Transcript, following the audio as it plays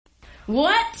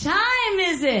What time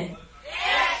is it? It's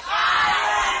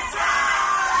Island time!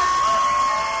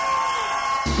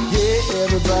 Yeah,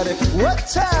 everybody, what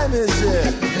time is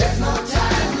it? There's no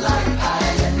time like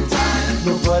Island time.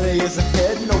 Nobody is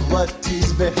ahead,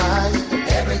 nobody's behind.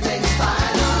 Everything's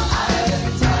fine on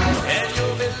Island time. And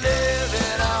you'll be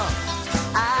living on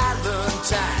Island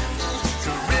time.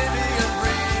 Caribbean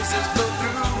breezes blow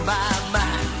through my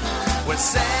mind. When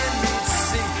sand meets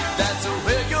sea, that's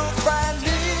where you'll find me.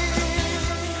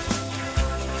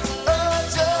 Oh,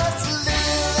 just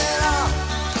living on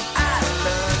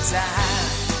Island time.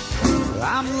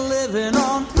 I'm living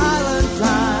on Island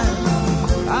time.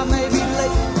 I may be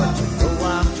late, but you know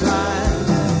I'm trying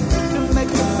to make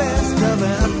the best of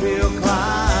an uphill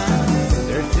climb.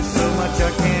 There's just so much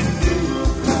I can do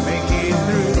to make it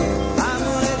through. I'm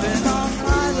living on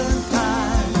Island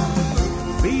time.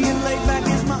 Being laid back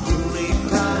is my only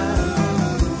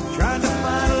crime. Trying to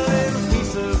find a little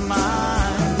peace of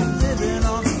mind. Living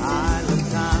on Island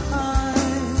time.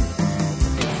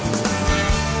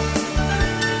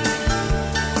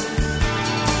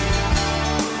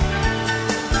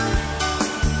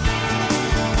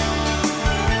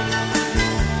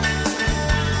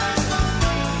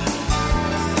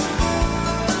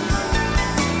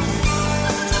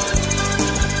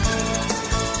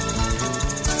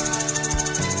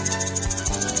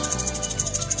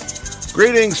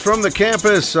 Greetings from the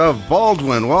campus of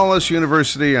Baldwin Wallace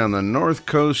University on the north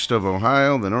coast of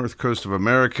Ohio, the north coast of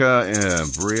America, in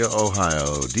Berea,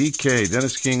 Ohio. DK,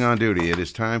 Dennis King on duty. It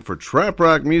is time for Trop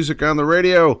Rock music on the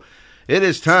radio. It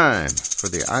is time for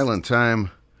the Island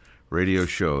Time radio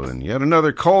show. And yet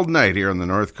another cold night here on the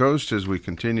north coast as we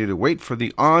continue to wait for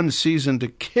the on-season to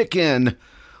kick in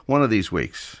one of these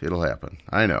weeks. It'll happen.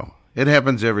 I know. It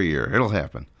happens every year. It'll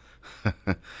happen.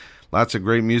 Lots of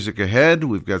great music ahead.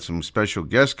 We've got some special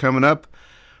guests coming up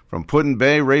from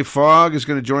Put-in-Bay. Ray Fogg is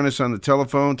going to join us on the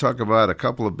telephone, talk about a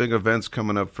couple of big events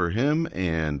coming up for him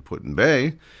and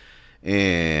Put-in-Bay.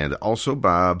 And also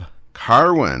Bob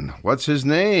Carwin. What's his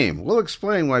name? We'll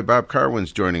explain why Bob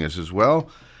Carwin's joining us as well.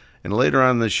 And later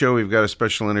on in the show, we've got a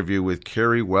special interview with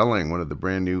Carrie Welling, one of the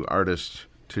brand new artists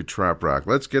to Trop Rock.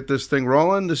 Let's get this thing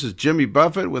rolling. This is Jimmy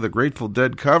Buffett with a Grateful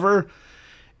Dead cover.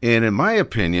 And in my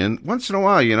opinion, once in a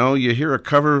while, you hear a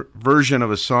cover version of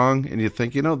a song and you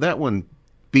think, that one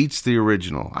beats the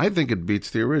original. I think it beats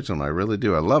the original. I really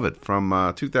do. I love it. From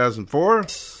 2004,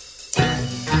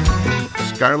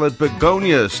 Scarlet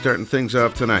Begonia starting things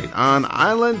off tonight on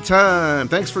Island Time.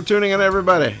 Thanks for tuning in,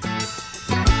 everybody.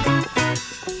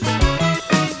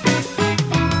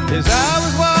 As I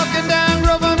was walking down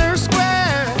Grosvenor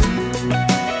Square,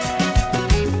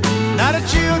 not a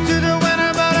chill to the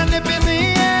winter, but a nip in the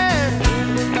air.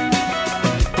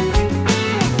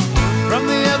 From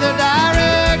the other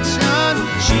direction,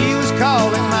 she was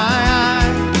calling my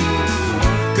eye.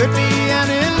 Could be an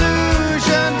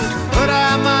illusion, but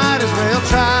I might as well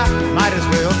try. Might as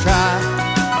well try.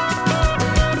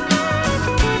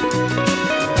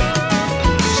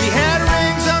 She had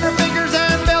rings on her fingers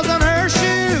and bells on her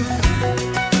shoes,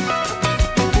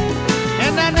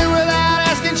 and I knew without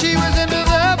asking she was into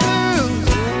the blues.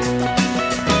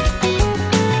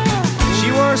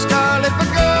 She wore scarlet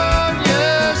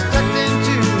begonias tucked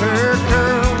into her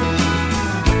curls.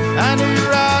 I knew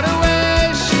right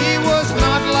away she was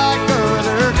not like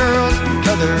other girls,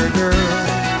 other girls.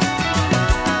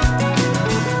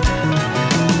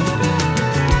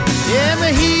 In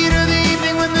the heat of the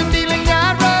evening when the dealing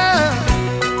got rough,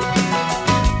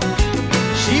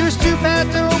 she was too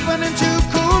bad to open and too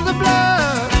cool to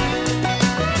bluff.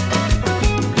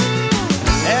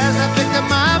 As I picked up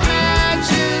my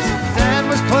matches and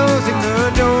was closing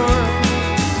the door,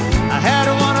 I had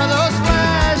one of those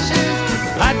flashes.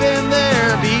 I'd been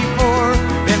there before,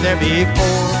 been there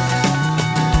before.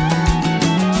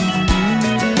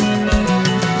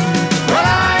 Well,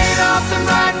 I ain't often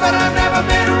right, but I've never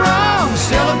been wrong.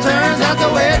 Still it turns out the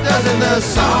way it does in the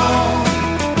song.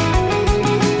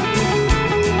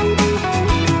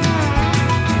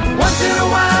 Once in a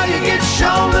while you get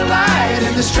shown the light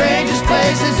in the strangest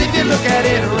places if you look at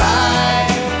it right.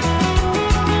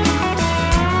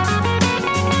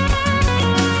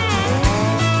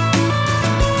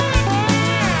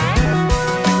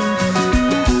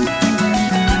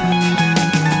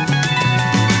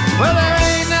 Well, there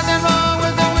ain't nothing wrong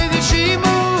with the way that she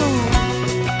moves.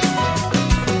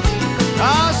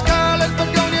 Oh, scarlet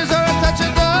begonias are a touch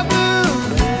of the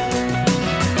blues.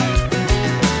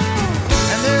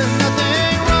 And there's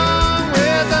nothing wrong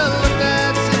with the look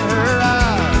that's in her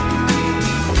eyes.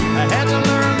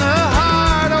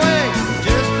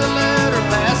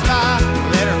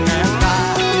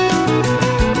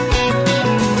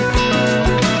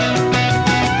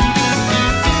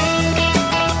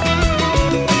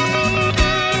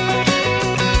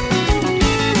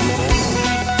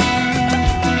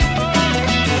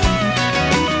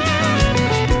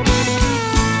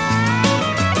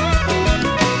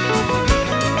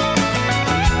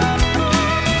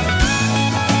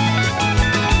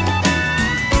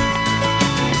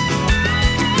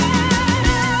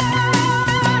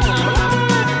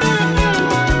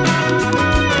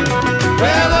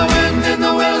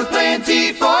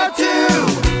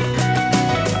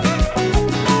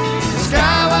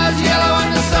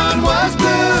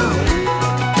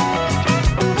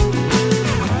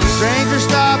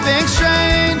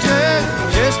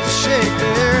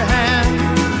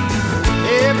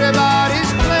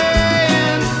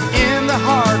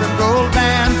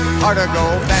 start to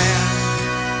go down.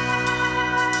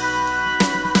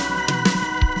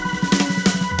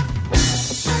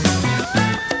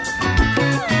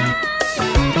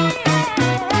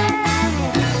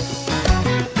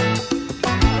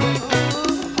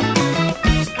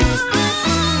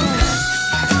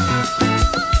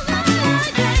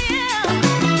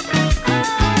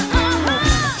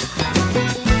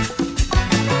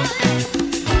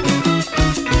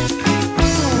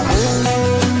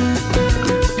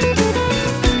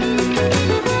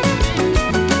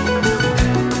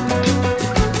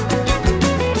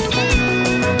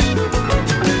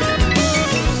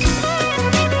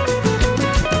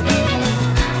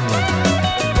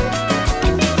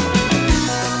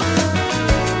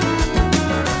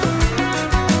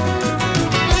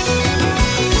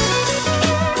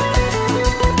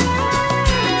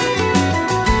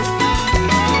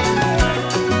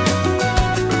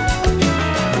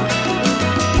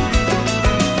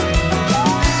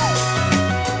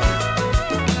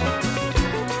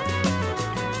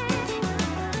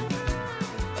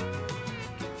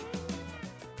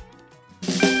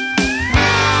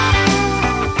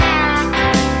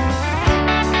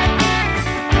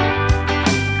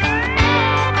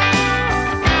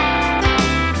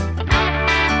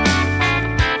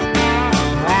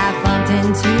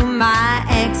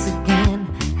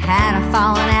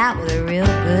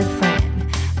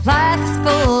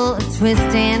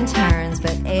 twists and turns,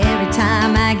 but every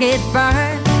time I get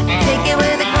burned, take it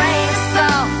with a grain of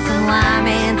salt, some lime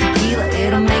and tequila,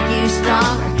 it'll make you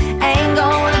stronger. Ain't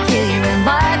gonna kill you when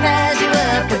life has you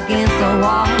up against the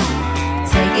wall.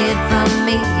 Take it from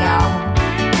me, y'all.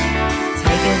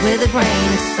 Take it with a grain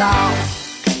of salt.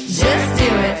 Just do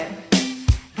it.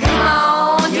 Come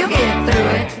on, you'll get through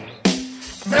it.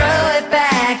 Throw it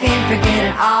back and forget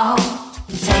it all.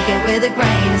 Take it with a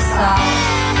grain of salt.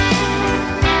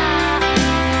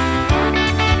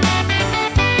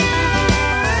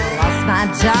 My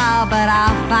job, but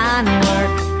I'll find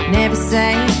work. Never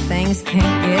say things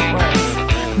can't get worse.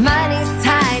 Money's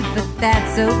tight, but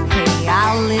that's okay.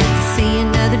 I'll live to see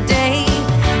another day.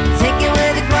 Take it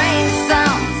with a grain of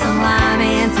salt, some lime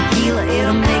and tequila,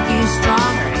 it'll make you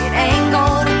stronger. It ain't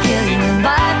gonna kill you when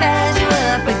life has you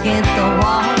up against the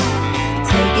wall.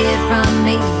 Take it from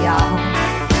me, y'all.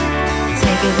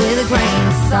 Take it with a grain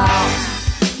of salt.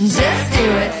 Just do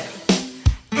it.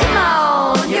 Come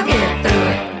on, you'll get through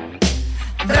it.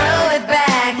 Throw it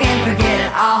back and forget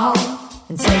it all,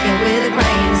 and take it with a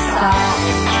grain of salt.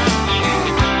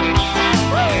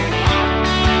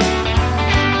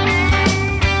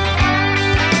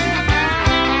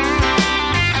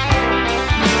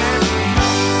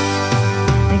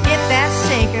 Now get that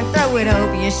shaker, throw it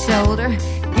over your shoulder.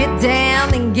 Get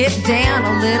down and get down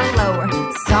a little lower.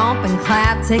 Stomp and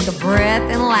clap, take a breath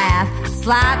and laugh.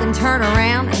 Slide and turn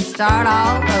around and start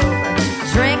all over.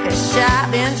 Drink a shot,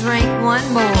 then drink one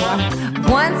more.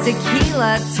 One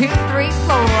tequila, 2, 3,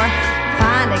 4.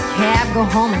 Find a cab, go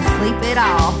home and sleep it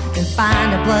off. Then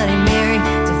find a Bloody Mary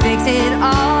to fix it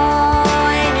all.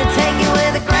 And you take it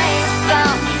with a grain of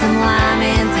salt, some lime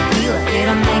and tequila,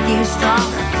 it'll make you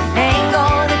stronger. Ain't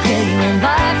gonna kill you when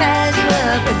life has you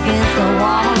up against the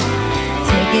wall.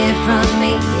 Take it from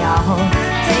me, y'all.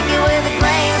 Take it with a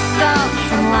grain of salt,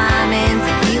 some lime and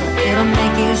tequila, it'll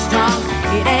make you stronger.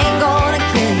 It ain't gonna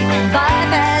kill you when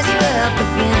life has you up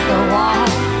against the wall.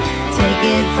 Take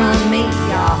it from me,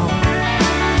 y'all.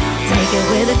 Take it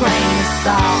with a grain of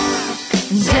salt.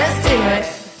 Just do it.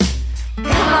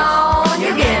 Come on,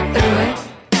 you'll get through it.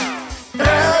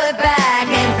 Throw it back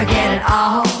and forget it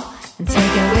all. And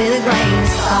take it with a grain of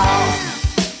salt.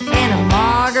 And a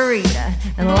margarita,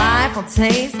 and life will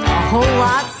taste a whole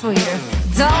lot sweeter.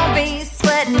 Don't be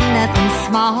sweating nothing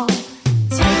small.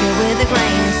 Take it with a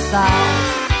grain of salt.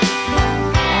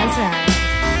 That's right.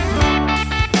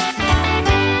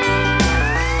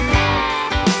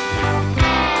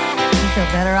 You feel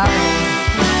better already.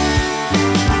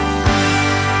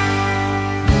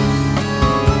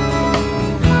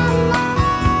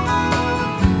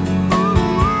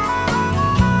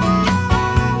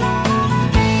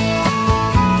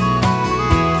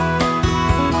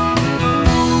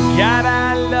 God,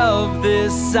 I love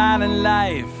this silent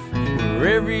life,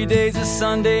 where every day's a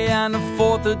Sunday on the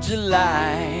 4th of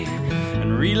July.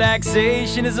 And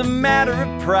relaxation is a matter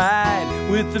of pride,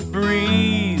 with the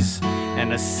breeze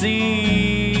and the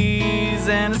seas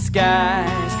and the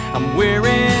skies. I'm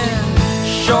wearing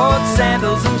short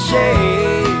sandals and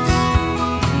shades.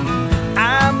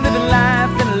 I'm living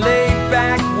life in a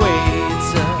laid-back way.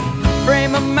 It's a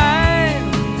frame of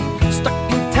mind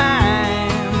stuck in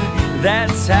time.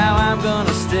 That's how I'm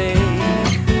gonna stay.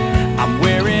 I'm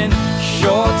wearing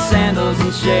short sandals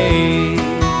and shades.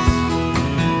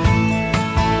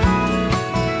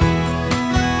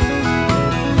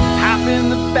 Hop in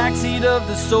the backseat of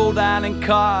the soul dining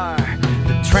car.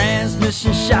 The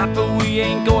transmission shop, but we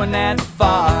ain't going that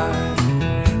far.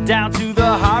 Down to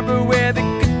the harbor where the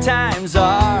good times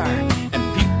are,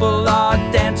 and people are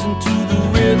dancing to the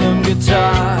rhythm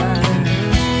guitar.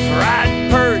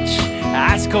 Fried perch,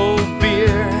 ice cold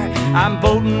beer. I'm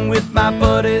boating with my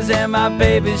buddies and my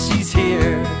baby, she's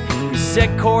here. We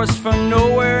set course from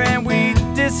nowhere and we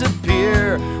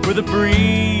disappear where the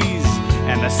breeze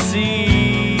and the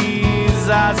seas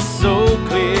are so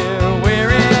clear.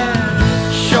 Wearing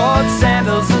short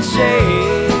sandals and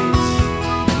shades.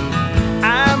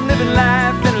 I'm living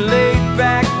life in a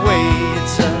laid-back way.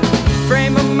 It's a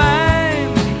frame of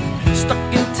mind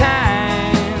stuck in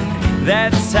time.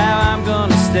 That's how I'm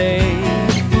gonna stay.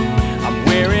 I'm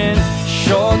wearing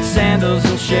short sandals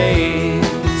and shades,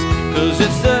 'cause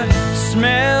it's the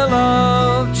smell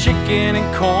of chicken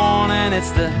and corn, and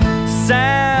it's the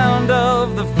sound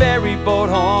of the ferry boat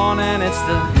horn, and it's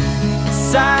the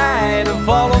sight of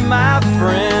all of my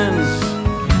friends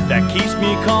that keeps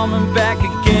me coming back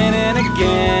again and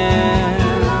again.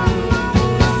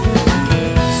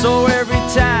 So every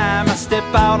time I step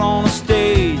out on a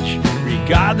stage,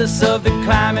 regardless of the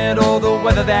climate or the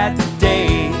weather that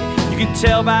day, you can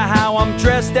tell by how I'm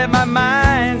dressed that my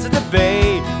mind's at the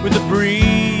bay with the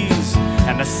breeze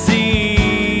and the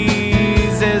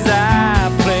seas as I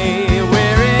play.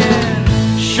 Wearing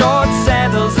short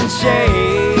sandals and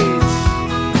shades.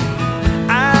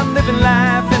 I'm living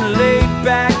life in a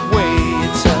laid-back way.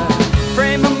 It's a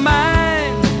frame of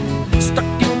mind stuck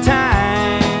in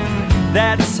time.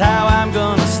 That's how I'm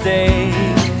gonna stay.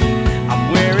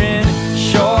 I'm wearing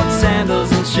short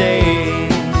sandals and shades.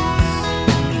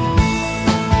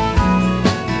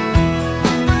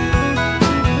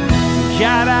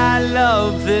 God, I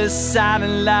love this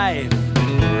silent life,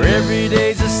 where every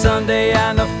day's a Sunday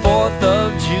and the 4th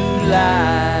of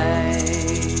July.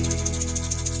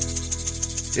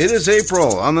 It is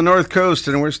April on the North Coast,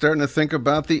 and we're starting to think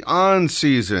about the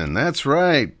on-season. That's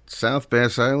right, South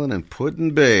Bass Island and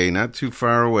Put-in-Bay, not too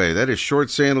far away. That is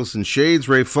Short Sandals and Shades,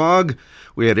 Ray Fogg.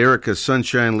 We had Erica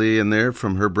Sunshine Lee in there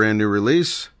from her brand new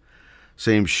release.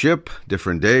 Same Ship,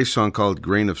 Different Day, song called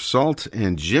Grain of Salt,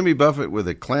 and Jimmy Buffett with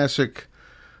a classic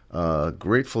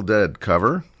Grateful Dead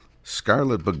cover,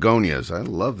 Scarlet Begonias. I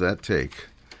love that take.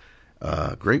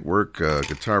 Great work,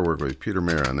 guitar work with Peter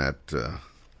Mayer on that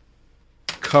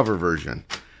cover version.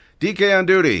 DK on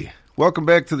duty. Welcome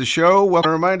back to the show. Well, I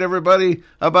remind everybody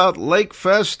about Lake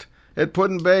Fest at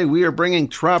Put-in-Bay. We are bringing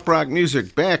trop rock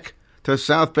music back to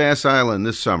South Bass Island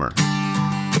this summer.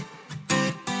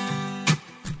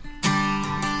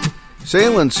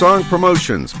 Salem Song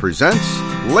Promotions presents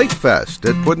Lake Fest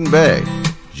at Put-in-Bay,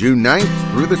 June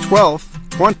 9th through the 12th,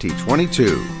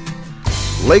 2022.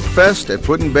 Lake Fest at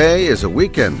Put-in-Bay is a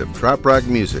weekend of trop rock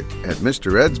music at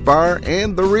Mr. Ed's Bar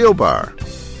and The Real Bar.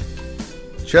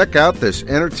 Check out this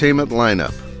entertainment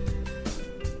lineup: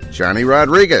 Johnny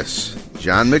Rodriguez,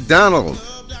 John McDonald,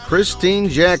 Christine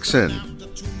Jackson,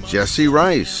 Jesse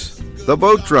Rice, The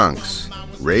Boat Drunks,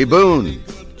 Ray Boone,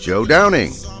 Joe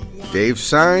Downing, Dave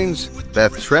Sines,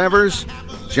 Beth Travers,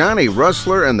 Johnny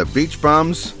Rustler and the Beach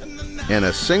Bums, and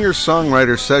a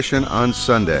singer-songwriter session on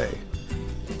Sunday.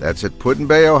 That's at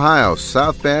Put-in-Bay, Ohio,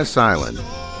 South Bass Island.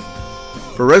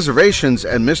 For reservations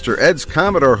at Mr. Ed's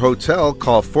Commodore Hotel,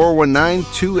 call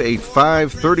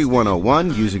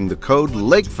 419-285-3101 using the code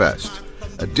LAKEFEST.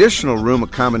 Additional room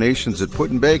accommodations at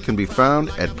Put-in-Bay can be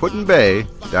found at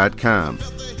putinbay.com.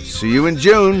 See you in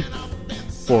June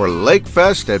for Lake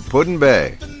Fest at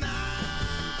Put-in-Bay.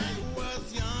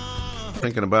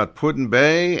 Thinking about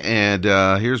Put-in-Bay, and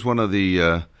here's one of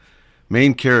the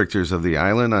main characters of the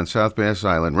island on South Bass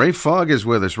Island. Ray Fogg is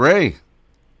with us. Ray.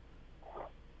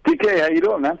 DK, how you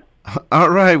doing, man? All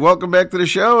right, welcome back to the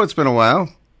show. It's been a while.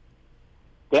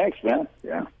 Thanks, man.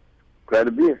 Yeah, glad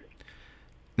to be here.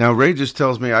 Now, Ray just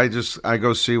tells me I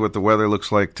go see what the weather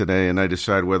looks like today, and I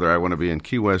decide whether I want to be in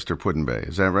Key West or Put-in-Bay.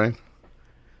 Is that right?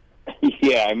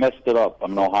 Yeah, I messed it up.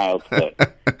 I'm in Ohio today.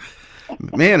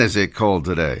 Man, is it cold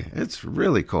today. It's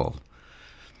really cold.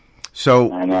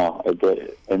 So I know.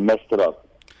 I messed it up.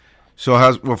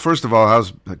 So first of all,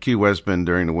 how's Key West been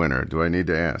during the winter? Do I need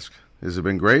to ask? Has it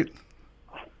been great?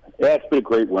 Yeah, it's been a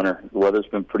great winter. The weather's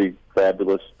been pretty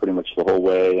fabulous pretty much the whole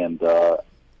way, and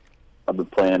I've been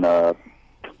playing at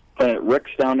Rick's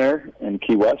down there in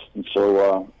Key West, and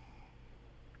so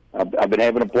I've been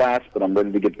having a blast, but I'm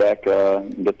ready to get back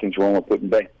and get things rolling with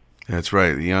Put-in-Bay. That's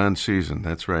right, the on season.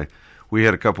 That's right. we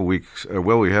had a couple weeks.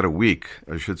 We had a week,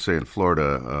 I should say, in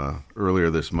Florida earlier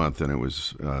this month, and it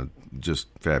was just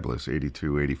fabulous.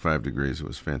 82, 85 degrees. It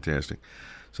was fantastic.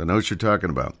 So I know what you're talking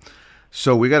about.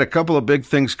 So we got a couple of big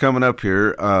things coming up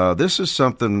here. This is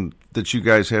something that you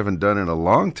guys haven't done in a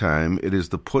long time. It is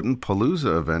the Putin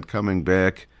Palooza event coming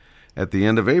back at the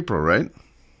end of April, right?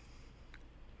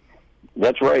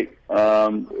 That's right.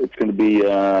 It's going to be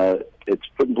it's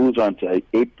Putin Palooza on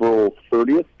April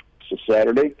 30th. It's a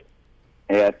Saturday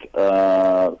at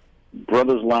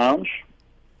Brothers Lounge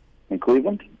in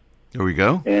Cleveland. There we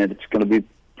go. And it's going to be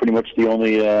pretty much the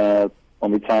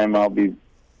only time I'll be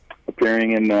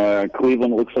appearing in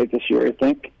Cleveland, it looks like, this year, I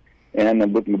think. And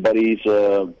I'm with my buddies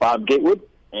Bob Gatewood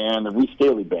and the Reese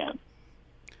Daly Band.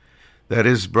 That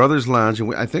is Brothers Lounge,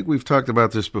 and I think we've talked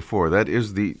about this before. That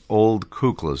is the old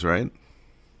Kukla's, right?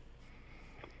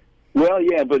 Well,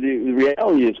 yeah, but the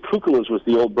reality is Kukla's was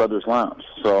the old Brothers Lounge.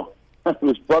 So it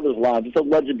was Brothers Lounge. It's a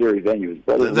legendary venue. It's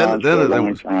Brothers Lounge for a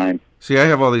long time. See, I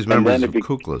have all these members of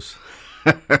Kukla's.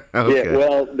 Okay. Yeah,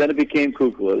 well, then it became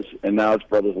Kukla's, and now it's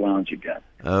Brothers Lounge again.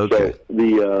 Okay.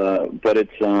 So but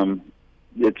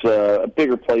it's a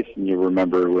bigger place than you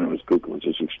remember when it was Kukla's.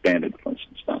 It's expanded, for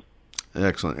instance, now.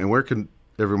 Excellent. And where can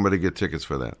everybody get tickets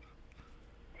for that?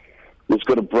 Let's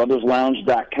go to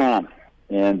brotherslounge.com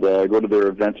and go to their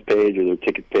events page or their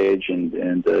ticket page, and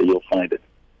you'll find it.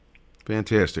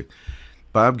 Fantastic.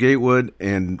 Bob Gatewood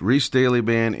and Reese Daly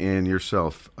Band and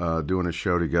yourself doing a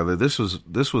show together. This was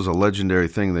a legendary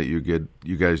thing that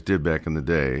you guys did back in the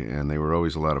day, and they were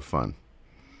always a lot of fun.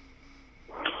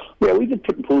 Yeah, we did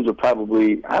Putin Palooza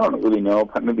probably, I don't really know,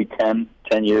 maybe 10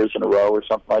 years in a row or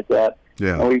something like that.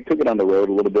 Yeah. And we took it on the road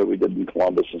a little bit. We did in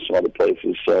Columbus and some other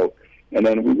places. So, and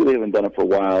then we really haven't done it for a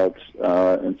while.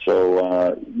 And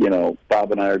so,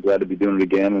 Bob and I are glad to be doing it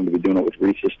again and to be doing it with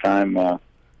Reese this time.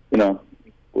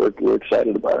 We're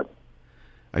excited about it.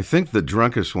 I think the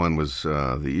drunkest one was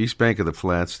the East Bank of the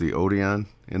Flats, the Odeon,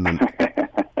 in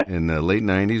the late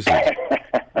 90s,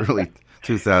 early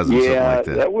 2000s, something like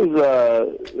that. That was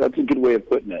that's a good way of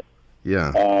putting it.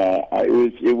 Yeah.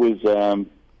 It was.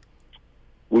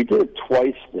 We did it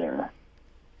twice there,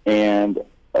 and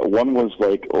one was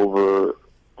like over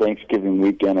Thanksgiving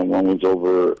weekend, and one was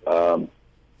over,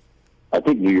 I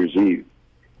think, New Year's Eve.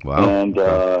 Wow. And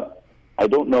I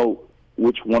don't know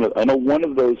which one. I know one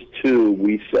of those two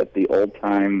we set the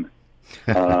all-time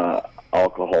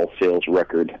alcohol sales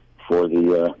record for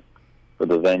the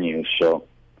venue. So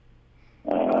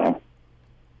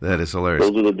that is hilarious.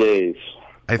 Those are the days.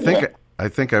 I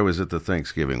think I was at the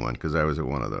Thanksgiving one because I was at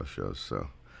one of those shows. So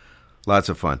lots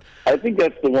of fun. I think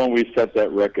that's the one we set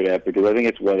that record at because I think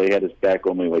it's why they had us back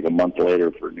only like a month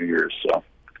later for New Year's. So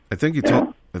I think you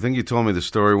told me the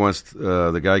story once.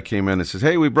 The guy came in and says,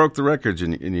 "Hey, we broke the records,"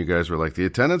 and you guys were like, "The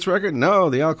attendance record? No,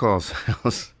 the alcohol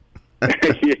sales."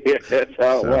 Yeah, that's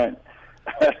how it went.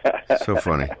 So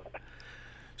funny.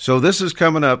 So this is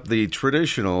coming up, the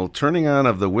traditional turning on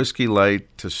of the whiskey light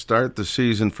to start the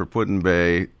season for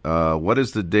Put-in-Bay. What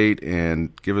is the date,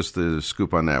 and give us the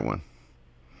scoop on that one.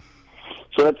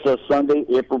 So that's Sunday,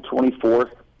 April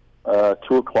 24th,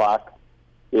 2 o'clock.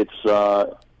 It's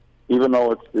even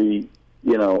though it's the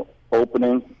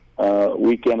opening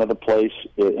weekend of the place,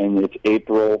 and it's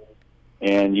April,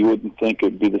 and you wouldn't think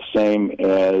it'd be the same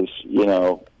as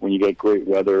when you get great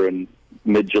weather in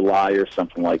mid-July or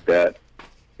something like that.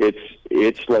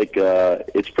 It's like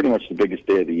it's pretty much the biggest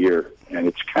day of the year, and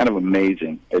it's kind of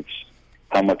amazing. It's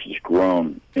how much it's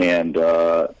grown, and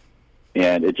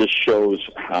it just shows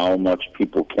how much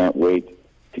people can't wait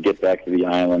to get back to the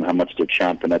island. How much they're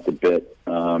chomping at the bit.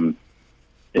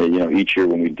 Each year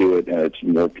when we do it, it's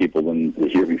more people than the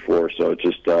year before. So it's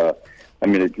just,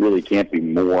 it really can't be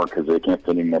more because they can't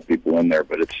fit any more people in there.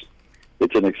 But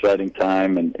it's an exciting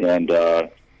time, and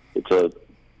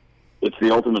it's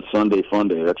the ultimate Sunday fun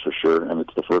day, that's for sure, and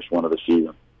it's the first one of the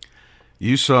season.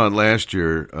 You saw it last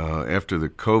year after the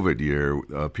COVID year.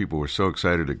 People were so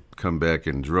excited to come back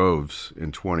in droves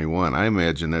in 21. I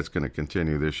imagine that's going to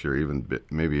continue this year,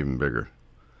 maybe even bigger.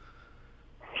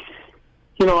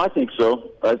 I think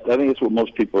so. I think it's what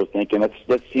most people are thinking.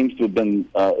 That seems to have been,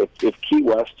 if Key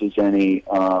West is any,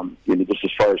 just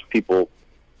as far as people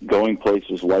going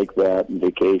places like that and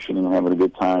vacation and having a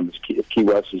good time, if Key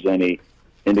West is any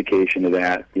indication of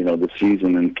that, the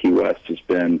season in Key West has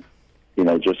been,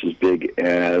 just as big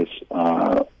as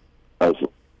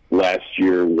last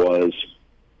year was.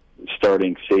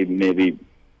 Starting, say, maybe,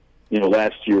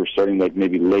 last year starting like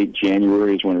maybe late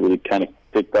January is when it really kind of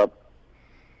picked up.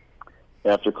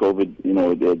 After COVID,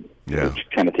 it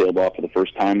kind of tailed off for the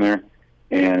first time there,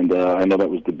 and I know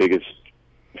that was the biggest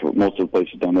for most of the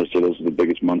places down there say those are the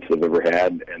biggest months they've ever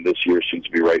had, and this year seems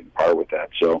to be right in par with that.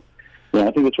 So, yeah,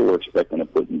 I think that's what we're expecting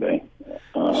at Put-in-Bay.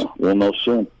 We'll know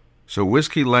soon. So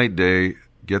Whiskey Light Day,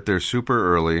 get there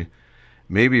super early,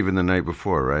 maybe even the night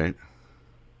before, right?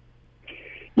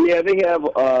 Yeah, they have.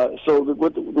 So the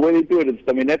way they do it is,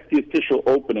 I mean, that's the official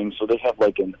opening. So they have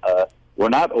like we're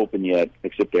not open yet,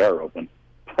 except they are open.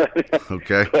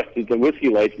 Okay. The Whiskey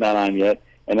Light's not on yet,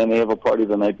 and then they have a party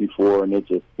the night before, and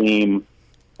it's a theme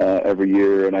every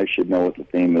year. And I should know what the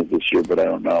theme is this year, but I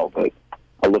don't know. But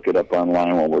I'll look it up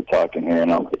online while we're talking here,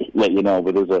 and I'll let you know.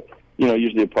 But there's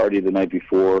usually a party the night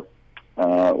before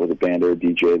with a band or a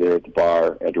DJ there at the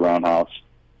bar at the Roundhouse,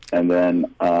 and then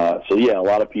a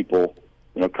lot of people.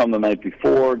 Come the night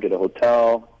before, get a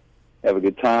hotel, have a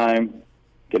good time,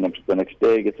 get up the next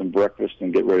day, get some breakfast,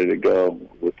 and get ready to go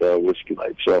with Whiskey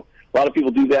Light. So a lot of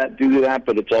people do that,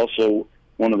 but it's also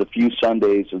one of the few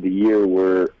Sundays of the year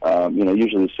where,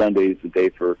 usually Sunday is the day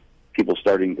for people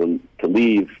starting to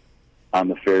leave on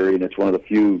the ferry, and it's one of the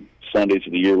few Sundays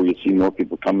of the year where you see more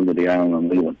people coming to the island than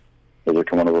leaving as they're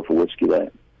coming over for Whiskey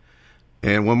Light.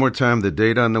 And one more time, the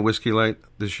date on the Whiskey Light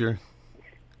this year?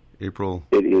 April?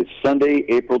 It is Sunday,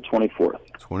 April 24th.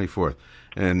 24th.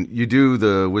 And you do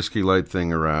the Whiskey Light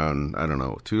thing around, I don't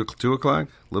know, 2 o'clock? A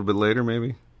little bit later,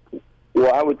 maybe?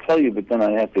 Well, I would tell you, but then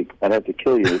I'd have to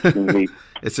kill you. It's going to be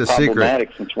it's a problematic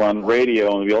secret. Since we're on radio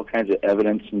and there'll be all kinds of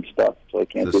evidence and stuff, so I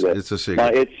can't do that. It's a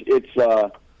secret.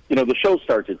 The show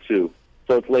starts at 2,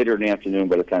 so it's later in the afternoon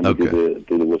by the time we do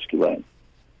the Whiskey Light.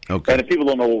 Okay. And if people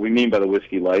don't know what we mean by the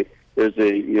Whiskey Light, there's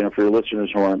for your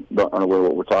listeners who aren't unaware of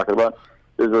what we're talking about,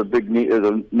 there's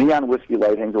a neon whiskey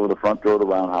light hangs over the front door of the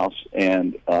Roundhouse,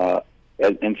 and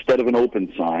instead of an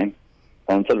open sign,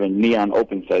 instead of a neon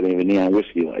open sign, they have a neon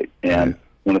whiskey light. And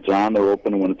when it's on, they're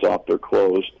open, and when it's off, they're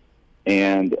closed.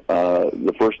 And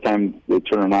the first time they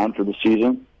turn it on for the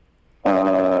season,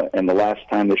 and the last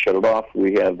time they shut it off,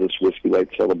 we have this whiskey light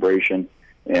celebration,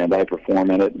 and I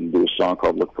perform in it and do a song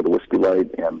called "Look for the Whiskey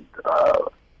Light," and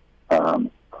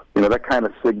that kind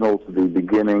of signals the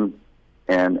beginning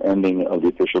and ending of the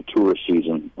official tourist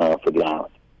season for the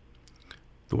island.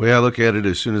 The way I look at it,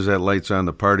 as soon as that light's on,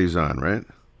 the party's on, right?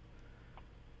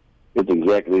 It's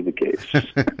exactly the case.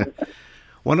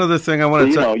 One other thing I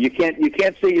want to you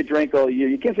can't say you drank all year.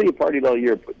 You can't say you partied all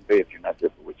year at Put-in-Bay if you're not there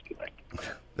for Whiskey Night.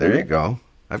 There you go.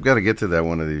 I've got to get to that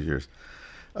one of these years.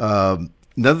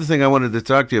 Another thing I wanted to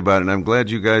talk to you about, and I'm glad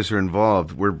you guys are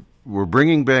involved. We're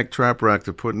bringing back Trop Rock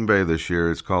to Put-in-Bay this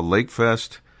year. It's called Lake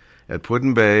Fest at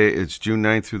Put-in-Bay. It's June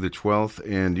 9th through the 12th,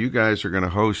 and you guys are going to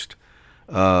host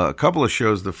a couple of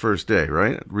shows the first day,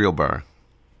 right? Real Bar.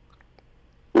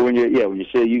 Well, when you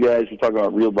say you guys, we're talking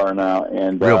about Real Bar now,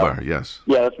 and Real Bar, yes.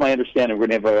 Yeah, that's my understanding. We're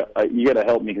going to have you got to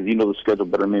help me because you know the schedule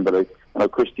better than me. But I know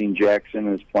Christine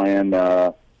Jackson is playing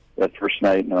that first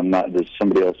night, and I'm not. There's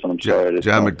somebody else, and I'm sorry.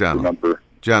 John McDonald. Remember.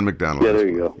 John McDonald. Yeah, there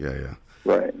you go. Yeah.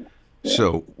 Right. Yeah.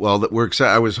 So, we're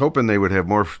excited. I was hoping they would have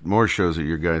more shows at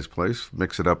your guys' place,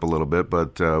 mix it up a little bit,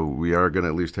 but we are going to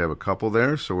at least have a couple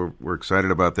there, so we're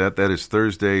excited about that. That is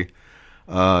Thursday,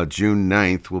 June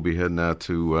 9th. We'll be heading out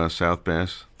to South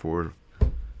Bass for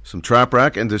some Trop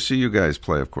Rock and to see you guys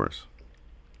play, of course.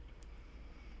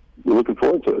 We're looking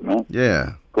forward to it, man.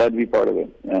 Yeah. Glad to be part of it.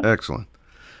 Yeah. Excellent.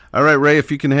 All right, Ray, if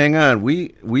you can hang on.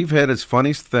 We've had this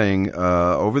funniest thing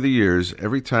over the years.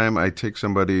 Every time I take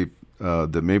somebody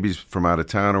that maybe's from out of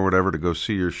town or whatever to go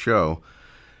see your show,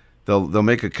 they'll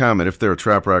make a comment. If they're a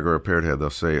Trop Rock or a Parrot Head,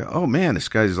 they'll say, "Oh man, this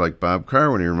guy's like Bob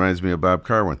Carwin. He reminds me of Bob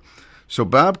Carwin." So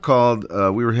Bob called.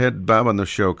 We had Bob on the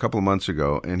show a couple of months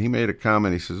ago, and he made a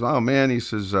comment. He says, "Oh man," he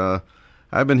says,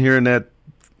 "I've been hearing that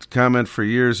comment for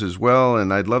years as well,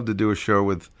 and I'd love to do a show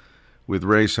with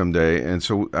Ray someday." And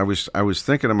so I was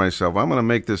thinking to myself, I'm going to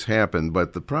make this happen.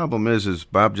 But the problem is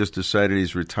Bob just decided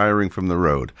he's retiring from the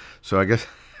road. So I guess.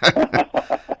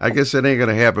 I guess it ain't going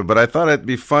to happen, but I thought it'd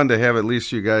be fun to have at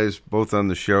least you guys both on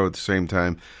the show at the same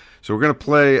time. So we're going to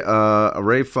play a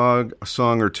Ray Fogg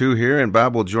song or two here, and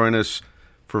Bob will join us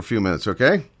for a few minutes,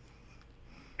 okay?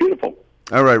 Beautiful.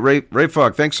 All right, Ray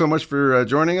Fogg, thanks so much for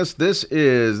joining us. This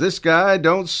is This Guy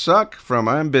Don't Suck from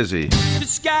I'm Busy.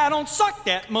 This guy don't suck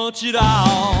that much at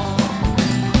all,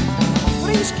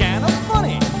 but he's kind of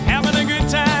funny, having a good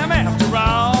time after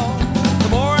all. The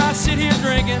more I sit here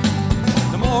drinking,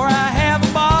 the more I have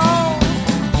a ball.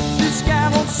 This guy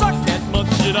don't suck that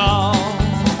much at all.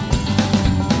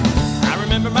 I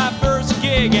remember my first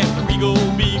gig at the Regal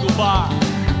Beagle Bar.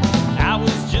 I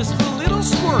was just a little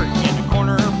squirt in the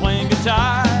corner playing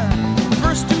guitar. The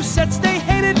first two sets they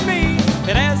hated me,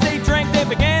 but as they drank they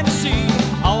began to see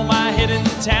all my hidden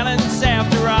talents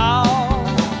after all.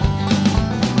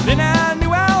 Then I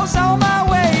knew I was on my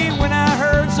way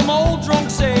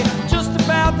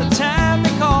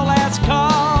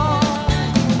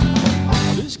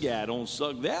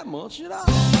suck that much at all.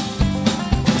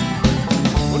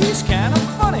 Well, he's kind of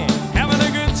funny, having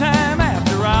a good time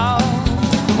after all.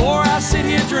 The more I sit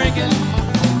here drinking,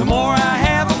 the more I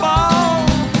have a ball.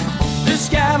 This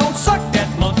guy don't suck that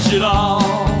much at all.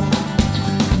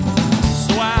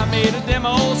 So I made a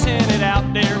demo, sent it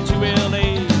out there to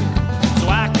LA, so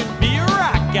I could be a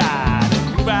rock guy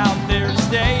and move out there to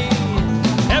stay.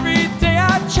 Every day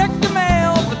I check the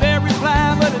mail for their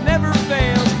reply, but it never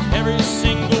fails. Every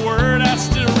single word I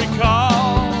still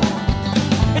recall.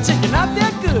 It's saying you're not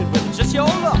that good, but it's just your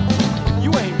luck.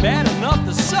 You ain't bad enough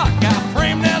to suck. I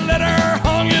framed that letter,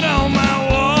 hung it on my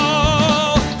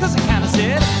wall, 'cause it kinda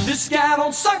said, this guy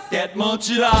don't suck that much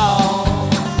at all.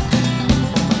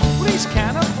 Well, he's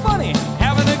kinda funny,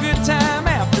 having a good time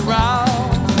after all.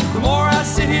 The more I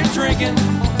sit here drinking,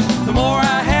 the more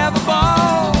I have a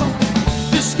ball.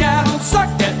 This guy don't suck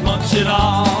that much at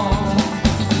all.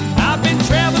 I've been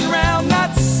traveling around,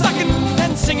 not sucking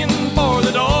and singing for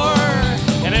the door,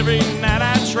 and every night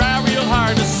I try real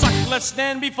hard to suck less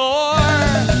than before.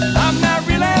 I'm not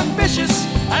real ambitious,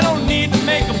 I don't need to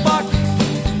make a buck.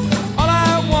 All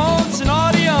I want's an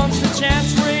audience, a chance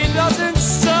where he doesn't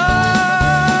suck.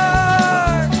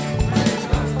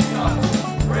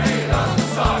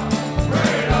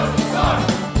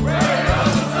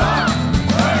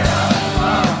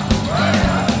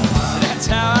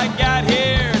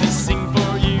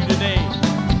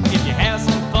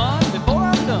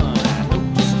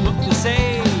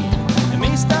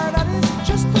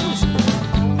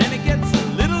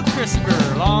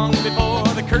 Long before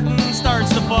the curtain starts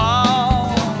to fall.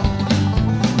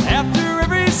 After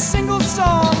every single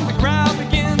song, the crowd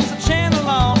begins to chant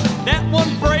along that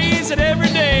one phrase that every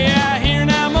day I hear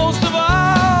now most of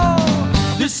all.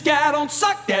 This guy don't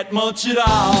suck that much at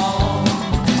all.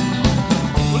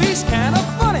 Well, he's kind of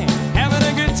funny, having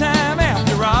a good time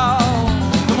after all.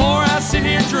 The more I sit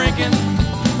here drinking,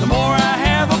 the more I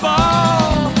have a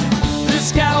ball.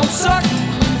 This guy don't suck.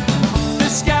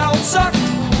 This guy don't suck.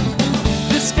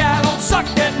 This guy don't suck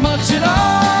that much at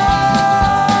all.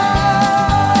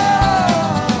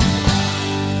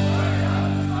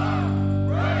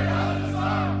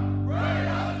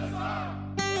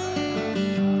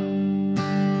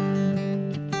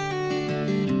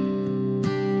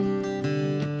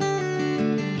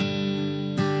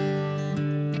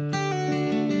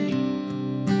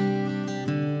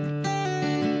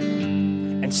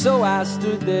 And so I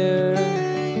stood there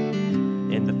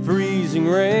in the freezing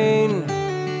rain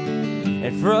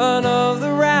in front of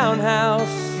the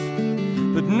roundhouse,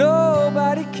 but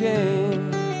nobody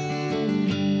came.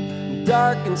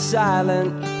 Dark and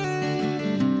silent,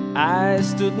 I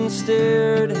stood and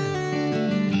stared.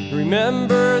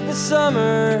 Remembered the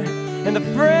summer and the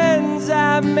friends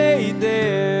I made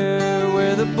there,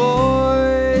 where the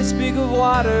boys speak of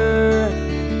water,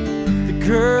 the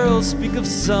girls speak of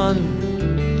sun.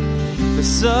 The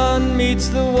sun meets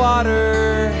the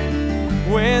water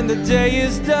when the day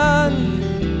is done.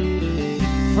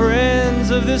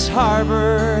 Friends of this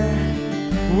harbor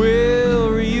will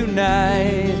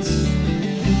reunite.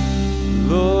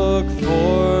 Look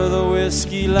for the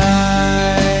whiskey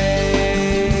light.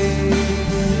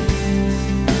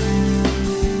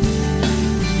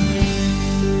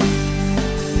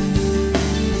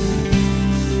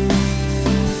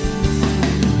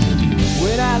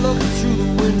 When I looked through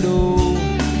the window,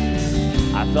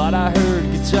 I thought I heard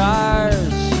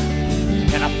guitars,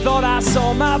 and I thought I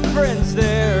saw my friends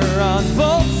there on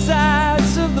both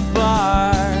sides of the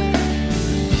bar.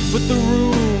 But the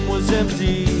room was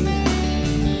empty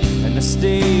and the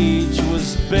stage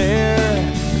was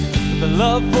bare, but the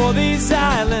love for these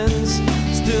islands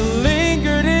still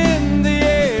lingered in the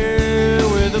air,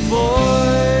 where the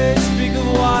boys speak of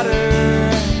water,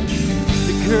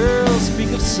 the girls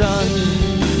speak of sun.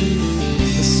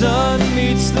 The sun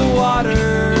meets the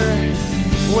water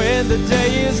when the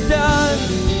day is done.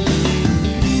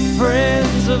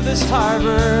 Friends of this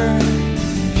harbor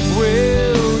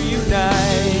will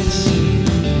unite.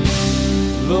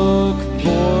 Look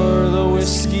for the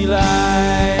whiskey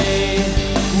light.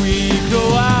 We go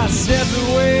our separate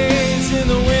ways in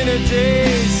the winter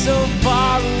days, so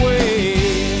far away.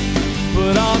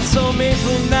 But on some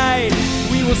April night,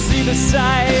 we will see the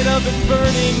sight of it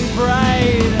burning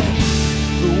bright.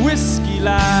 The whiskey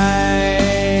light.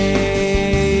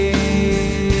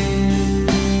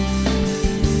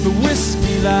 The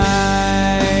whiskey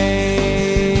light.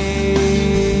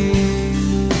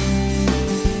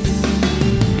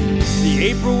 The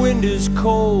April wind is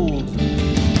cold,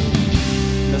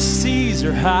 the seas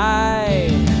are high,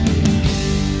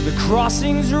 the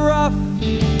crossing's rough,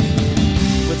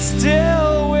 but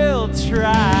still we'll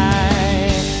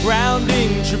try. Round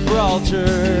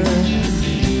shelter.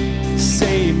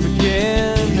 Safe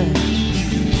again,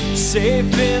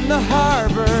 safe in the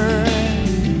harbor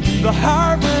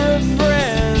of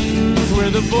friends, where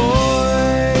the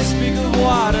boys speak of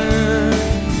water,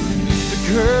 the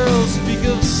girls speak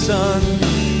of sun.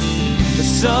 The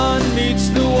sun meets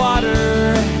the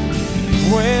water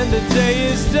when the day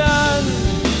is done.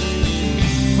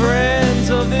 Friends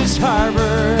of this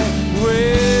harbor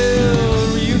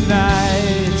will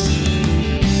reunite.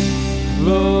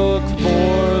 Look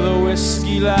for the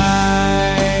whiskey light.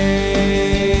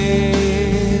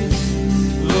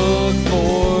 Look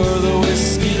for the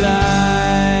whiskey light.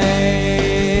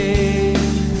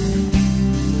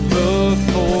 Look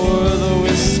for the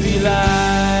whiskey light.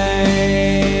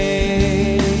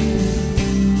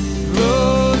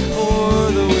 Look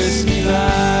for the whiskey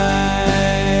light.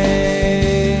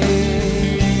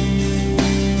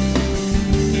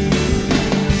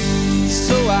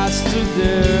 So I stood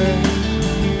there,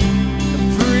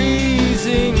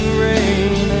 freezing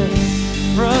rain,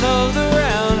 front of the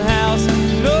roundhouse,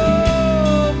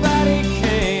 nobody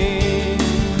came.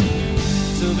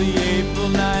 Till the April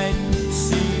night,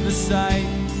 see the sight,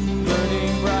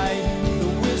 burning bright, the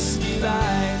whiskey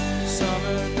light.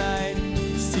 Summer night,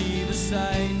 see the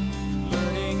sight,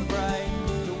 burning bright,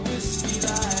 the whiskey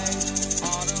light.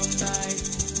 Autumn night,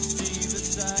 see the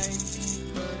sight,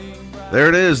 burning bright. There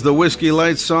it is, the Whiskey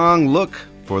Light song, Look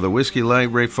for the Whiskey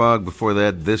Light. Ray Fogg. Before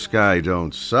that, This Guy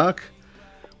Don't Suck.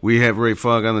 We have Ray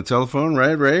Fogg on the telephone,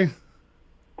 right, Ray?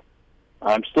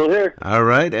 I'm still here. All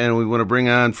right, and we want to bring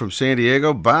on from San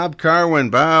Diego, Bob Carwin.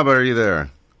 Bob, are you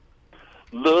there?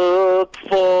 Look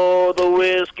for the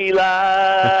whiskey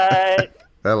light.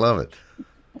 I love it.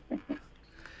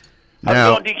 How's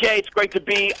Now, it going, DK? It's great to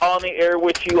be on the air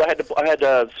with you. I had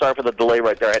to sorry for the delay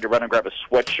right there. I had to run and grab a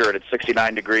sweatshirt at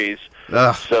 69 degrees,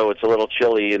 so it's a little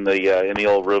chilly in the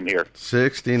old room here.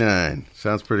 69.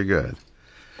 Sounds pretty good.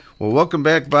 Well, welcome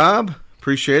back, Bob.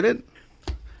 Appreciate it.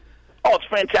 Oh, it's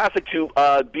fantastic to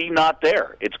be not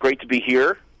there. It's great to be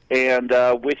here and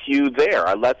with you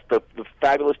there. That's the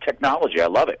fabulous technology. I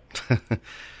love it.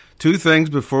 Two things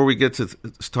before we get to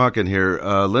talking here.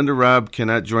 Linda Robb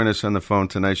cannot join us on the phone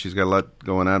tonight. She's got a lot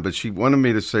going on, but she wanted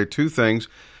me to say two things.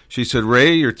 She said,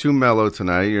 Ray, you're too mellow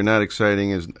tonight. You're not exciting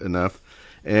enough.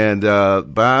 And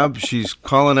Bob, she's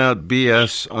calling out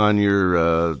BS on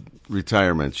your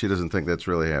retirement. She doesn't think that's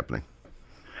really happening.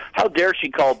 How dare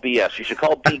she call BS? She should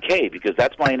call BK because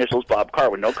that's my initials, Bob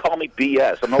Carwin. Don't call me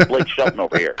BS. I'm no Blake Shelton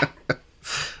over here.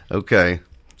 Okay.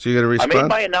 So you're going to respond? I made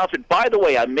my announcement. By the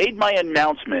way, I made my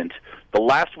announcement the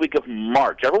last week of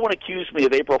March. Everyone accused me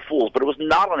of April Fool's, but it was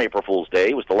not on April Fool's Day.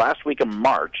 It was the last week of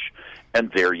March,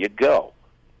 and there you go.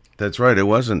 That's right. It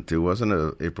wasn't. It wasn't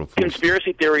a April Fool's.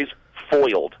 Conspiracy theories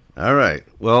foiled. All right.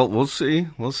 Well, we'll see.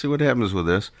 We'll see what happens with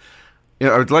this.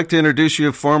 Yeah, I'd like to introduce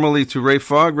you formally to Ray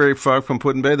Fogg. Ray Fogg from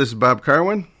Put-in-Bay. This is Bob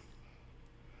Carwin.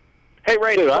 Hey,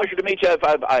 Ray, it's a pleasure to meet you.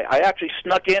 I actually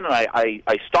snuck in, and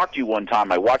I stalked you one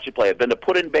time. I watched you play. I've been to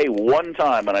Put-in-Bay one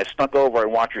time, and I snuck over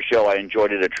and watched your show. I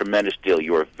enjoyed it a tremendous deal.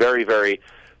 You are a very, very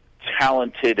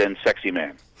talented and sexy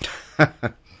man.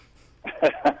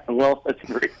 Well, that's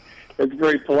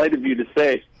very polite of you to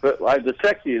say. But the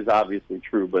sexy is obviously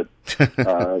true, but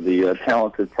the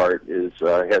talented part has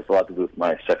a lot to do with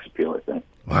my sex appeal, I think.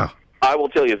 Wow. I will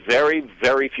tell you, very,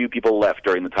 very few people left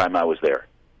during the time I was there.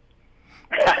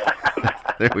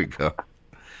 There we go.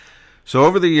 So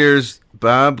over the years,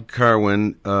 Bob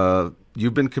Carwin,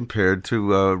 you've been compared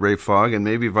to Ray Fogg, and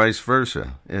maybe vice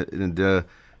versa. And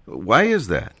why is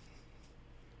that?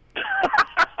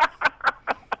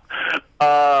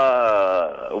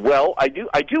 Well, I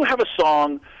do have a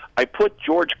song. I put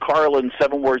George Carlin's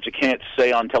 7 Words You Can't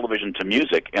Say on Television to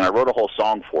music, and I wrote a whole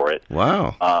song for it.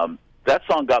 Wow. That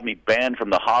song got me banned from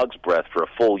the Hog's Breath for a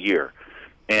full year.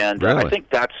 And Really? I think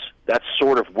that's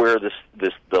sort of where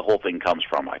the whole thing comes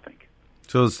from, I think.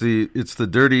 So it's the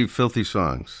dirty, filthy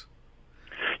songs.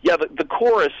 Yeah, the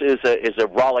chorus is a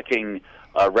rollicking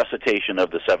recitation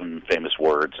of the 7 famous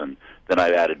words, and then I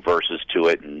added verses to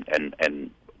it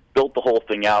and built the whole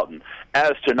thing out. And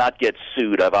as to not get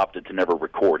sued, I've opted to never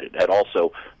record it. And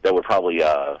also, that would probably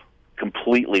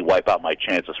completely wipe out my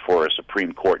chances for a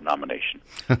Supreme Court nomination.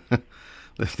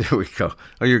 There we go.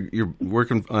 Oh, you're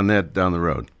working on that down the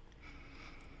road.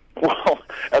 Well,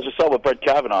 as I saw with Brett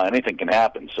Kavanaugh, anything can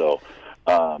happen. So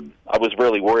I was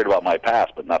really worried about my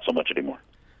past, but not so much anymore.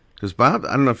 Because Bob,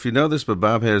 I don't know if you know this, but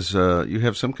Bob has you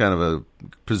have some kind of a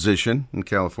position in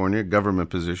California, government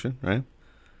position, right?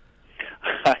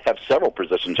 I have several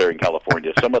positions here in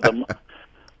California. Some of them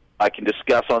I can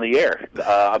discuss on the air.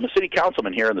 I'm a city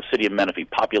councilman here in the city of Menifee,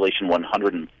 population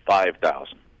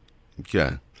 105,000.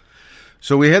 Okay.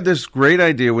 So we had this great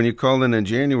idea when you called in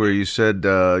January. You said,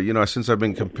 since I've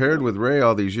been compared with Ray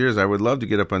all these years, I would love to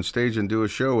get up on stage and do a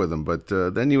show with him. But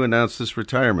then you announced this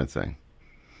retirement thing.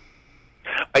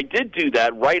 I did do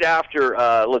that right after,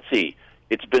 let's see,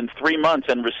 it's been 3 months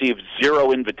and received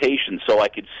 0 invitations, so I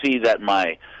could see that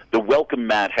the welcome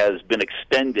mat has been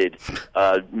extended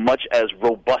much as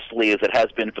robustly as it has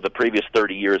been for the previous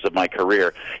 30 years of my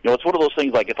career. It's one of those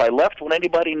things like, if I left, would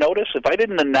anybody notice? If I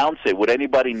didn't announce it, would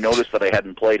anybody notice that I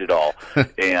hadn't played at all?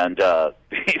 And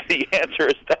the answer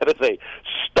is that is a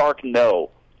stark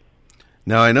no.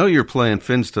 Now, I know you're playing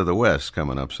Fins to the West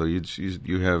coming up, so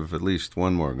you have at least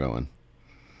one more going.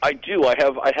 I do. I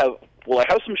have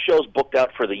some shows booked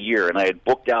out for the year, and I had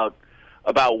booked out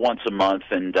about once a month,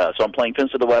 and so I'm playing Fins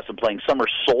to the West. I'm playing Summer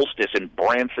Solstice in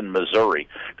Branson, Missouri,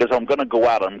 because I'm going to go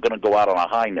out. I'm going to go out on a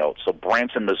high note. So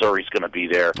Branson, Missouri is going to be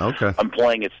there. Okay. I'm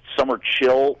playing it's Summer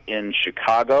Chill in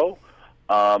Chicago.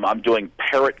 I'm doing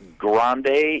Parrot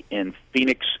Grande in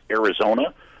Phoenix,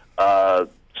 Arizona.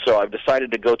 So I've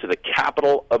decided to go to the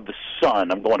capital of the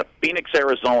sun. I'm going to Phoenix,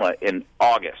 Arizona in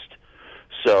August.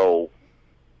 So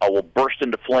I will burst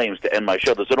into flames to end my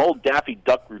show. There's an old Daffy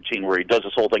Duck routine where he does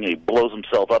this whole thing and he blows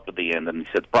himself up at the end, and he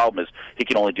said the problem is he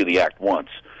can only do the act once.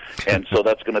 And so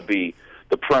that's going to be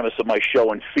the premise of my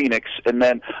show in Phoenix. And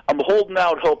then I'm holding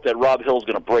out hope that Rob Hill's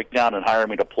going to break down and hire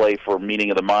me to play for Meeting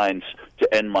of the Minds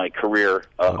to end my career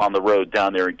on the road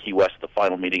down there in Key West, the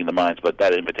final Meeting of the Minds, but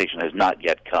that invitation has not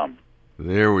yet come.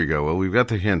 There we go. Well, we've got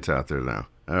the hint out there now.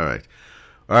 All right.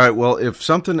 All right, well, if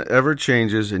something ever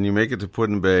changes and you make it to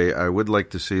Put-in-Bay, I would like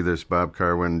to see this Bob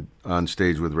Carwin on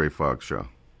stage with Ray Fox show.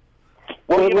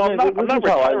 Well, I'm not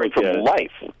retiring from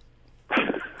life.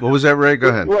 What was that, Ray? Go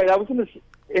ahead. Right,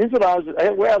 here's what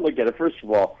the way I look at it. First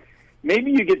of all,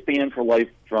 maybe you get banned for life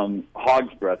from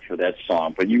Hog's Breath for that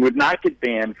song, but you would not get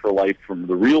banned for life from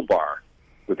the Real Bar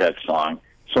with that song.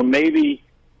 So maybe,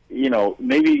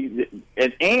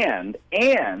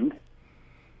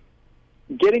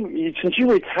 since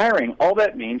you're retiring, all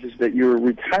that means is that you're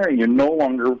retiring. You're no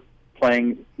longer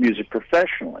playing music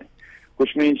professionally,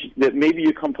 which means that maybe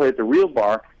you come play at the Real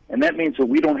Bar, and that means that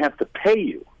we don't have to pay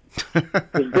you.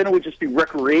 Because then it would just be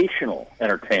recreational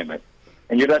entertainment,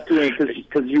 and you're not doing it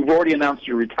because you've already announced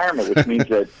your retirement, which means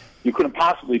that you couldn't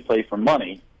possibly play for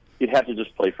money. You'd have to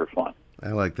just play for fun. I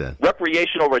like that.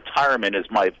 Recreational retirement is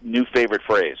my new favorite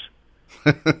phrase.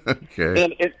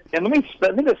 Okay. And let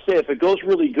me just say, if it goes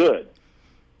really good,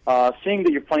 seeing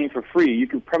that you're playing for free, you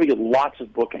could probably get lots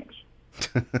of bookings.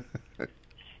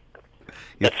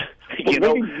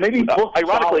 Maybe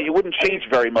ironically, it wouldn't change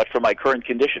very much from my current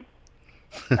condition.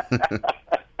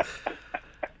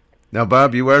 Now,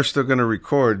 Bob, you are still going to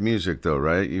record music, though,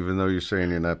 right? Even though you're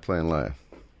saying you're not playing live.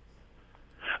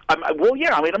 Well,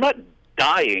 yeah. I mean, I'm not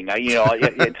dying.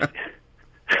 It's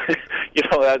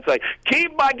it's like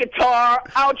keep my guitar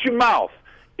out your mouth.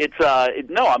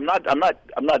 No, I'm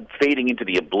not fading into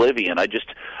the oblivion. I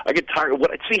get tired.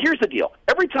 See, here's the deal.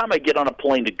 Every time I get on a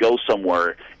plane to go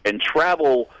somewhere and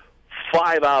travel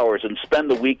 5 hours and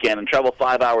spend the weekend and travel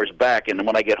 5 hours back, and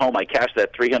when I get home, I cash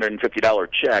that $350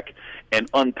 check and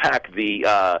unpack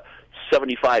the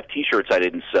 75 T-shirts I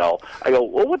didn't sell. I go,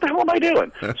 well, what the hell am I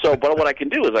doing? But what I can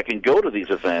do is I can go to these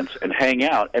events and hang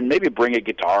out and maybe bring a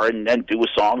guitar and do a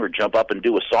song or jump up and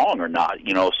do a song or not.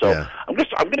 So yeah. I'm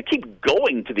going to keep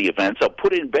going to the events. So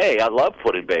Put-in-Bay, I love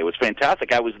Put-in-Bay. It was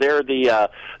fantastic. I was there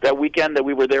that weekend that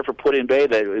we were there for Put-in-Bay.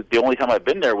 The only time I've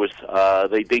been there was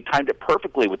they timed it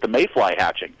perfectly with the mayfly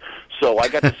hatching. So I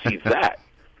got to see that,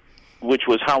 which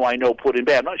was how I know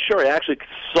Put-in-Bay. I'm not sure I actually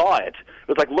saw it. It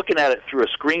was like looking at it through a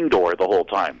screen door the whole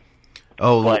time.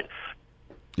 Oh, but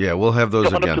yeah, we'll have those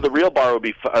coming again. Up to the Real Bar would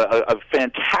be a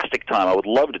fantastic time. I would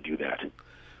love to do that.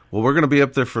 Well, we're going to be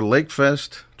up there for Lake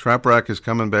Fest. Trop Rock is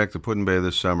coming back to Put-in-Bay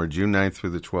this summer, June 9th through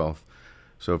the 12th.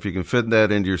 So if you can fit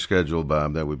that into your schedule,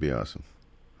 Bob, that would be awesome.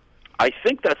 I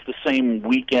think that's the same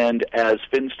weekend as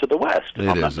Fins to the West.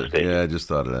 It is. Yeah, I just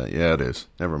thought of that. Yeah, it is.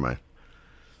 Never mind.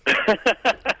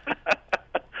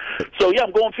 So, yeah,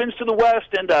 I'm going Fins to the West,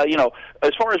 and,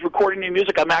 as far as recording new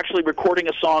music, I'm actually recording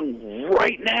a song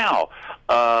right now.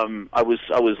 I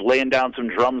was laying down some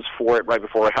drums for it right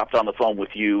before I hopped on the phone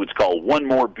with you. It's called One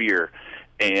More Beer,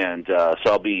 and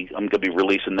so I'm going to be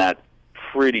releasing that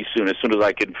pretty soon as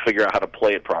I can figure out how to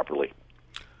play it properly.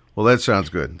 Well, that sounds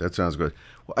good.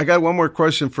 Well, I got one more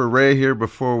question for Ray here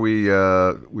before we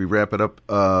wrap it up.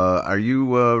 Are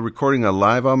you recording a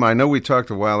live album? I know we talked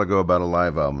a while ago about a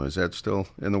live album. Is that still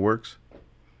in the works?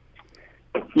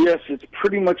 Yes, it's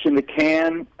pretty much in the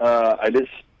can. That's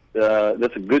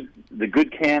the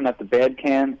good can, not the bad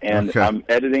can, and okay. I'm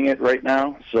editing it right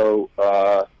now. So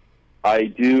I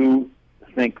do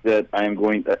think that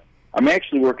I'm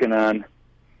actually working on.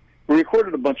 We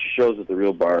recorded a bunch of shows at the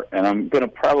Real Bar, and I'm going to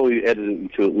probably edit it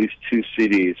into at least 2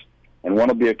 CDs. And one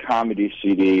will be a comedy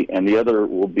CD, and the other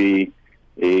will be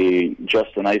a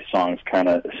Just the Nice Songs kind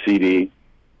of CD.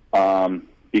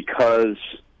 Because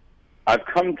I've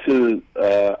come to,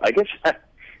 I guess,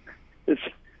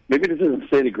 maybe this doesn't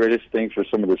say the greatest things for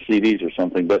some of the CDs or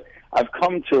something, but I've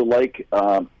come to like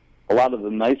a lot of the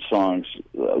nice songs,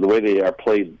 the way they are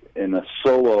played in a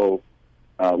solo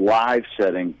live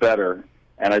setting better.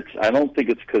 And I don't think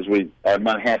it's because I'm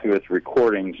not happy with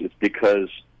recordings. It's because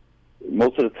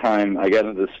most of the time I got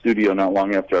into the studio not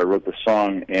long after I wrote the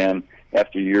song, and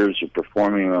after years of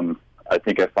performing them, I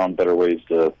think I found better ways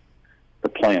to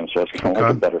play them. So I was kind of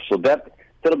like it better. So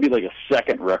that'll be like a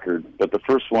second record. But the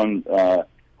first one, I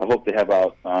hope to have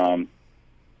out,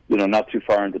 not too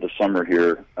far into the summer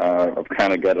here. I've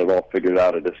kind of got it all figured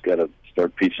out. I just got to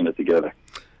start piecing it together.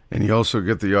 And you also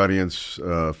get the audience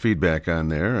feedback on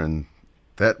there, and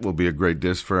that will be a great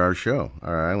disc for our show,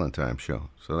 our Island Time show.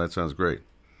 So that sounds great.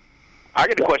 I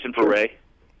got a question for Ray.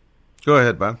 Go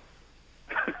ahead, Bob.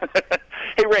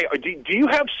 Hey, Ray, do you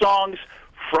have songs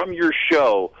from your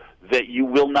show that you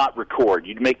will not record?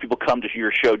 You'd make people come to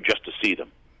your show just to see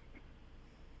them.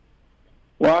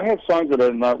 Well, I have songs that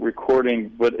I'm not recording,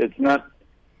 but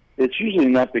it's usually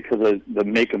not because I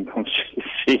make them come to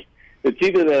see. It's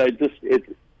either that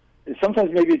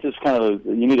sometimes maybe it's just kind of,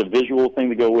 you need a visual thing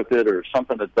to go with it, or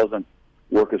something that doesn't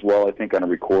work as well, I think, on a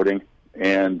recording.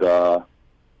 And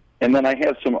then I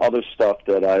have some other stuff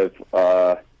that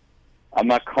I'm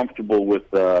not comfortable with.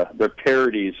 They're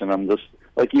parodies, and I'm just,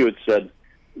 like you had said,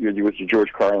 with your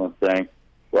George Carlin thing,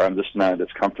 where I'm just not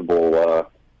as comfortable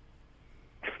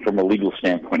from a legal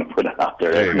standpoint to put it out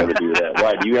there. I would never do that.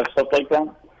 Why? Do you have stuff like that?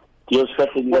 Do you have stuff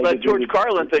that that George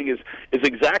Carlin thing is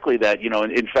exactly that.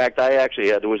 In fact, I actually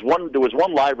there was one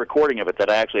live recording of it that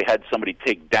I actually had somebody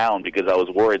take down because I was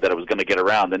worried that it was going to get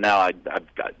around, and now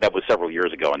that was several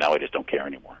years ago, and now I just don't care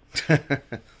anymore.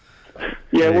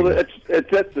 Yeah, well,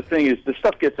 that's the thing, is the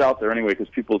stuff gets out there anyway because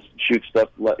people shoot stuff,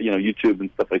 YouTube and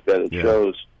stuff like that. It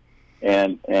shows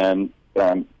and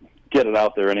get it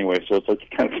out there anyway. So it's like you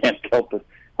kind of can't help it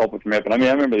from happening. I mean,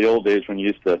 I remember the old days when you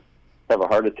used to have a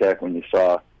heart attack when you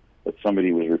saw that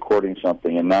somebody was recording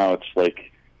something, and now it's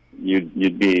like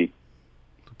you'd be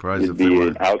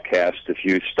an outcast if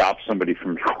you stop somebody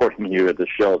from recording you at the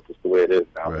show. It's just the way it is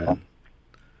now. Right.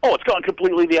 Oh, it's gone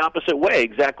completely the opposite way.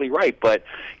 Exactly right. But,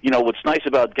 what's nice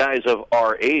about guys of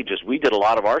our age is we did a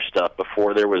lot of our stuff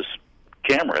before there was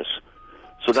cameras.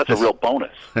 So that's a real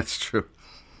bonus. That's true.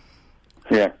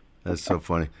 Yeah. That's so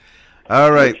funny.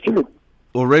 All right. That's true.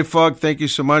 Well, Ray Fogg, thank you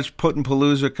so much. Putin'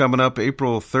 Palooza coming up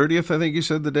April 30th, I think you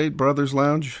said the date, Brothers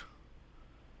Lounge?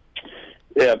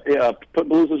 Yeah. Putin'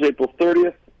 Palooza is April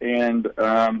 30th, and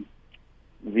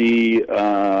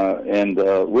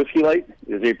Whiskey Light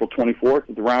is April 24th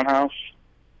at the Roundhouse.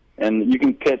 And you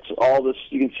can catch all this.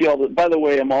 You can see all the. By the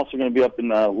way, I'm also going to be up in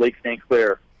Lake St.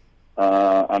 Clair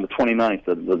on the 29th,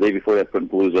 the day before that Putin'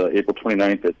 Palooza, April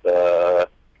 29th at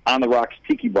On the Rocks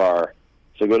Tiki Bar.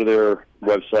 So go to their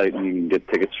website and you can get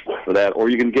tickets for that, or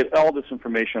you can get all this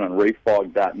information on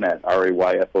rayfogg.net,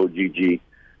 RAYFOGG.net.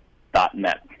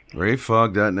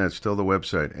 Rayfogg.net, still the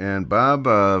website. And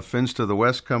Bob, Fins to the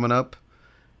West coming up.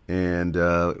 And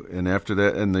after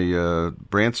that, and the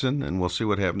Branson, and we'll see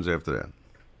what happens after that.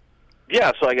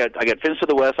 Yeah, so I got Fins to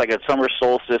the West, I got Summer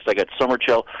Solstice, I got Summer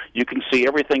Chill. You can see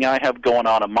everything I have going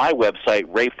on my website,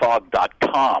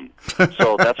 rayfogg.com.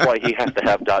 So that's why he has to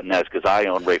have .net, because I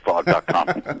own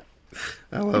rayfogg.com.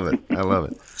 I love it.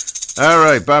 All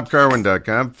right,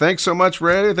 bobcarwin.com. Thanks so much,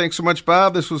 Ray. Thanks so much,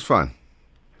 Bob. This was fun.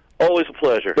 Always a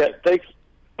pleasure. Yeah, thanks,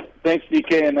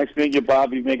 DK, and nice meeting you,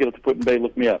 Bob. You make it up to Put-in-Bay,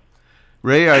 look me up.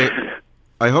 Ray,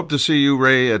 I hope to see you,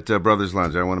 Ray, at Brothers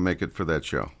Lounge. I want to make it for that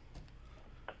show.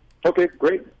 Okay,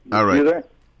 great. All right. See you there.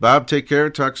 Bob, take care.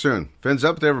 Talk soon. Fins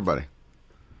up to everybody.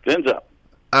 Fins up.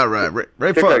 All right. Ray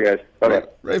Take Fogg. care, guys. Bye-bye.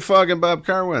 Ray Fogg and Bob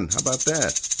Carwin. How about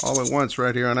that? All at once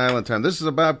right here on Island Time. This is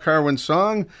a Bob Carwin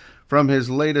song from his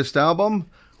latest album,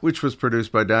 which was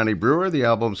produced by Donnie Brewer. The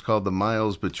album's called The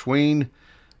Miles Between.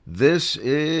 This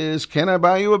is Can I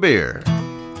Buy You a Beer?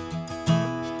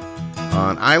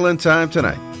 On Island Time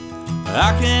tonight.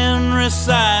 I can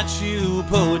recite you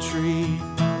poetry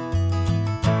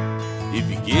if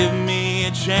you give me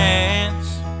a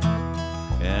chance.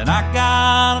 And I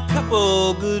got a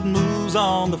couple good moves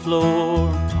on the floor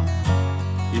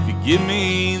if you give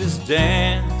me this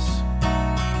dance.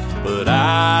 But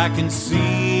I can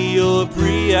see you're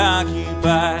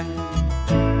preoccupied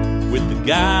with the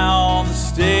guy on the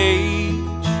stage.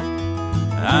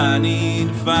 I need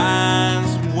to find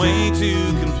some way to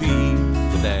compete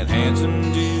with that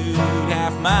handsome dude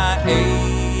half my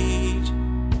age.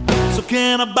 So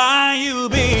can I buy you a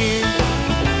beer?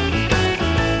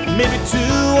 Maybe 2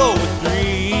 or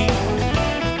 3,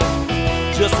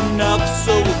 just enough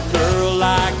so a girl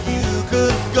like you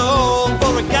could go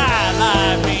for a guy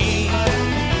like me.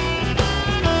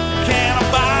 Can I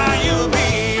buy you a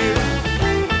beer?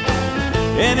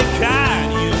 Any kind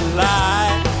you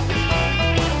like.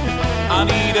 I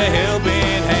need a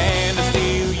helping hand to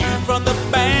steal you from the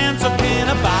band, so can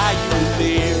I buy you a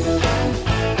beer?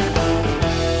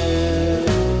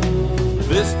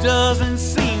 This doesn't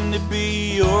seem to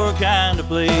be your kind of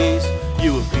place.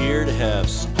 You appear to have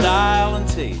style and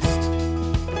taste,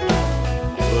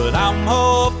 but I'm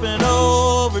hoping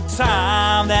over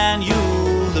time that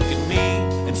you'll look at me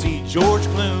and see George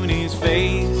Clooney's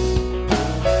face.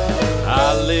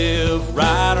 I live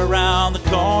right around the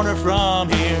corner from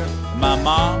here. My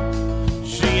mom,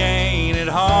 she ain't at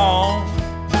home.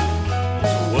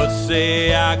 So what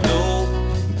say I go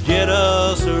get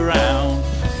us around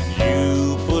and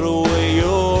you put away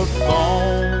your phone?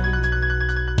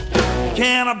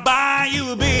 Can I buy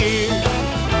you a beer?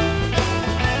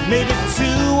 Maybe 2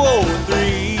 or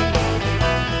 3,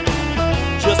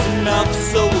 just enough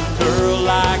so a girl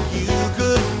like you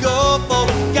could go for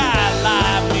a guy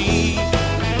like me.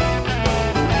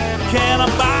 Can I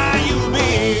buy you a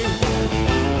beer?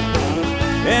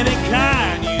 Any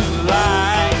kind you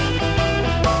like.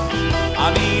 I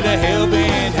need a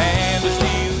helping hand to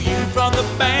steal you from the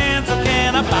band, so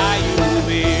can I buy you a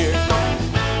beer?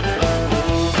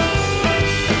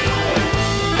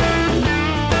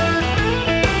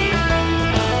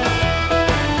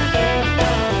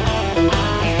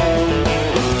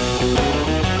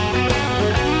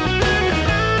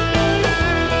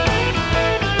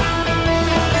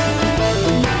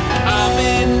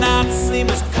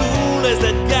 As cool as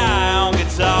that guy on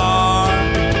guitar,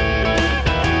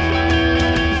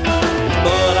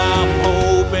 but I'm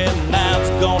hoping that's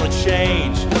gonna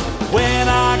change when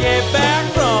I get back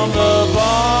from the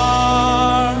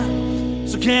bar.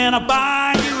 So can I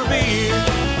buy you a beer?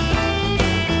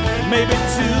 Maybe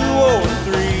 2 or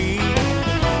 3,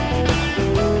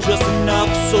 just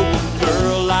enough so a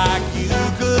girl like you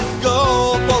could go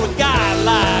for a guy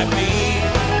like me.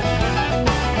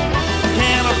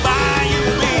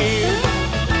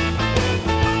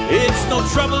 It's no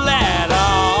trouble at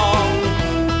all.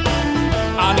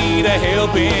 I need a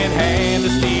helping hand to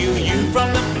steal you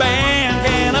from the band.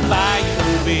 Can I buy you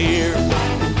a beer?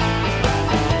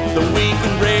 Then we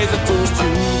can raise a toast to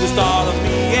the start of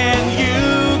me and you.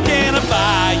 Can I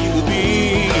buy you a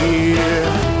beer?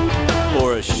 Or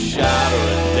a shot or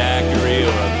a daiquiri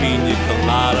or a pina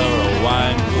colada or a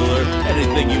wine cooler.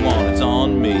 Anything you want, it's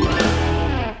on me.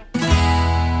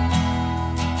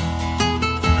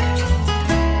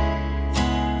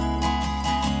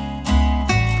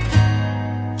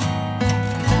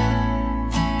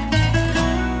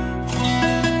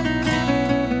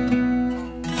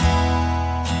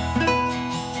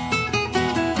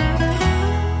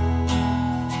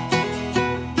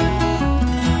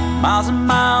 Miles and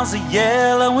miles of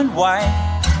yellow and white,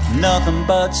 nothing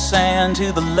but sand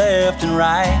to the left and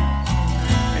right.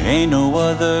 Ain't no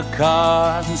other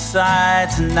cars in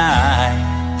sight tonight.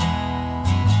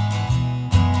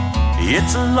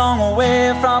 It's a long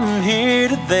way from here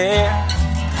to there.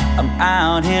 I'm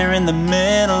out here in the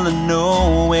middle of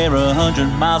nowhere, 100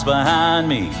 miles behind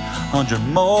me, 100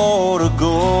 more to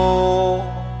go.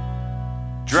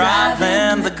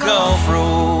 Driving the Gulf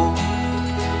Road,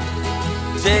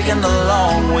 taking the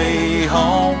long way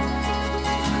home,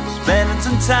 spending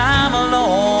some time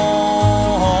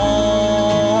alone,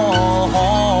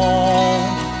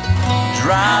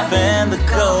 driving the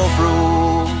Gulf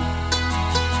Road.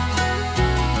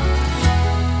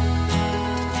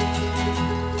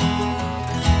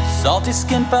 Salty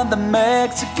skin from the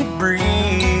Mexican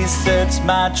breeze sets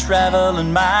my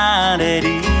traveling mind at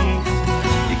ease.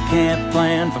 You can't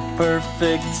plan for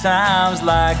perfect times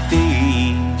like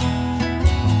these.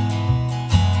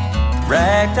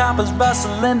 Ragtoppers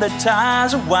rustling, their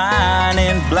tires are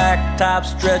whining, blacktop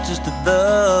stretches to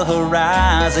the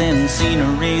horizon.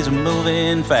 Sceneries are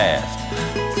moving fast,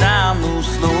 time moves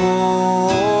slow.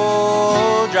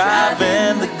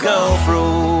 Driving the Gulf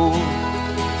Road,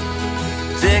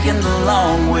 taking the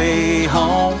long way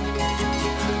home,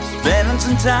 spending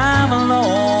some time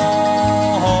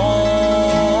alone,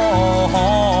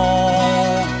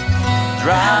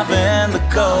 driving the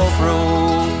Gulf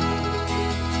Road.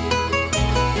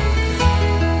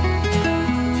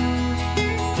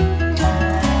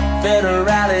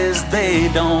 Federales, they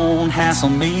don't hassle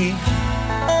me.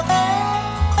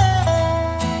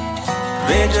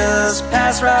 they just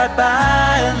pass right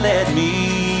by and let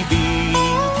me be.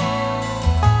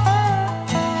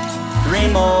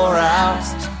 3 more hours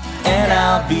and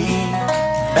I'll be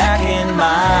back in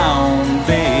my own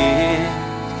bed.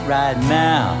 Right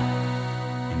now,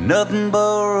 nothing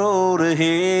but road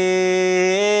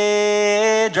ahead.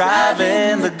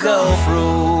 Driving the Gulf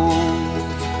Road,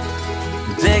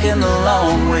 taking the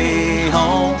long way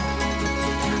home,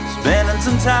 spending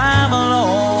some time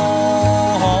alone.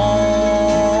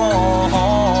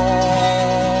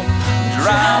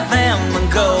 Driving the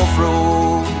Gulf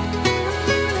Road,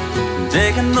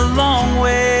 taking the long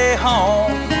way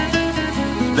home,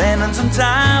 spending some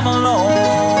time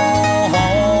alone.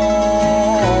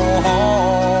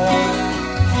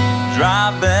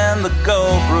 Driving the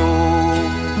Gulf Road,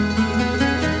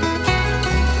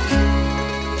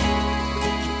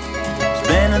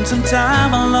 spending some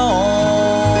time alone.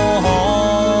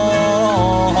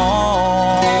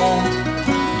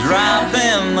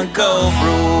 Driving the Gulf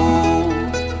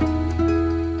Road.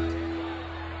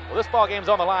 Well, this ball game's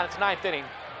on the line. It's 9th inning.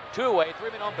 2 away, 3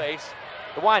 men on base.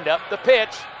 The windup, the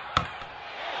pitch.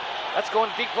 That's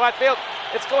going deep right field.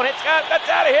 It's going, it's got, that's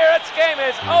out of here. This game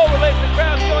is over, ladies and the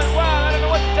crowd's going wild. I don't know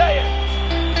what to tell you.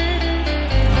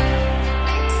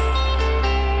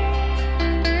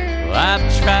 Well, I've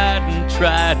tried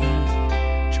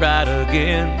and tried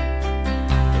again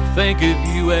to think of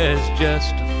you as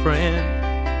just a friend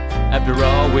after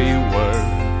all we were.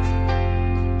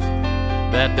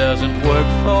 That doesn't work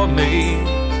for me.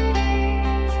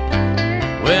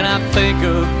 When I think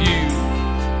of you,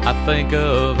 I think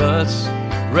of us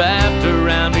wrapped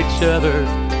around each other,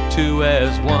 2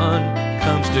 as 1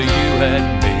 comes to you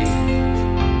and me.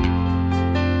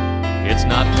 It's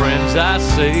not friends I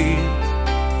see.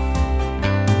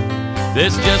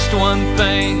 There's just one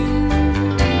thing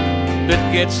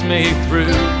that gets me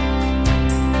through.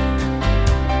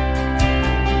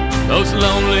 Those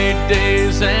lonely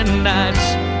days and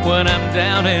nights when I'm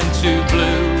down into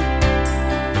blue.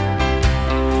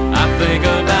 I think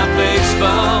about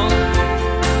baseball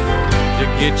to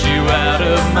get you out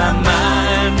of my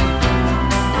mind.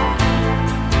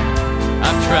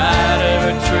 I've tried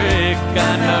every trick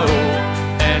I know,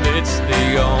 and it's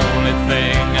the only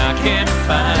thing I can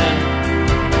find.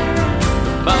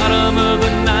 The bottom of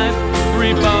the ninth,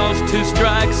 3 balls, 2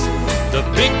 strikes, the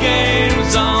big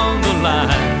game's on the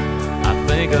line. I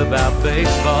think about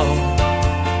baseball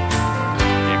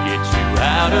to get you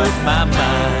out of my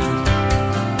mind.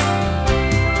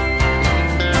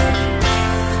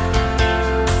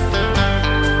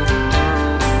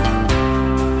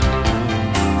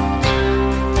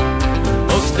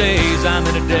 Days I'm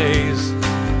in a daze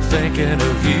thinking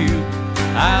of you.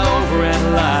 I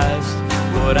overanalyzed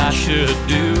what I should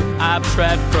do. I've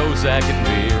tried Prozac and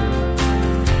beer,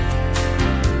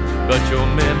 but your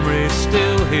memory's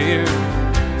still here.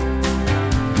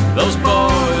 Those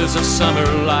boys of summer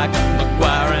like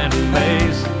McGuire and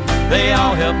Mays, they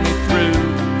all helped me through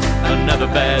another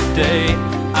bad day.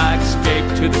 I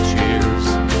escaped to the cheers,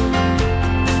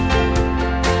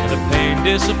 and the pain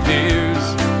disappears.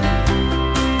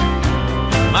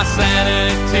 My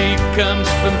sanity comes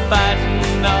from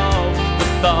fighting off the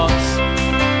thoughts.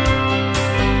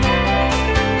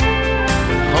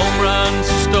 Home runs,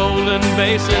 stolen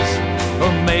bases,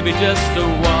 or maybe just a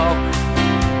walk.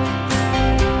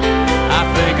 I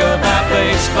think about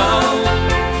baseball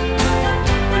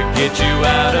to get you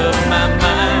out of my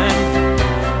mind.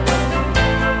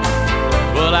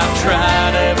 Well, I've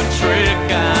tried every trick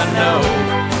I know,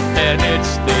 and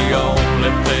it's the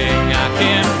only thing I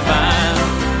can find.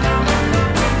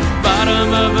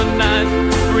 Bottom of the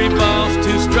ninth, 3 balls,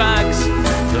 2 strikes,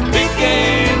 the big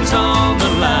game's on the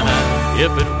line.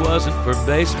 If it wasn't for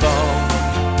baseball,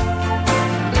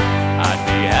 I'd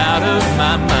be out of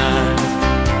my mind.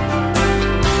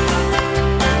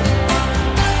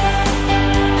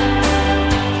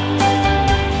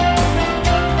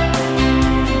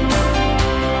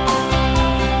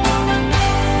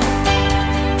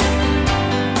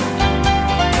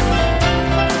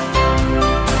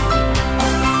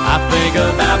 Think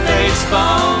about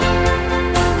baseball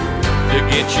to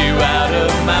get you out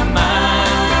of my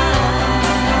mind.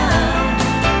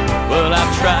 Well,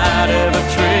 I've tried every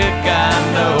trick I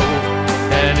know,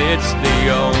 and it's the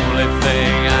only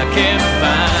thing I can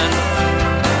find.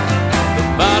 The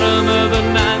bottom of the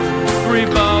ninth, 3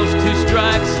 balls, 2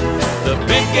 strikes, the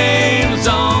big game's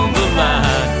on the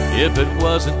line. If it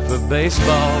wasn't for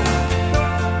baseball,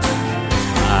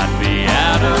 I'd be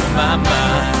out of my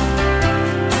mind.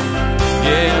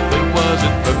 Yeah, if it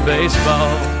wasn't for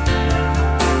baseball,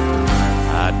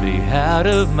 I'd be out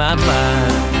of my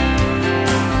mind.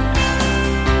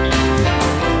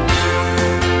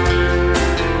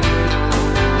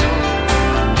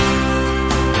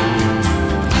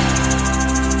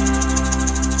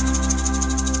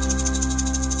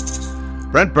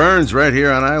 Brent Burns right here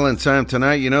on Island Time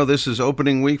tonight. You know, this is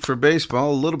opening week for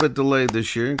baseball. A little bit delayed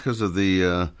this year because of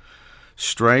the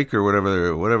strike or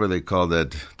whatever they called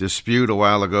that dispute a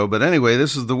while ago. But anyway,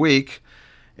 this is the week.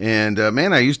 And,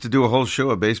 man, I used to do a whole show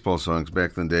of baseball songs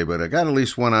back in the day, but I got at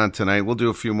least one on tonight. We'll do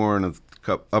a few more in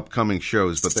the upcoming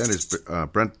shows. But that is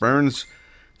Brent Burns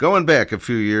going back a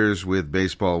few years with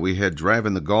baseball. We had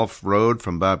Driving the Gulf Road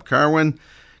from Bob Carwin.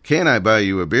 Can I Buy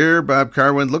You a Beer? Bob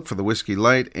Carwin, Look for the Whiskey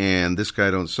Light, and This Guy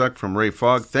Don't Suck from Ray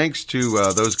Fogg. Thanks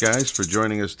to those guys for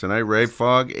joining us tonight, Ray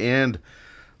Fogg and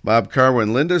Bob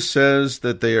Carwin. Linda says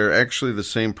that they are actually the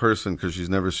same person because she's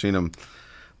never seen them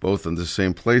both in the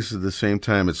same place at the same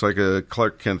time. It's like a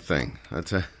Clark Kent thing. I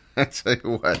tell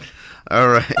you what. All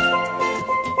right.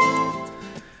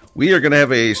 We are going to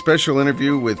have a special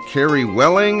interview with Carrie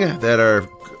Welling that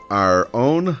our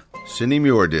own Cindy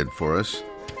Muir did for us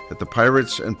at the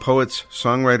Pirates and Poets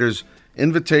Songwriters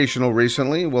Invitational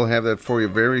recently. We'll have that for you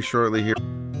very shortly here.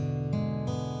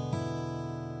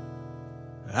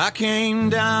 I came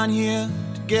down here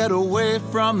to get away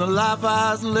from the life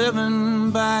I was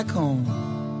living back home.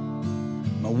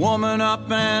 My woman up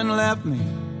and left me.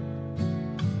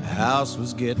 The house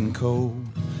was getting cold.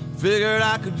 Figured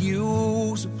I could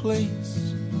use a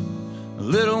place a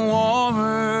little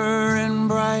warmer and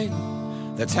bright.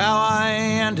 That's how I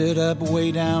ended up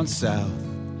way down south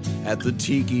at the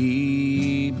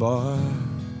Tiki Bar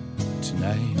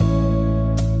tonight.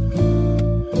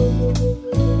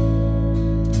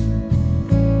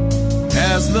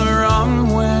 As the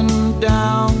rum went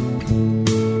down,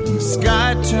 the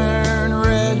sky turned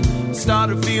red.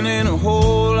 Started feeling a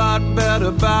whole lot better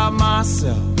about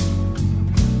myself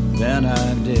than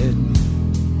I did.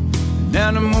 And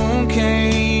then the moon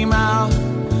came out,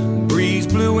 breeze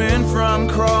blew in from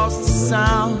across the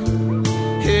sound.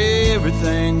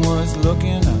 Everything was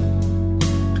looking up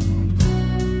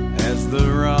as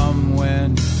the rum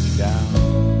went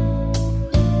down.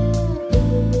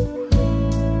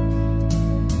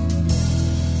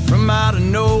 From out of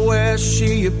nowhere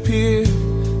she appeared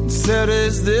and said,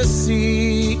 "Is this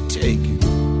seat taken?"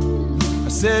 I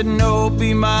said, "No,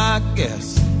 be my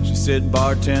guest." She said,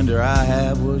 "Bartender, I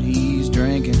have what he's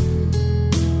drinking."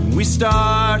 And we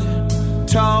started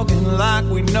talking like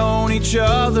we'd known each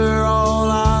other all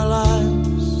our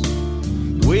lives,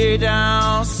 way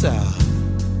down south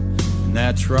in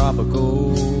that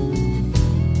tropical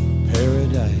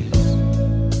paradise.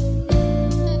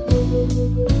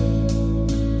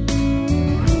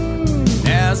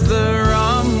 As the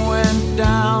rum went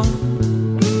down,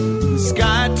 the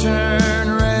sky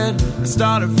turned red. I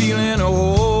started feeling a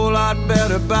whole lot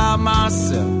better about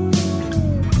myself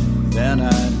than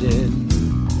I did.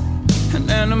 And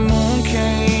then the moon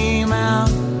came out,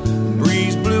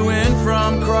 breeze blew in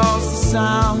from across the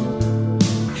sound.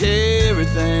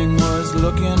 Everything was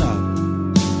looking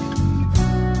up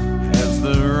as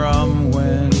the rum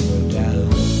went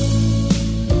down.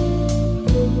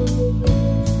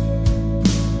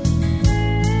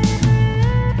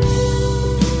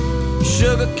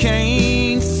 Sugar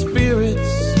cane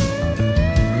spirits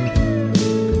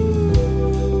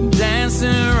dancing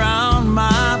around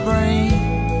my brain.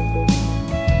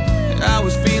 I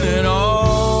was feeling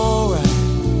alright.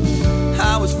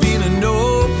 I was feeling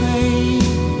no pain.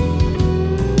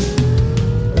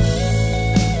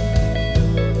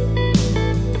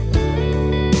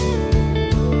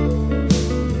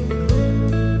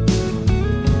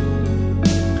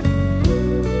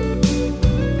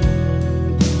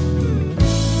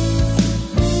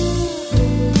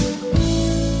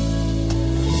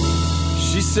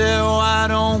 She said, "Why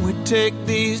don't we take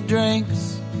these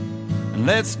drinks and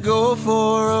let's go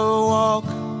for a walk?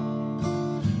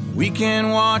 We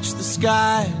can watch the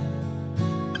sky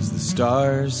as the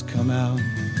stars come out.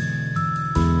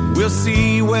 We'll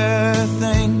see where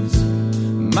things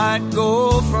might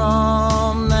go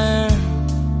from there.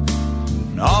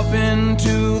 And off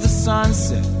into the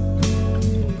sunset,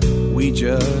 we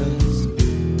just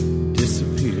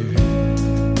disappeared."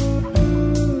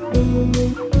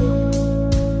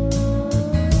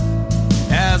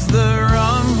 As the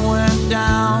rum went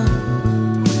down,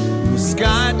 the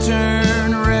sky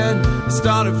turned red. I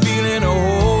started feeling a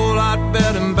whole lot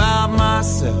better about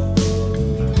myself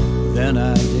than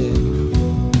I did.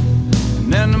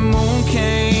 And then the moon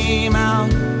came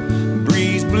out,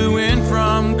 breeze blew in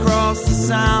from across the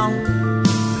sound.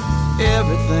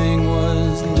 Everything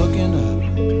was looking up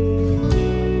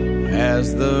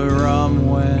as the rum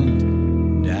went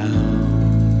down.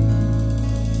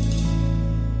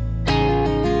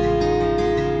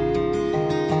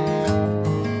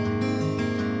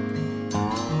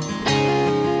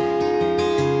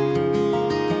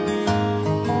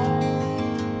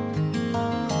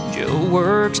 Joe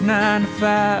works 9 to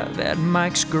 5 at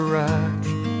Mike's garage.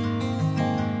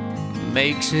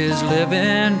 Makes his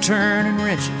living turning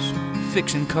wrenches,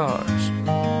 fixing cars.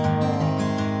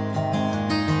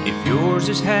 If yours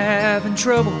is having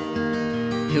trouble,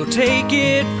 he'll take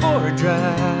it for a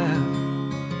drive.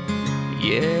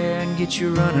 Yeah, and get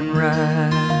you running right.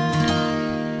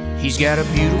 He's got a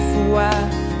beautiful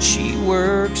wife, and she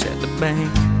works at the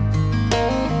bank.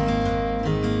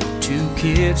 2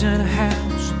 kids in a house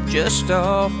just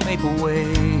off Maple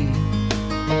Way.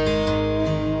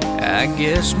 I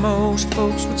guess most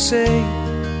folks would say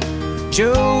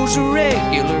Joe's a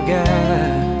regular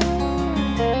guy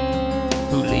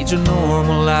who leads a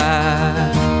normal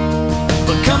life.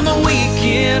 But come the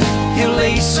weekend, he'll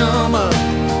lace some up,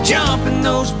 jump in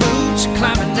those boots,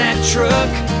 climbing that truck,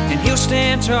 and he'll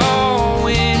stand tall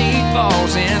when he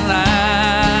falls in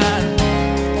line.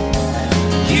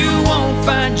 You won't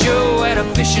find Joe at a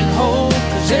fishing hole,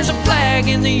 'cause there's a flag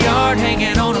in the yard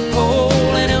hanging on a pole,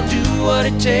 and he'll do what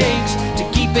it takes to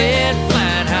keep it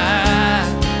flying high.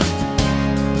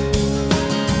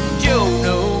 Joe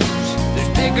knows there's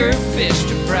bigger fish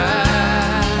to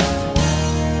fry.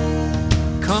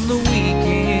 Come the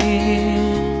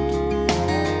weekend,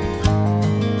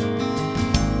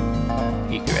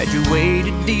 he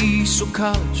graduated Diesel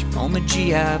College on the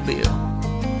GI Bill.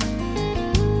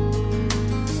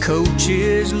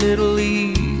 Coaches Little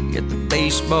League at the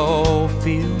baseball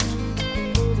field.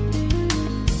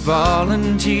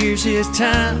 Volunteers his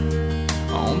time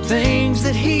on things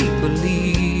that he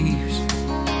believes,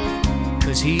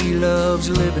 'cause he loves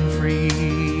living free.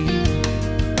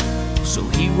 So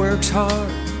he works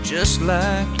hard just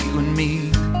like you and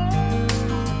me,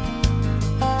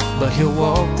 but he'll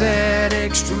walk that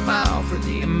extra mile for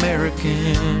the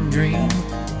American dream.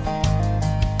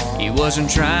 He wasn't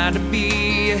trying to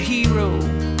be a hero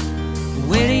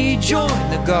when he joined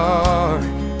the Guard,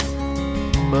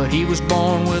 but he was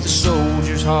born with a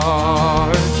soldier's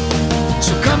heart.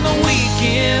 So come the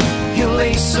weekend, he'll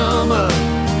lace some up,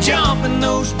 jump in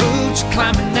those boots,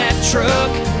 climbing that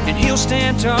truck, and he'll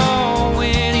stand tall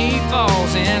when he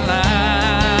falls in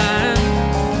line.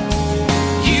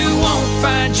 You won't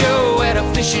find Joe at a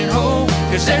fishing hole,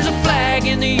 'cause there's a flag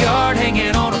in the yard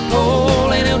hanging on a pole,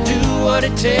 and he'll do what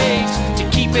it takes to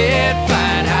keep it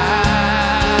flying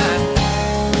high.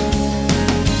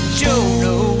 Joe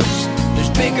knows there's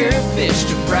bigger fish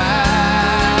to fry.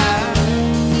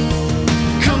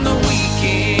 Come the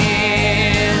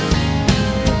weekend,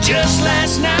 just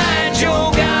last night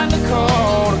Joe got the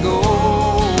call to go.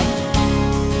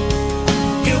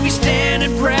 He'll be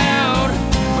standing proud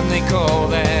when they call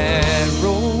that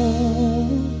roll.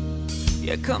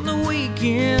 Yeah, come the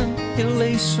weekend, he'll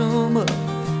lace some up,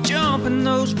 jump in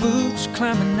those boots,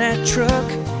 climbing that truck,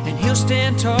 and he'll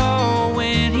stand tall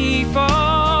when he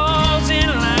falls in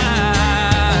line.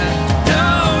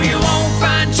 No, you won't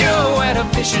find Joe at a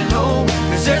fishing hole,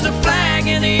 'cause there's a flag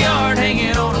in the yard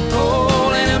hanging on a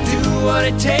pole, and he'll do what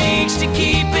it takes to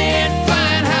keep it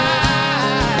flying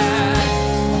high.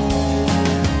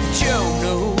 Joe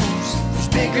knows there's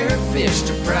bigger fish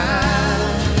to fry.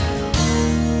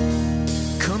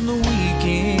 Come the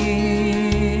weekend,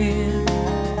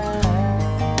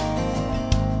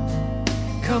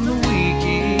 come the weekend.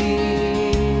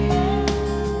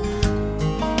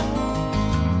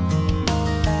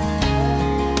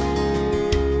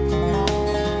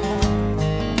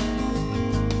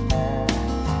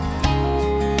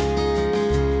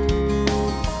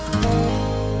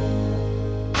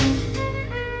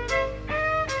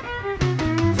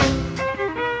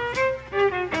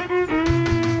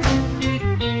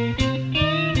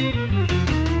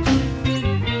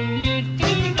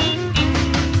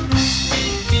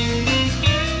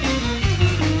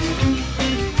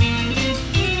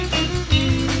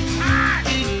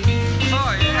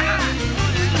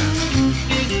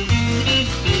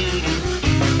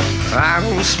 I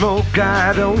don't smoke,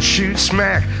 I don't shoot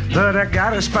smack, but I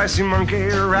got a spicy monkey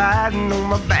riding on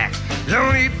my back.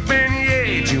 Don't eat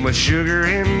beignet, too much sugar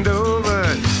and dough,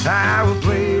 but I will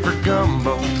play for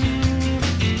gumbo.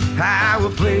 I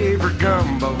will play for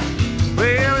gumbo.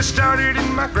 Well, it started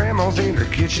in my grandma's in her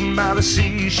kitchen by the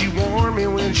sea. She warned me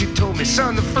when she told me,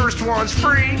 son, the first one's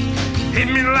free. Hit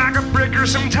me like a brick or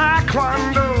some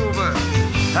taekwondo, but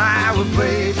I will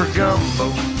play for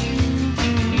gumbo.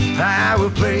 I will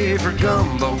play for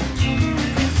gumbo.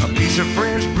 A piece of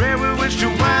French bread with which to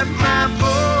wipe my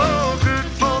bowl. Good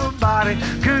for the body,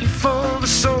 good for the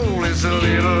soul. It's a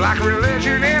little like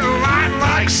religion and a lot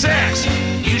like sex.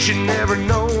 You should never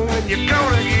know when you're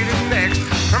gonna get it next.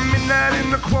 From midnight in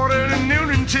the quarter to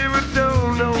noon until it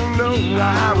don't, no.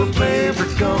 I will play for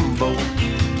gumbo.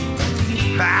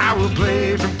 I will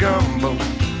play for gumbo.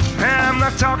 I'm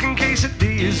not talking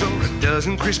quesadillas or a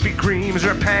dozen Krispy Kremes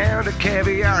or a pound of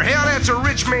caviar. Hell, that's a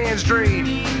rich man's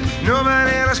dream. No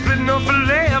banana split, no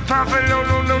filet of papa, no,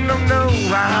 no, no, no, no.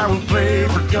 I will play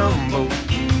for gumbo.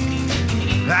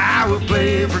 I will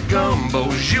play for gumbo.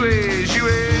 Jouet,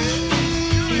 jouet.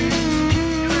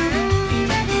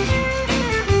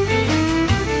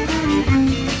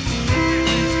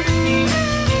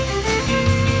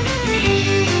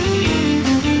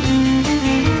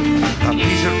 A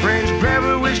piece of French bread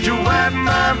with which to wipe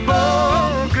my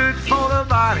bowl. Good for the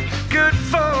body, good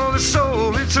for the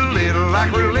soul. It's a little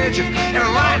like religion and a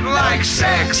lot like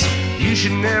sex. You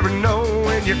should never know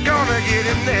when you're gonna get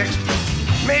it next.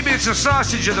 Maybe it's a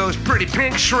sausage of those pretty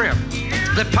pink shrimp.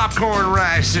 The popcorn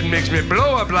rice that makes me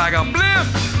blow up like a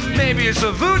blimp. Maybe it's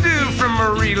a voodoo from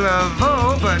Marie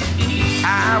Laveau, but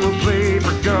I will play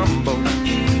for gumbo.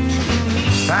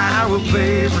 I will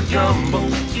play for gumbo.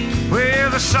 Where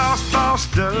the sauce boss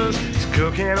does is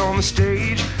cooking on the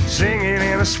stage, singing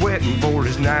and a sweating for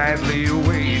his nightly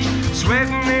wage,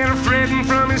 sweating and a fretting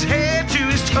from his head to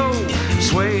his toe,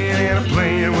 swaying and a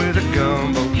playing with a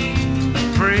gumbo,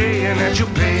 praying that you'll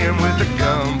pay him with a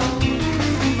gumbo.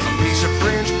 A piece of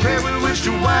French bread with which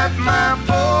to wipe my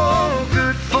bowl.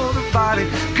 Good for the body,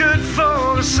 good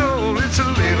for the soul. It's a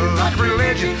little like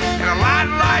religion and a lot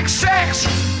like sex.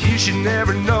 You should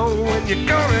never know when you're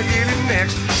gonna get it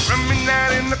next. From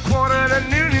midnight in the quarter to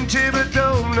noon in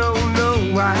Thibodeau. No,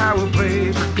 no, I will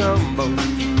play for gumbo.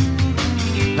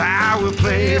 I will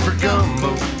play for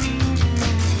gumbo.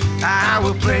 I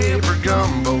will play for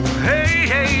gumbo. Hey,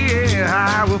 hey,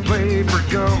 yeah, I will play for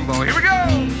gumbo. Here we go.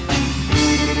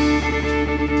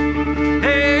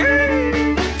 Hey, hey.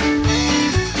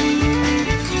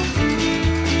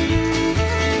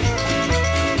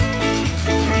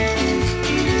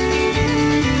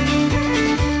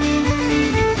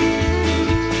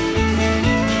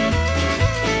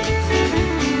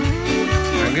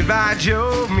 Goodbye,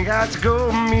 Joe, me got to go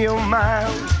a meal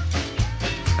mile.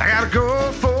 I gotta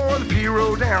go for the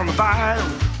P-road down the bayou.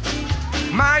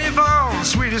 My Yvonne,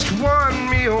 sweetest 1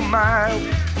 meal mile.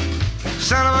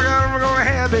 Son of a gun, we're gonna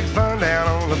have big fun down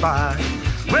on the bayou.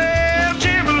 Well,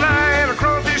 jambalaya, a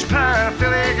crawfish pie,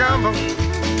 Philly gumbo.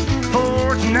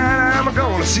 For tonight, I'm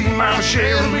gonna see my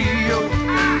Michelle Rio.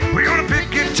 We're gonna pick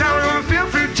guitar, we're gonna feel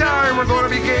fruit tower, and we're gonna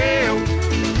be gay.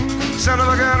 Son of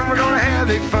a gun, we're gonna have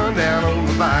big fun down on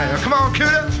the bayou. Come on,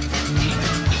 Cuda.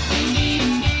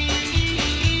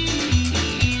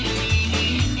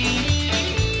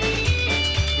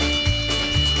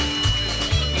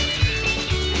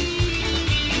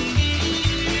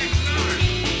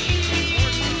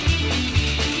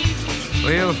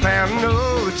 Well, found no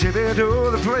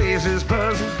Thibodeau, the place is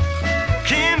buzzing.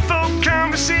 Kinfolk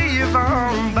come to see you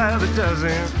on by the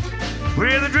dozen.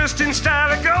 We're the dressed in style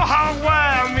that go hog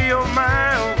wild, me oh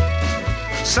my oh.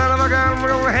 Son of a gun, we're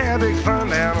gonna have big fun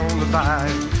down on the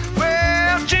bayou.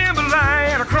 Well,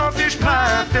 jambalaya and a crawfish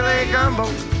pie, Philly gumbo.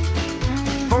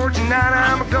 For tonight,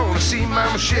 I'm gonna see my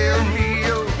Michelle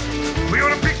Rio. We're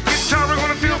gonna pick guitar, we're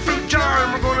gonna feel fruit jar,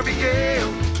 and we're gonna be gay.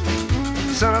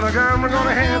 Son of a gun, we're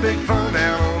gonna have big fun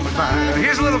down on the bayou.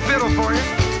 Here's a little fiddle for you.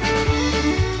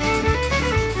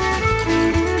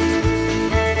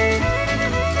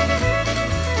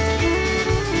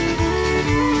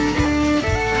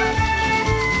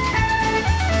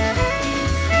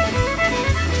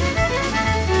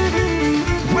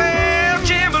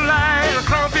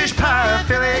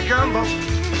 Philly gumbo.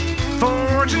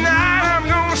 For tonight, I'm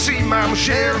gonna see my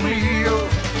Michelle Rio.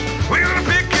 We're gonna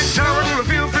pick guitar, we're gonna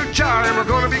feel fruit jar, and we're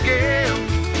gonna be gay.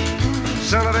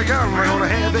 Son of a gun, we're gonna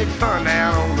have big fun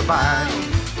down on the bayou.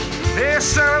 Hey,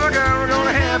 son of a gun, we're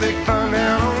gonna have big fun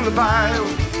down on the bayou.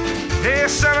 Hey,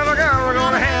 son of a gun, we're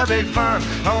gonna have big fun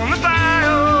on the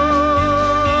bayou.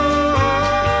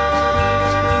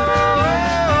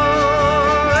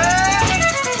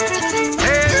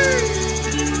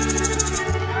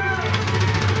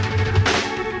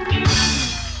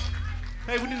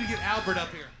 Albert up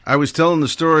here. I was telling the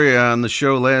story on the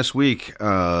show last week.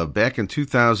 Back in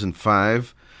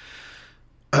 2005,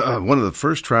 one of the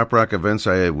first Trop Rock events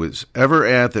I was ever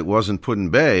at that wasn't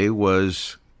Put-in-Bay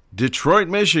was Detroit,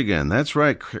 Michigan. That's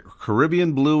right,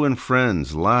 Caribbean Blue and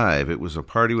Friends live. It was a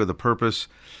party with a purpose,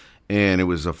 and it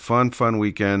was a fun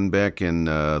weekend back in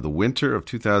the winter of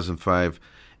 2005.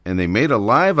 And they made a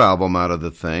live album out of the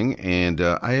thing, and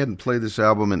I hadn't played this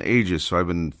album in ages, so I've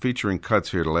been featuring cuts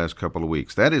here the last couple of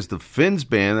weeks. That is the Finns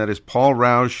Band. That is Paul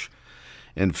Rausch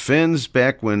and Finns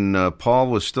back when Paul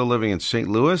was still living in St.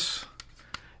 Louis,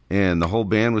 and the whole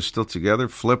band was still together,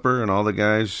 Flipper and all the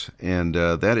guys. And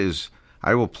that is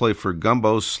I Will Play for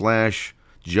Gumbo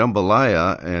 /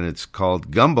 Jambalaya, and it's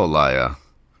called Gumbalaya.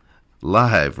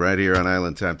 Live right here on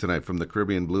Island Time tonight from the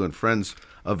Caribbean Blue and Friends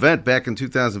event back in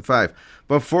 2005.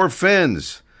 Before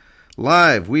Fins,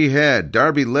 live we had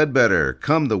Darby Ledbetter,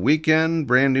 Come the Weekend,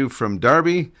 brand new from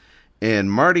Darby,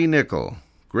 and Marty Nickel.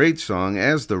 Great song,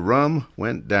 As the Rum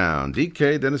Went Down.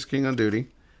 DK, Dennis King on duty,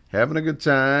 having a good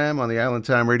time on the Island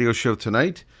Time radio show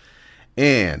tonight.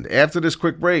 And after this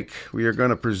quick break, we are going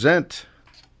to present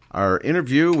our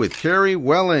interview with Carrie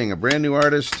Welling, a brand new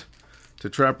artist to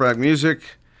Trop Rock Music.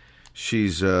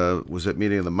 She's was at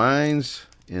Meeting of the Minds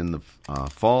in the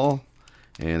fall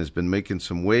and has been making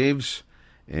some waves.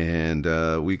 And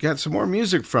we got some more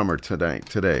music from her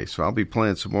today. So I'll be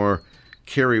playing some more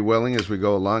Carrie Welling as we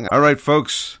go along. All right,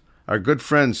 folks, our good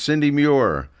friend Cindy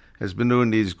Muir has been doing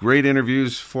these great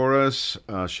interviews for us.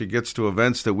 She gets to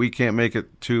events that we can't make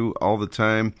it to all the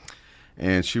time.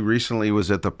 And she recently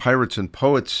was at the Pirates and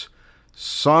Poets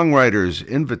Songwriters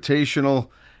Invitational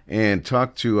and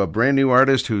talked to a brand new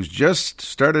artist who's just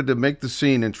started to make the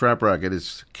scene in Trop Rock. It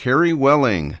is Carrie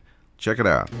Welling. Check it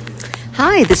out.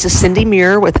 Hi, this is Cindy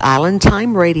Muir with Island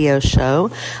Time Radio Show.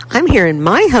 I'm here in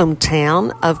my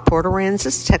hometown of Port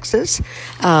Aransas, Texas.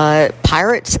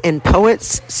 Pirates and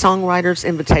Poets Songwriters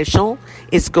Invitational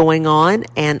is going on,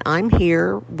 and I'm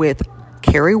here with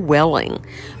Carrie Welling,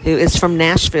 who is from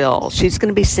Nashville. She's going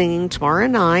to be singing tomorrow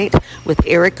night with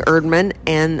Eric Erdman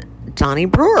and Donnie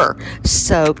Brewer.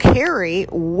 So, Carrie,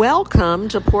 welcome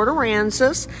to Port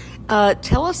Aransas.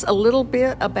 Tell us a little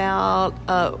bit about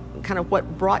kind of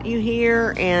what brought you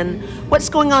here and what's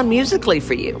going on musically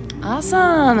for you.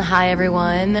 Awesome. Hi,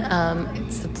 everyone.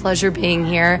 It's a pleasure being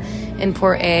here in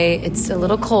Port A. It's a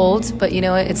little cold, but you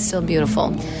know what? It's still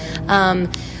beautiful.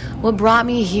 What brought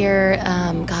me here?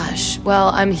 Well,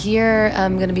 I'm here.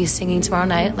 I'm going to be singing tomorrow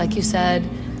night, like you said,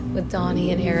 with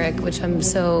Donnie and Eric, which I'm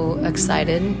so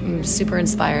excited. I'm super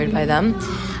inspired by them.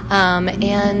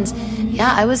 And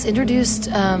yeah, I was introduced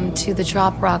to the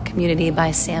Trop Rock community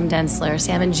by Sam Densler.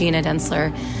 Sam and Gina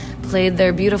Densler played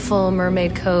their beautiful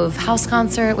Mermaid Cove house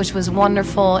concert, which was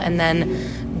wonderful. And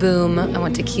then, boom, I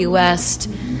went to Key West.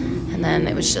 And then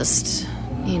it was just,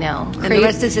 you know. And the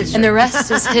rest is history. And the rest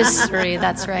is history,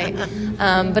 that's right.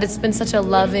 But it's been such a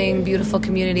loving, beautiful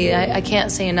community. I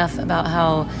can't say enough about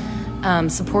how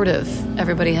supportive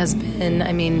everybody has been.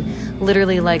 I mean,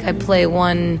 literally, like, I play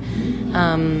one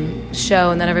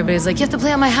show and then everybody's like, you have to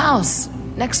play at my house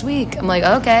next week. I'm like,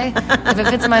 okay, if it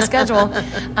fits in my schedule.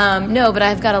 No, but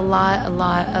I've got a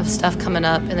lot of stuff coming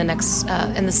up in the next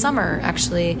in the summer,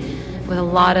 actually, with a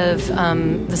lot of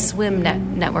the Swim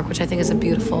network, which I think is a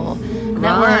beautiful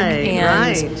network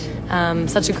and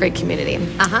such a great community.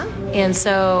 And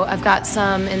so I've got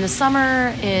some in the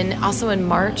summer and also in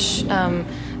March,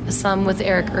 some with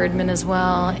Eric Erdman as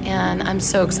well, and I'm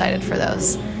so excited for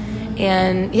those.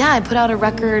 And yeah, I put out a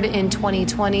record in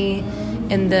 2020,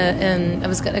 and I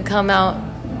was going to come out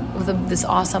with this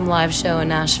awesome live show in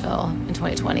Nashville in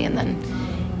 2020, and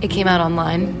then it came out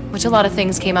online, which a lot of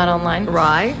things came out online.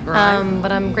 Right.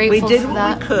 But I'm grateful for that. We did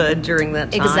what we could during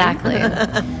that time. Exactly.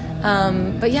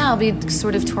 But yeah, I'll be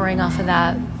sort of touring off of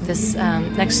that this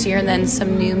next year, and then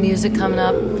some new music coming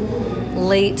up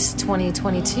late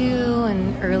 2022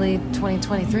 and early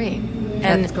 2023.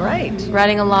 And that's great.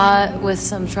 Writing a lot with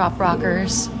some Trop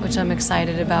Rockers, which I'm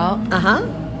excited about.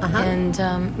 And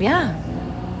yeah.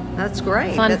 That's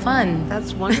great. Fun.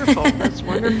 That's wonderful. That's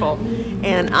wonderful.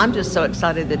 And I'm just so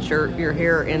excited that you're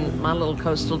here in my little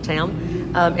coastal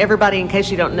town. Everybody, in case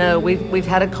you don't know, we've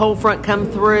had a cold front come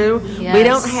through. Yes. We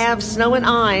don't have snow and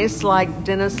ice like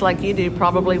Dennis, like you do,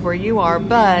 probably where you are.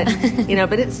 But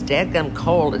but it's dadgum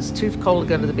cold. It's too cold to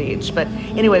go to the beach. But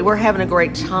anyway, we're having a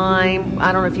great time.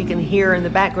 I don't know if you can hear in the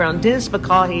background, Dennis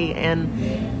McCaughey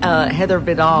and Heather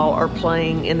Vidal are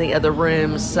playing in the other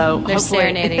room. So they're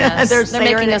serenading us. They're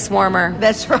making us warmer.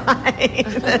 That's right.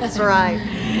 That's right.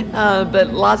 But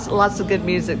lots of good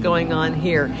music going on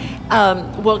here.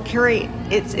 Well, Carrie,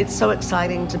 it's so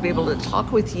exciting to be able to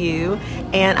talk with you,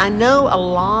 and I know a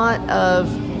lot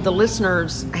of the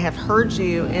listeners have heard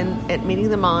you at Meeting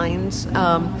the Minds,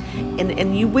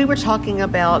 and we were talking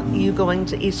about you going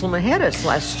to Isla Mujeres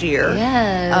last year.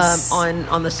 Yes.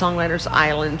 On the Songwriters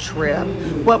Island trip.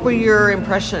 What were your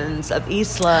impressions of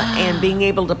Isla and being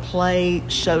able to play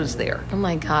shows there? Oh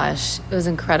my gosh, it was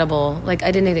incredible. Like,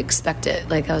 I didn't expect it.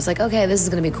 Like, I was like, okay, this is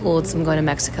going to be cool. I'm going to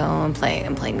Mexico and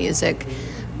playing music.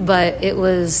 But it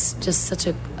was just it's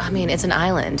an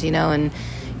island, and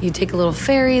you take a little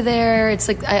ferry there. It's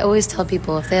like, I always tell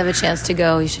people, if they have a chance to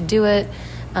go, you should do it.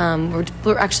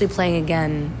 We're actually playing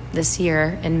again this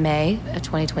year in May of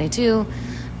 2022.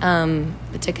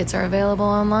 The tickets are available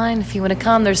online. If you want to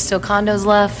come, there's still condos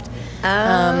left.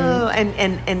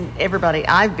 And everybody,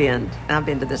 I've been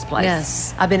to this place.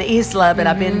 Yes. I've been to Isla, but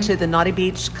I've been to the Naughty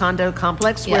Beach condo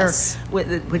complex, Yes.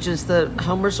 which is the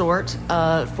home resort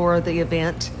for the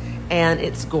event, and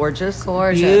it's gorgeous.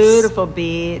 Gorgeous. Beautiful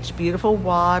beach, beautiful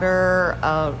water,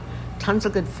 tons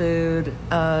of good food,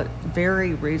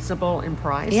 very reasonable in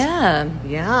price. Yeah.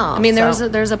 Yeah. I mean,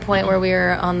 there's a point where we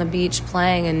were on the beach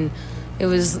playing, and it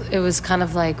was kind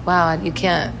of like, wow, you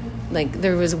can't, like,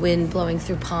 there was wind blowing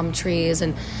through palm trees,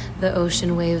 and the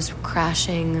ocean waves were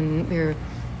crashing, and we were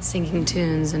singing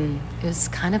tunes, and it was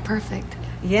kind of perfect.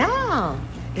 Yeah.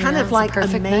 You Kind know, of it's a like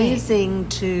perfect amazing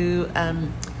to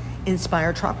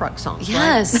inspire trop rock songs.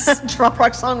 Yes. Right? Trop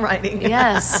rock songwriting.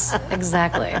 Yes,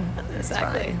 exactly.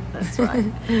 Exactly. That's right.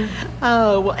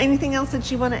 Oh, well, anything else that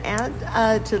you want to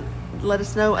add to let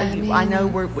us know? I know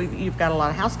you've got a lot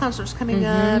of house concerts coming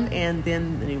up, and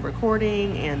then the new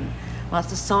recording, and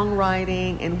lots of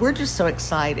songwriting, and we're just so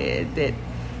excited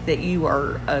that you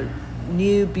are a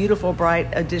new, beautiful, bright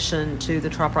addition to the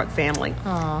Trop Rock family.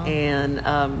 Aww.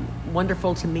 And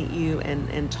wonderful to meet you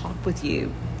and talk with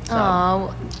you. So.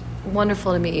 Oh,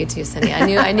 wonderful to meet you too, Cindy.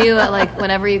 I knew like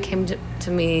whenever you came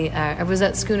to me, I was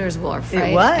at Schooner's Wharf,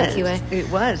 right? It was. At Key West. It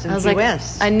was in I was Key like,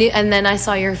 West. I knew, and then I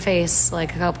saw your face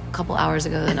like a couple hours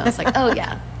ago, and I was like, oh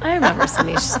yeah, I remember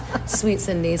Cindy, sweet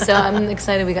Cindy. So I'm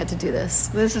excited we got to do this.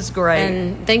 This is great.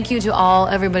 And thank you to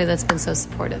everybody that's been so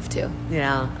supportive too.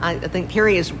 Yeah, I think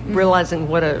Carrie is realizing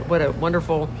what a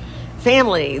wonderful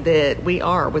family that we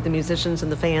are with the musicians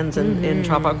and the fans in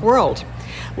Trop Rock World.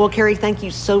 Well, Carrie, thank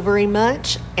you so very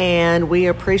much, and we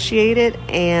appreciate it.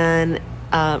 And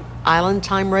Island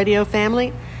Time Radio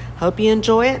family, hope you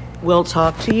enjoy it. We'll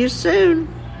talk to you soon.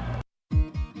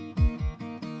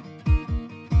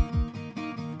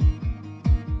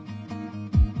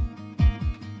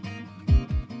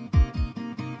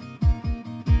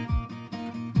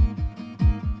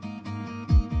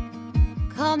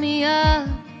 Call me up,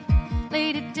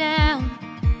 laid it down.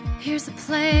 Here's a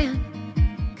plan.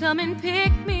 Come and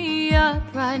pick me up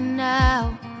right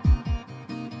now.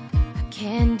 I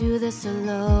can't do this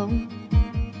alone.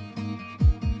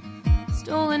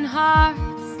 Stolen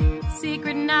hearts,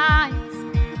 secret nights,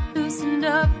 loosened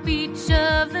up each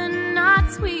of the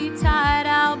knots we tied.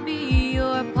 I'll be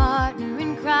your partner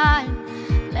in crime.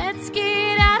 Let's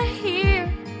get out of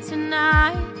here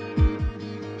tonight.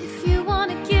 If you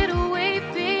wanna get away,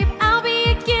 babe, I'll be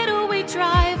a getaway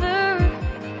driver.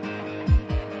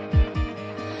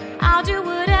 I'll do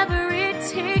whatever it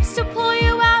takes to pull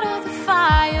you out of the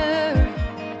fire.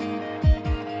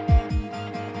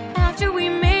 After we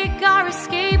make our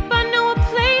escape, I know a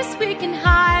place we can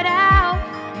hide out.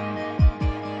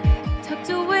 Tucked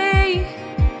away,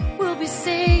 we'll be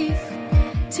safe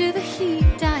till the heat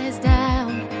dies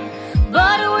down.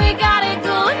 But we gotta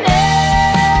go now.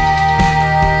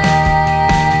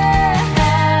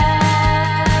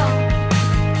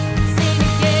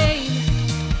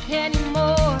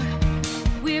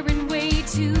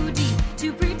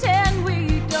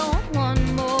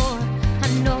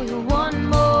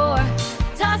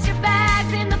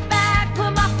 In the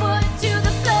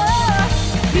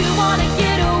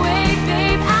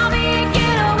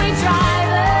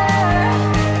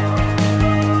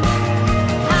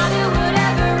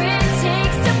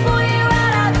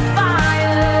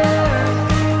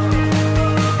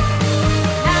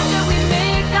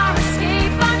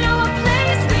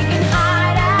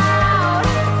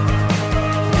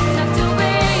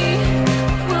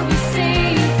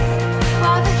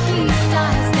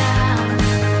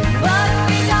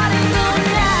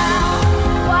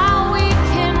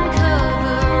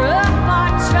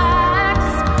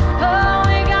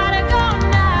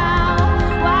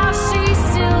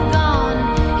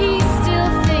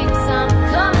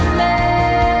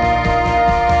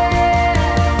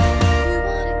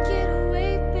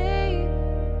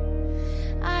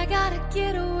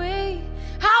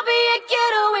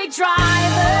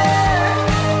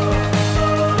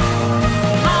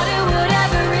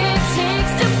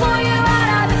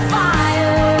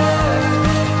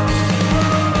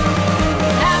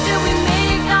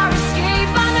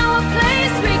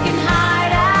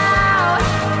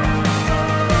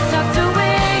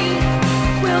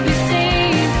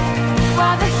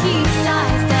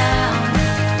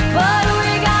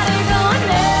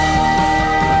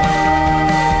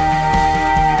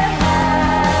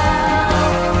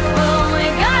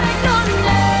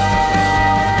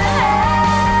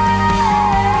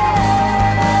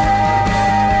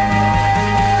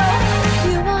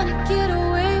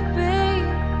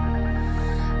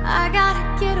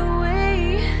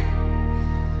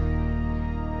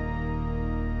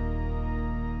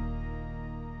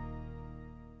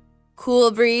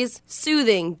cool breeze,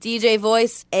 soothing DJ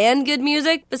voice, and good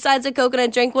music? Besides a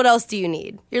coconut drink, what else do you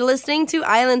need? You're listening to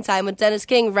Island Time with Dennis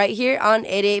King right here on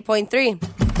 88.3.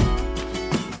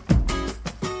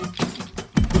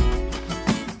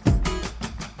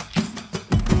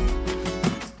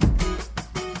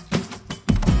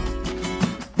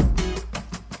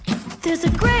 There's a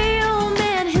gray old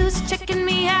man who's checking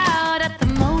me out at the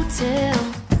motel.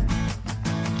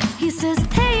 He says,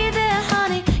 hey there,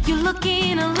 honey, you're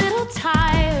looking a little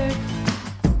tired.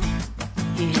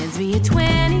 He hands me a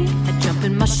 20, I jump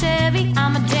in my Chevy,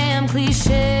 I'm a damn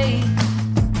cliche.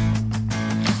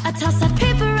 I toss that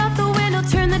paper out the window,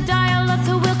 turn the dial up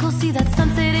to Wilco, see that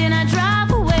sunset and I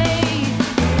drive away.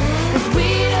 'Cause we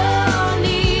don't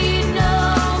need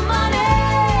no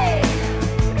money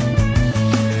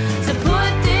to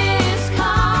put this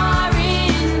car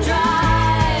in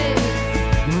drive.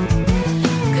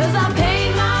 'Cause I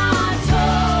paid my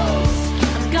tolls,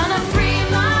 I'm gonna free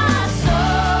my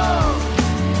soul,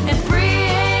 and free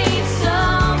ain't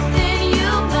something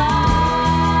you buy.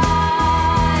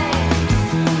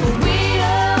 We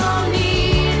don't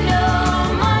need no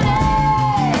money.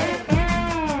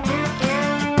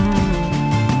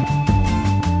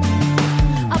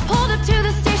 I pulled up to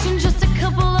the station just a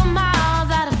couple of miles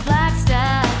out of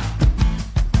Flagstaff.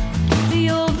 The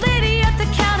old lady at the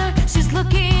counter, she's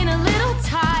looking a little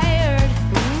tired.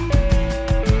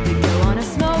 We go on a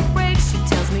smoke break, she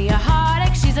tells me a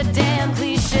heartache, she's a damn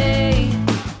cliche.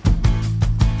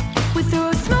 We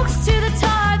throw smokes to the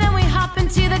tar, then we hop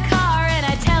into the car, and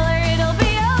I tell her it'll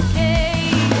be okay.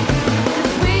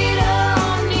 'Cause we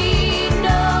don't need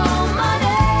no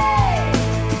money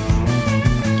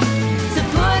to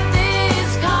put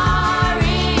this car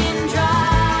in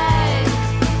drive.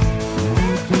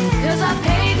 'Cause I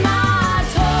paid my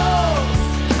tolls,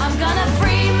 I'm gonna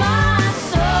free my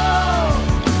soul,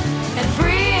 and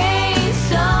free ain't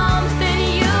something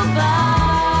you buy.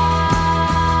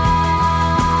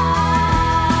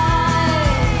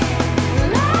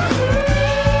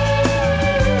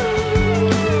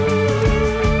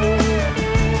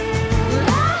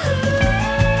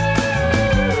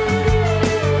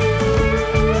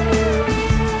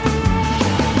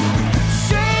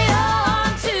 Straight on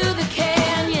to the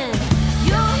canyon,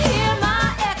 you'll hear my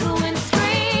echoing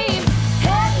scream.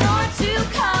 Head north to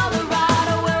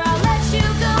Colorado, where I'll let you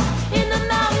go in the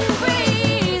mountain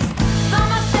breeze. Find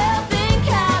myself in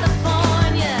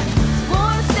California,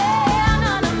 warm sand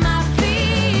under my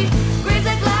feet. Raise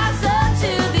a glass up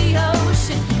to the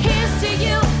ocean. Here's to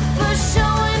you for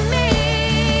showing me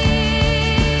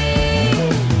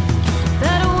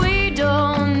that we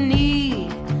don't need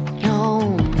no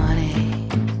money,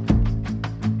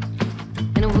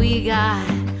 and we got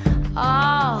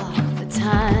all the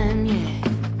time, yeah.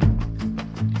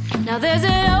 Now there's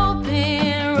an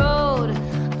open road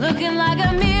looking like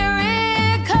a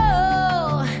miracle,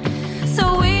 so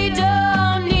we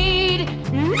don't need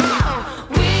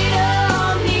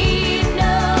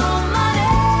no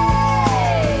money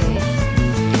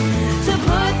to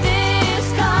put this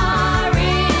car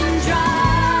in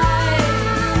drive.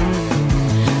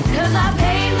 'Cause I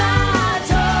paid my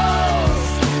tolls,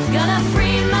 gonna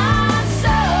free my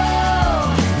soul,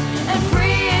 and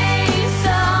free ain't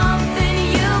something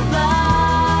you buy.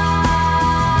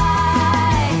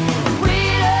 We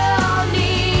don't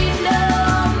need no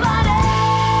money.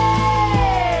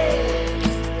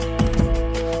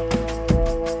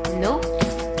 Nope.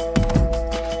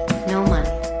 No money.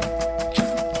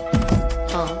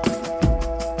 Oh.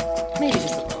 Maybe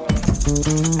just a little.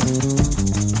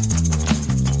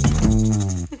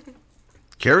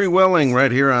 Carrie Welling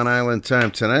right here on Island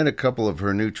Time tonight. A couple of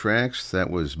her new tracks.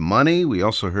 That was Money. We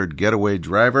also heard Getaway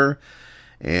Driver.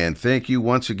 And thank you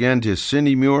once again to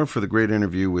Cindy Muir for the great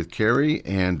interview with Carrie.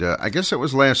 And I guess it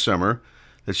was last summer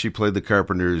that she played the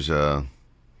Carpenters'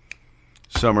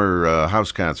 summer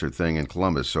house concert thing in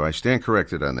Columbus. So I stand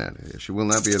corrected on that. She will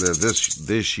not be there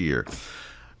this year.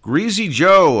 Greasy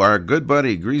Joe, our good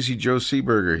buddy, Greasy Joe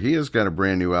Seaburger, he has got a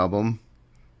brand new album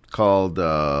called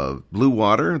Blue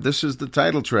Water. This is the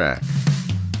title track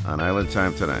on Island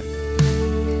Time tonight.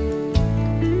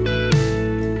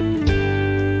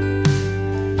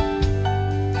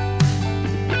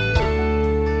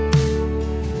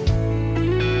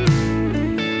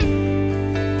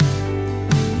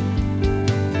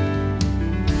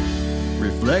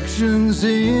 Reflections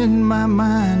in my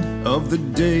mind of the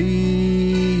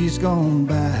days gone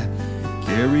by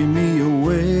carry me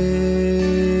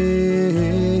away.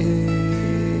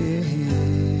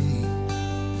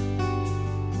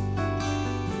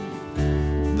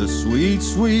 The sweet,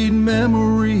 sweet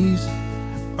memories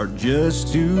are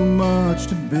just too much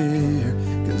to bear,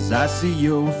 'cause as I see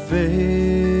your face.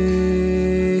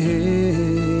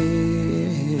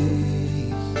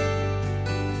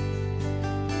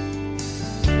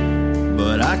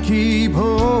 But I keep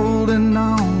holding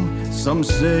on. Some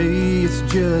say it's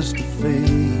just a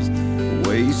phase,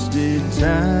 wasted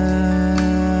time.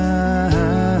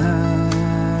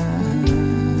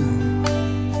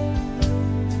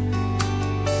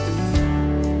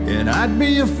 And I'd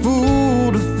be a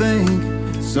fool to think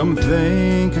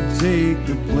something could take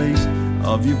the place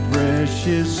of your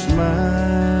precious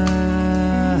smile.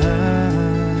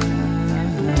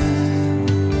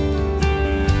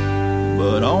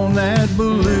 But on that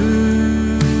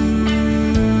blue,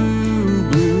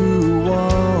 blue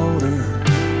water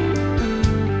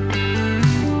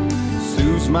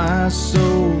soothes my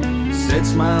soul,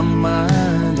 sets my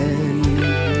mind at ease.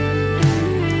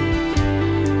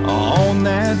 On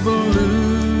that blue,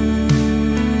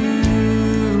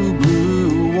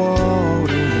 blue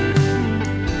water,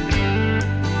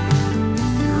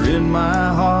 you're in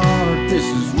my heart, this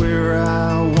is where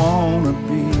I wanna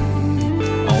be.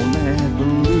 On that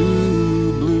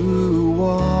blue, blue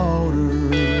water.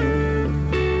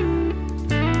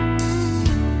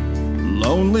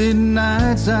 Lonely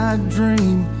nights I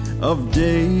dream of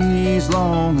days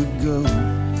long ago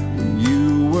when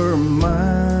you were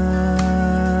mine.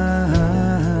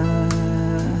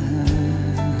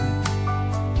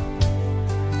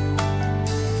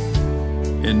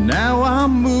 And now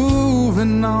I'm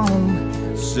moving on,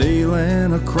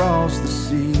 sailing across the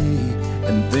sea,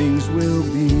 and things will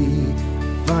be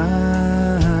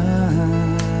fine.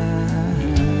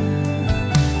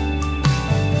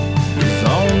 'Cause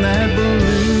on that blue,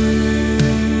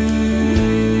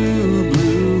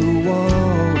 blue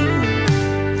water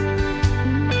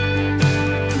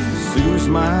soothes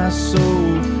my soul,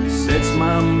 sets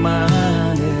my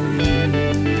mind at ease.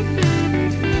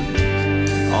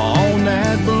 On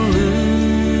that blue,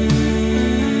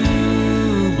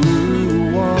 blue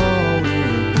water,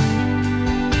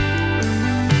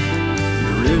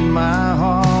 you're in my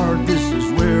heart, this is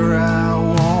where I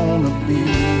wanna be.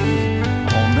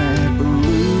 On that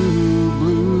blue,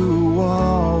 blue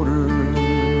water.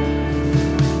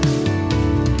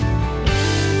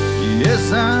 Yes,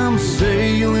 I'm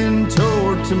sailing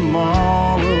toward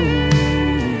tomorrow,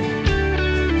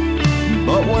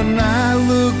 but when I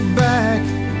look back,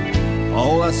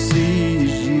 all I see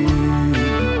is you.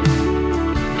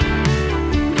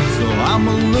 So I'm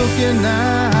looking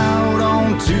out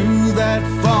onto that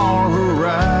far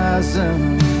horizon,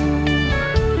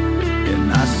 and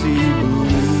I see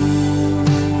blue.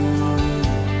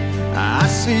 I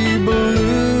see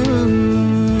blue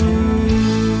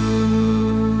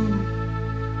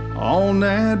on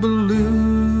that blue,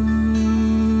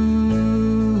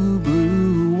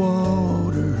 blue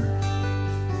water.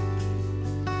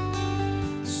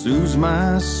 Soothes my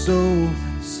soul,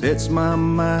 sets my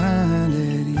mind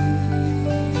at ease.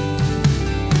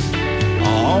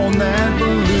 On that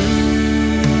blue,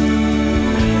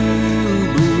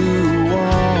 blue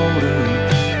water,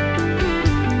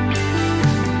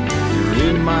 you're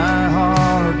in my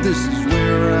heart, this is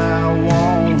where I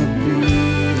wanna be.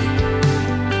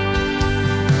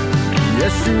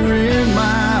 Yes, you're in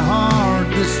my heart,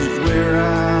 this is where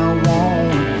I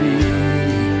wanna be.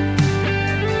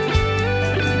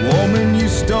 Woman, you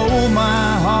stole my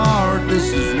heart, this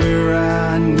is where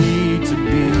I need to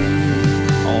be.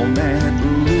 On that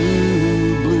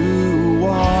blue, blue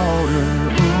water.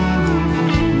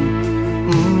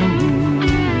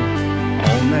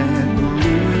 On that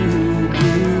blue,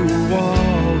 blue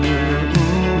water.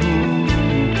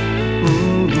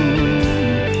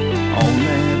 On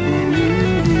that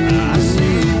blue, I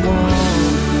see water.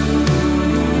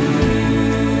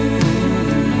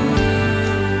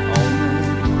 On that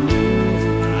blue,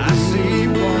 I see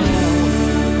water.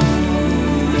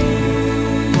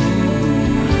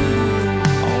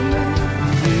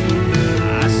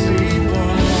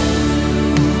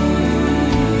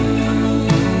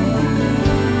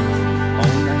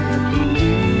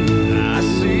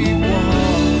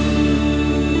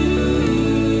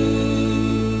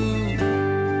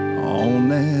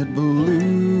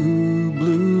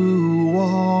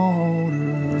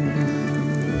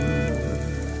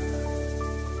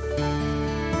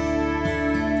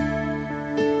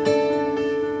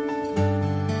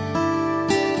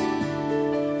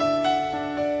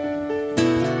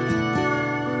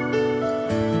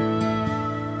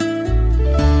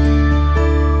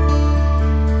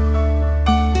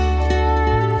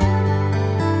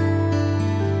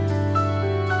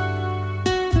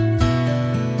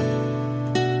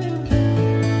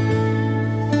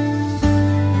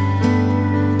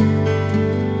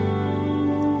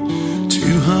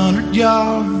 200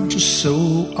 yards or so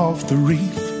off the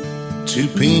reef, 2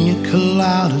 pina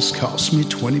coladas cost me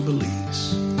 20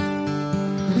 Belize.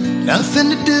 Nothing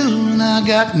to do and I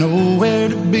got nowhere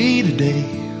to be today.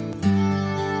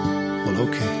 Well,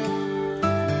 okay.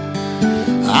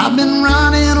 I've been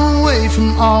running away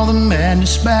from all the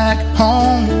madness back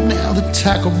home. Now the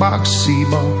tackle box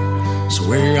C-bar is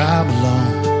where I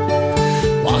belong.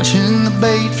 Watching the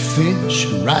bait fish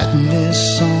and writing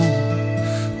this song,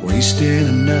 wasting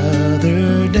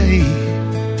another day.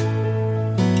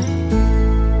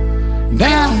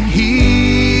 Down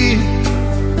here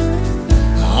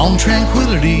on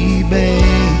Tranquility Bay,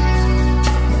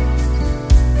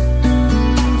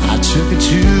 I took a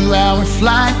 2-hour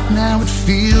flight, now it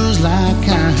feels like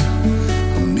I'm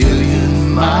a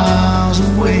million miles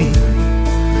away.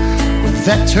 With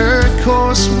that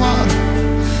turquoise water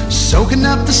soaking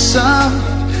up the sun,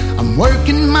 I'm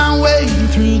working my way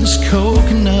through this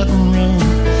coconut run,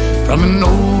 from an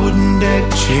old wooden deck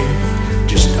chair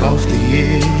just off the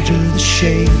edge of the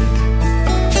shade.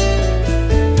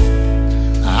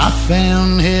 I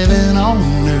found heaven on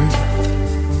earth.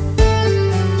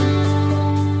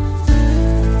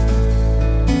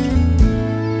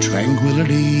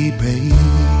 Tranquility Bay.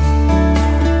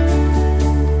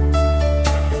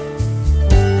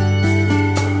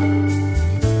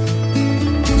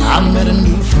 I met a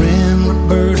new friend,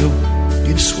 Roberto.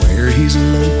 You'd swear he's a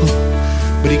local,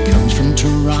 but he comes from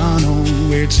Toronto,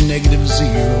 where it's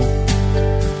 -0.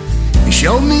 He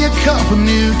showed me a couple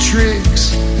new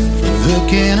tricks for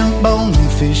hooking a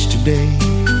bonefish today.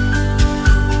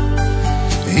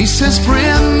 He says,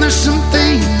 friend, there's some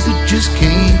things that just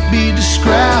can't be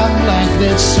described, like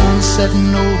that sun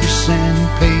setting over San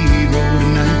Pedro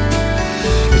tonight.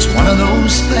 It's one of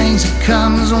those things that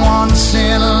comes once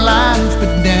in a life,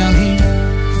 but down here,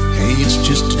 hey, it's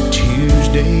just a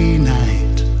Tuesday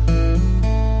night.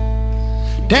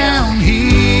 Down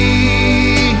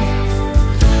here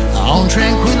on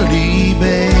Tranquility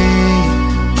Bay,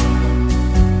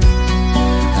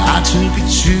 I took a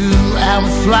 2-hour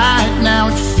flight, now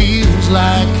it feels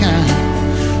like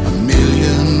I'm a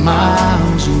million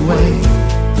miles away.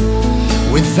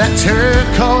 With that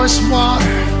turquoise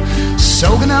water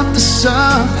soaking up the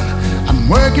sun, I'm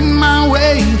working my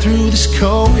way through this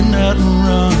coconut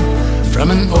run, from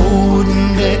an old wooden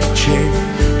deck chair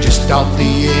just off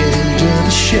the edge of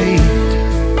the shade.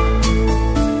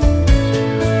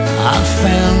 I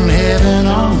found heaven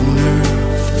on earth.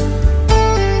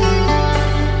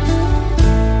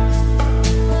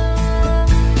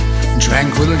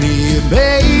 Tranquility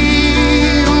Bay,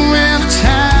 where the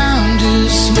time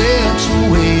just slips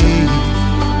away.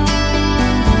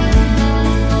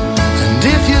 And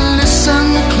if you listen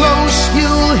close,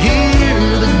 you'll hear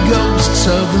the ghosts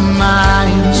of the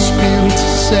Mayan spirits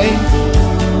say,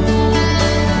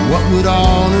 what would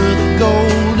all of the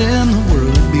gold in the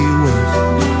world be worth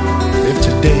if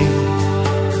today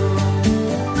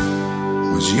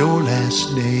was your last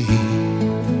day?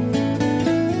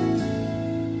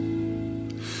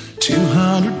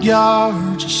 200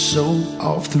 yards or so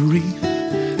off the reef,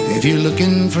 if you're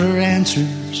looking for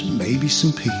answers, maybe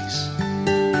some peace.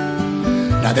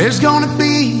 Now there's gonna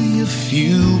be a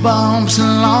few bumps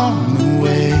along the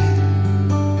way,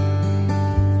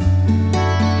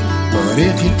 but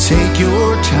if you take your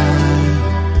time,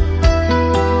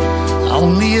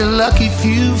 only a lucky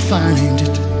few find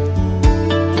it.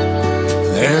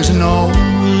 There's an old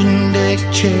wooden deck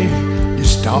chair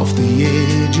just off the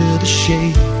edge of the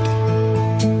shade.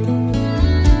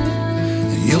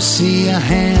 You'll see a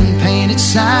hand-painted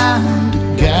sign to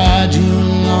guide you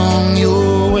along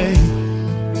your way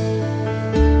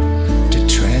to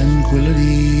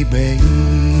Tranquility Bay.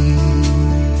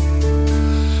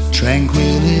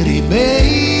 Tranquility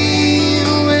Bay,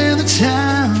 where the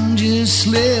time just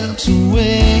slips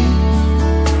away.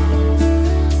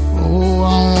 Oh,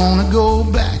 I wanna go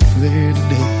back there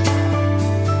today.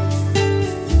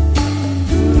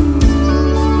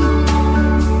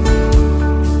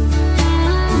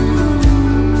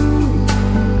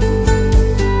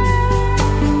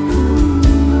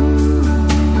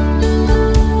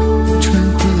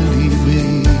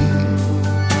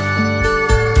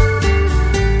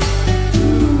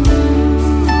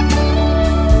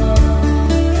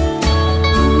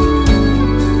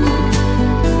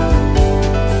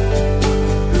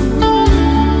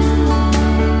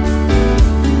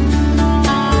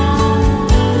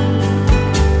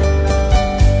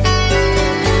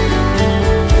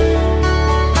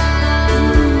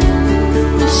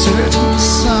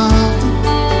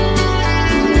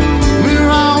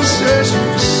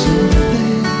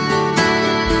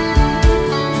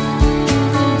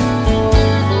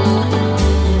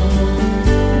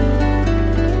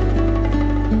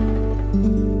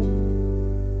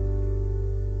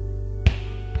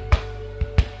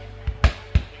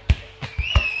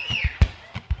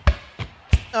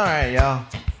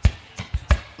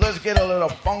 Let's get a little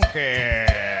funky.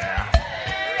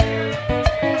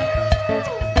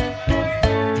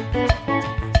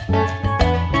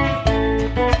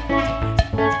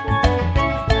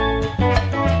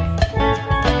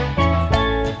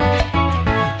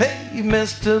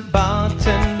 Mr.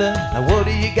 Bartender, now what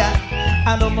do you got?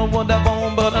 I don't know what I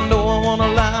want, but I know I want a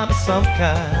lot of some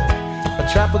kind. A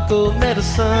tropical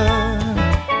medicine.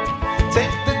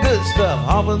 Take the good stuff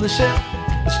off of the shelf,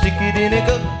 stick it in a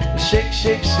cup, shake,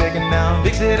 shake, shake it now.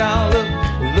 Mix it all up,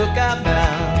 look out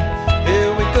now.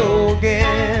 Here we go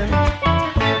again.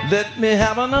 Let me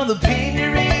have another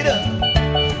senorita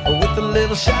with a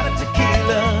little shot of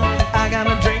tequila. I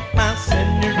gotta drink my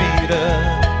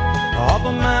senorita off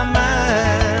of my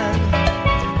mind.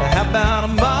 How about a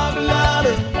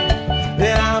margarita?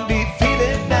 Then I'll be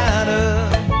feeling better.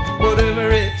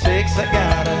 Whatever it takes, I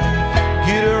gotta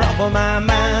get her off of my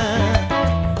mind.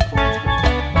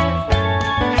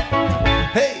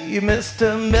 Hey,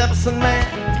 Mr. Medicine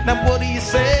Man, now what do you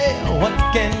say? What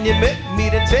can you make me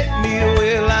to take me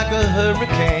away like a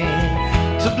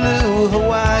hurricane to blue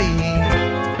Hawaii?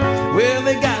 Well,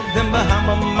 they got them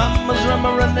Bahama mamas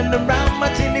running around my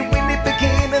teeny weeny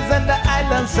bikinis and the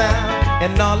island sound.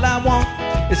 And all I want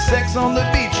is sex on the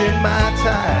beach in my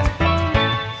tide.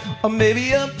 Or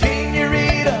maybe a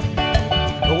senorita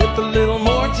with a little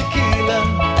more tequila.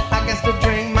 I guess to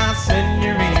drink my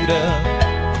senorita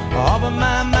off of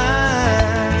my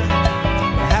mind.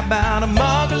 How about a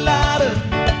margarita?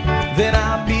 Then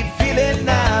I'll be feeling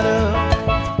lighter.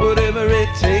 Whatever it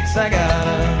takes, I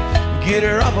gotta get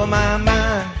her off of my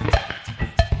mind.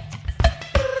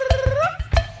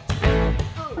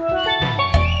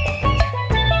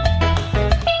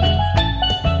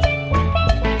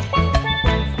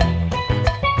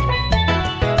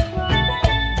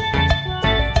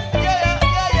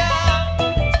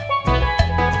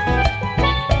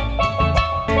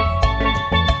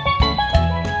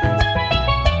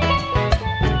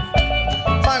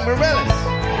 Mike Morales.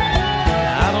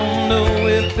 I don't know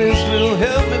if this will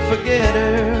help me forget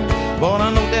her, but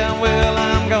I know damn well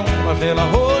I'm gonna feel a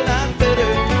whole lot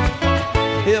better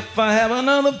if I have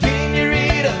another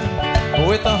senorita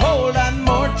with a whole lot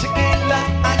more tequila.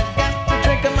 I got to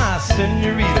drink my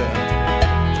senorita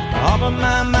off of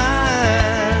my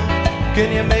mind.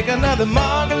 Can you make another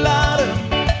margarita?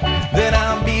 Then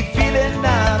I'll be feeling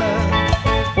lighter.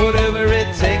 Whatever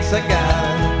it takes, I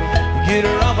gotta get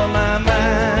her off of my mind.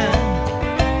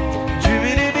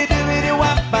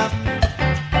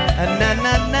 Na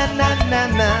na na na na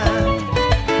na,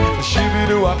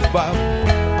 shoo-be-doo-wop-bop.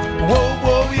 Whoa,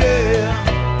 whoa, yeah.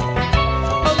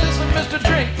 Oh, listen, Mr.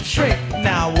 Drink, Shrink.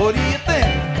 Now, what do you think?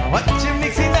 What you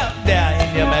mixing up there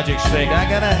in your magic shake? I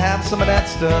gotta have some of that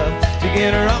stuff to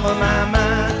get her off of my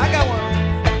mind. I got one.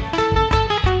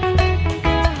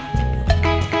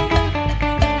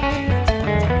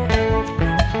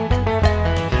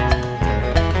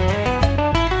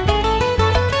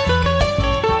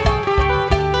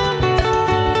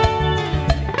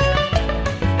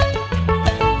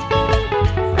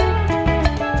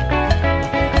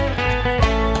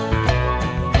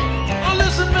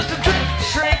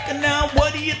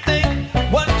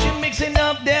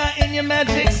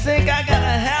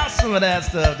 Some of that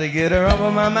stuff to get her off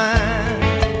of my mind.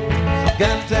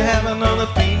 Got to have another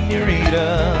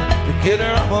senorita to get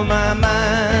her off of my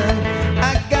mind.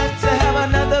 I got to have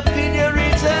another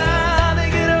senorita to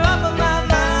get her off of my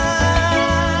mind.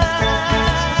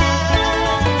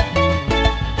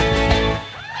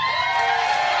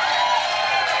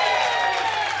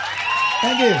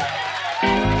 Thank you.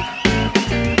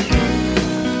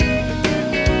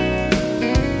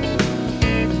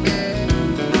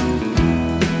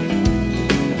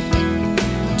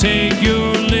 Take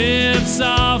your lips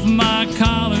off my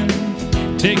collar,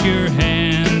 take your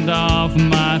hand off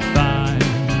my thigh,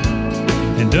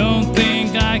 and don't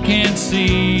think I can't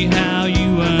see how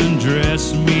you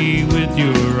undress me with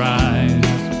your eyes.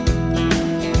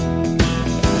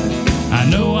 I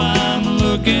know I'm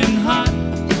looking hot,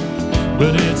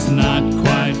 but it's not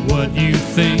quite what you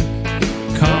think,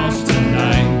 'cause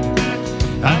tonight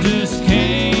I just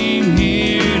came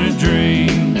here to drink.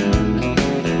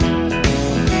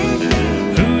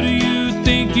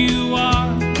 You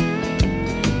are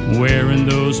wearing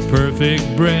those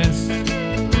perfect breasts,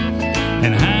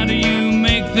 and how do you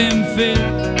make them fit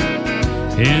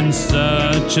in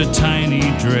such a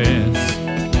tiny dress?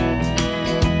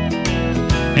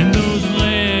 And those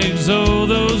legs, oh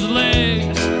those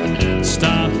legs,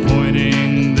 stop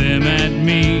pointing them at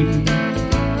me.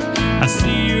 I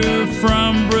see you're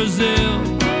from Brazil,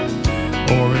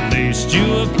 or at least you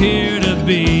appear to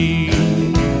be.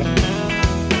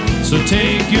 So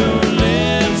take your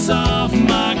lips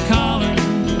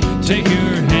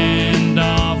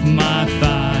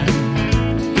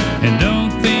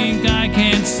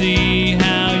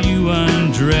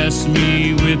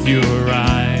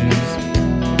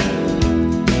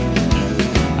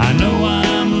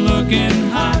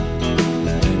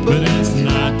but it's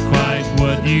not quite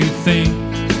what you think.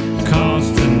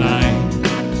 'Cause tonight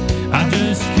I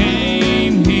just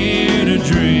came here to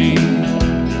drink.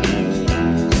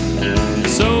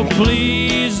 So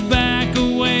please back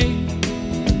away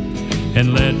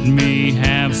and let me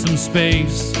have some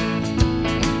space,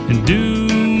 and do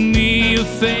me a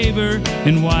favor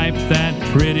and wipe that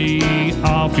pretty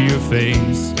off your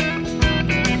face.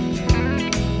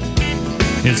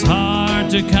 It's hard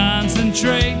to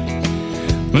concentrate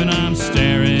when I'm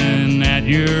staring at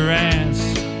your ass.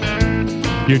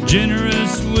 You're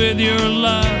generous with your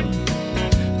love,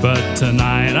 but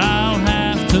tonight I'll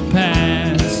have to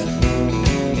pass.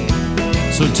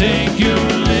 So take your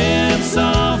lips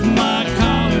off my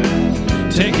collar,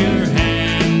 take your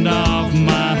hand off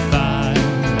my thigh,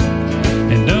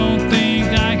 and don't think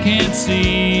I can't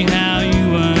see how you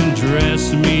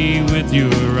undress me with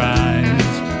your eyes.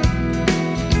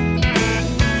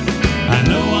 I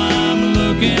know I'm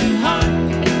looking hot,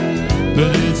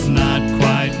 but it's not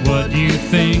quite what you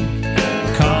think.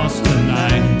 'Cause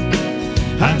tonight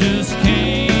I just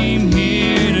came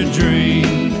here to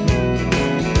drink.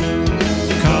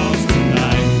 'Cause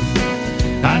tonight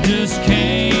I just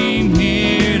came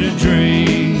here to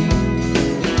drink.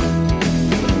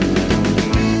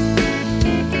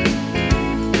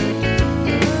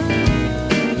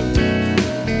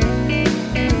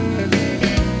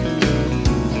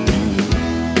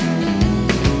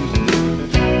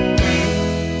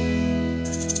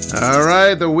 All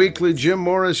right, the weekly Jim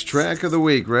Morris track of the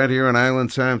week right here on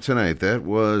Island Time tonight. That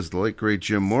was the late great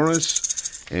Jim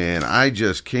Morris, and I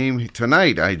just came here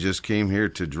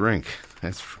to drink.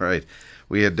 That's right.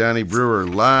 We had Donnie Brewer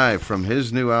live from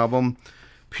his new album,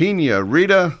 Pina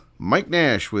Rita. Mike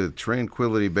Nash with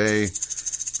Tranquility Bay,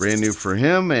 brand new for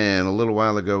him. And a little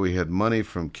while ago we had Money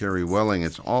from Carrie Welling.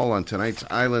 It's all on tonight's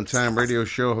Island Time radio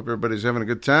show. Hope everybody's having a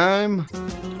good time.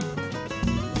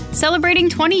 Celebrating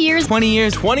 20 years. 20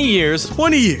 years. 20 years.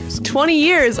 20 years. 20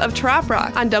 years of Trop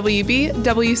Rock on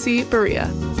WBWC Berea.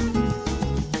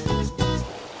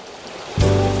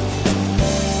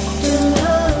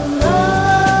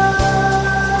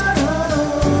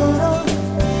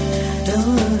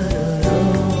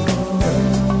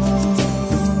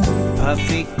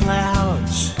 Puffy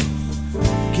clouds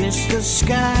kiss the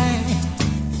sky.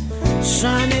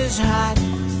 Sun is hot,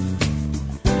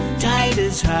 tide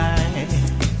is high.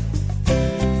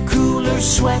 Cooler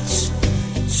sweats,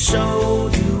 so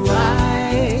do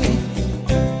I.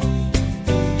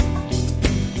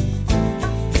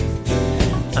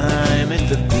 I'm at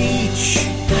the beach.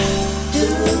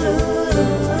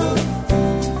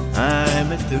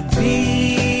 I'm at the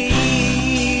beach.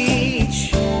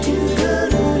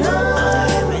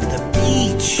 I'm at the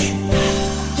beach.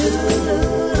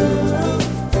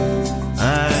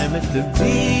 I'm at the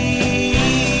beach.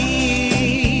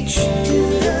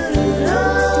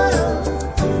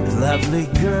 Lovely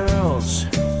girls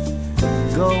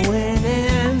going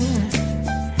in.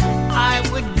 I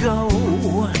would go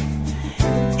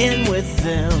in with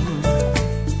them,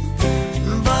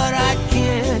 but I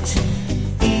can't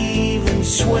even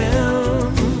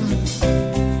swim.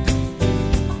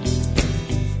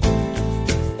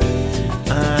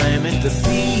 I'm at the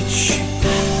beach.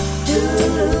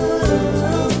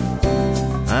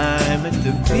 I'm at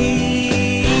the beach.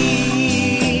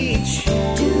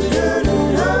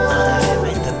 I'm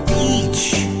at the beach.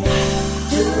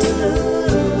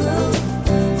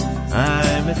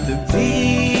 I'm at the beach.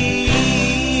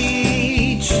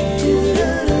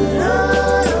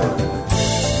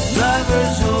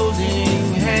 Lovers holding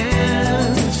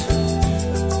hands,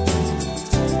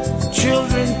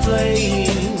 children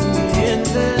playing in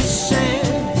the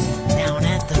sand down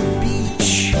at the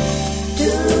beach.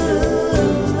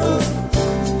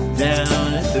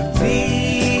 Down at the beach.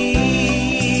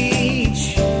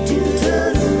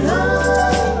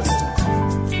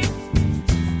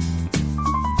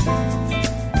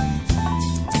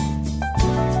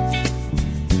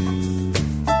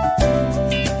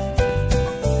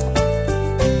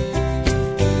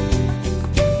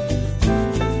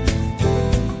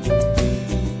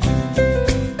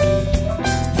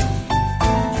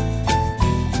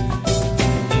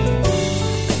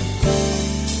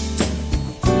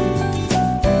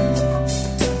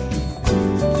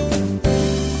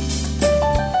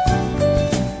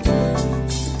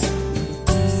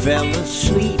 Fell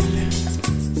asleep,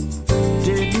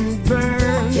 didn't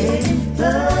burn.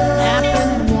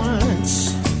 Happened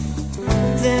once,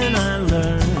 then I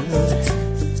learned.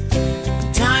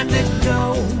 Time to go,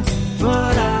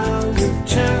 but I'll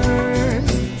return.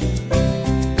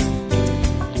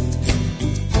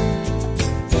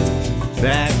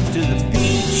 Back to the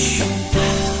beach.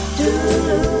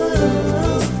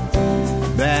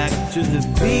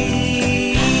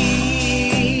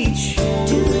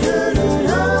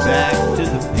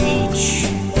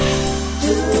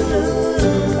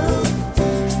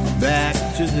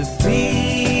 the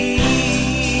beach.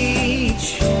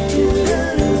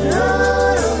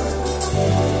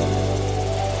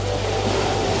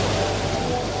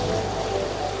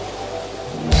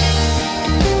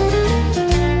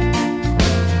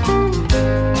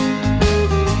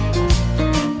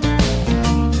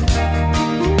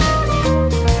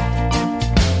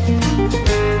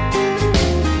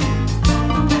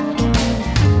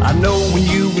 I know when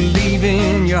you were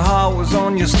leaving, your heart was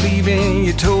on your sleeve and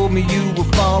you told me you were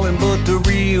falling, but the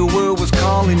real world was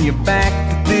calling you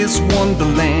back to this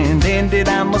wonderland. And did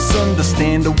I must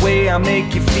understand the way I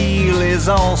make you feel is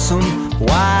awesome,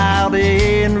 wild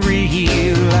and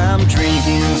real. I'm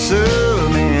drinking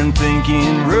some and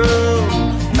thinking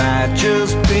rum might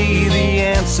just be the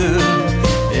answer.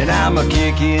 And I'm a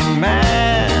kicking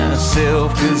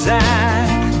myself, 'cause I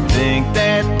think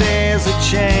that there's a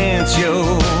chance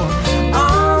you're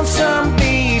on some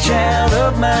beach out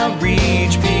of my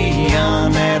reach,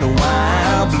 beyond that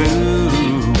wild blue.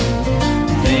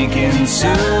 Thinking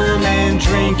some and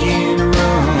drinking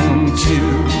rum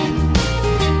too.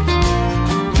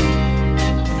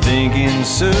 Thinking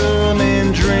some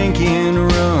and drinking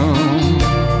rum.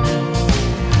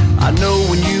 I know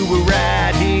when you were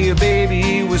right here, baby,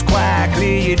 it was quite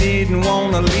clear you didn't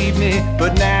want to leave me.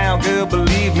 But now, girl,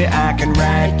 believe me, I can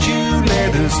write you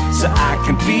letters so I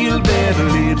can feel better.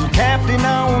 Little captain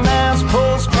on nice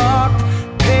postcard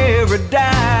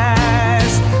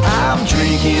paradise. I'm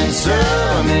drinking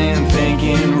some and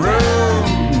thinking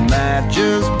rum might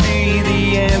just be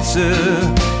the answer.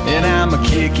 And I'm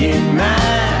a-kicking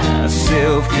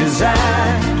myself, 'cause I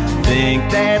think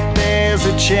that there's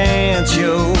a chance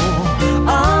you're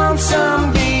on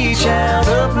some beach out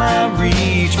of my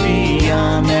reach,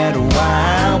 beyond that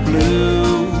wild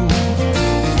blue.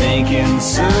 Thinking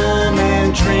some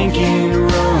and drinking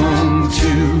rum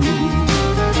too.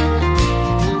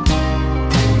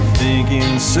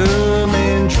 Thinking some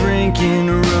and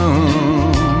drinking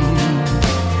rum.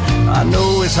 I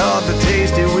know it's hard to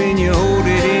taste it when you hold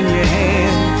it in your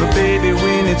hand, but baby,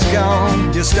 when it's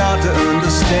gone, you start to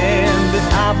understand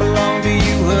that I belong to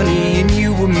you, honey, and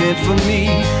you were meant for me.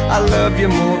 I love you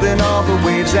more than all the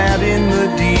waves out in the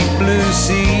deep blue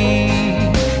sea.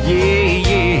 Yeah,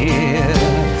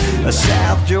 yeah. A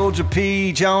South Georgia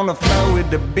peach on a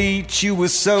Florida beach. You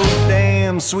were so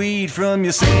damn sweet, from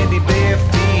your sandy bare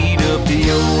feet up to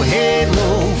your head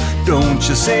low. Don't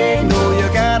you say no, you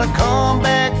gotta come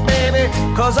back, baby,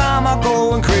 'cause I'm a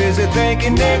going crazy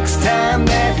thinking next time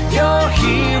that you're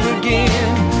here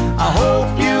again, I hope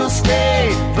you'll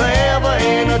stay forever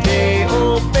and a day.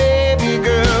 Oh baby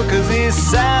girl, 'cause this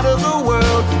side of the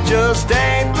world just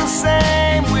ain't the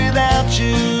same without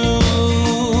you.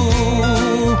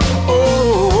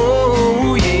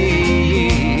 Oh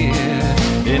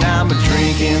yeah. And I'm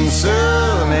a-drinking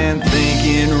some and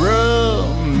thinking rum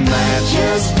might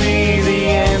just be the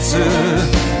answer.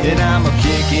 And I'm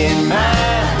a-kicking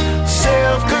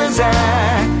myself, 'cause I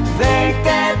think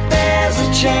that there's a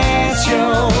chance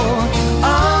you're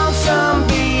on some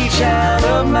beach out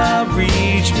of my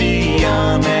reach,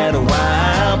 beyond that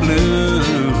wild blue.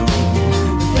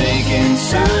 Thinking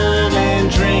some and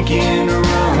drinking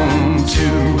rum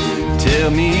too. Tell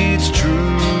me it's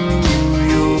true,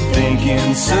 you're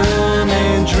thinking some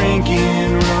and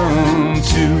drinking rum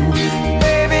too.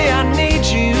 Baby, I need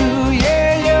you,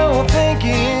 yeah, you're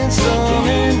thinking some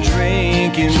and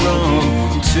drinking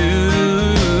rum too.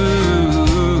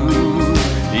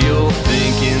 You're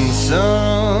thinking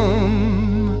some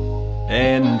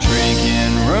and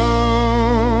drinking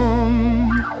rum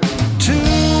too.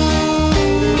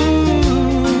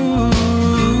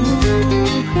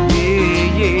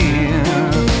 Yeah, yeah.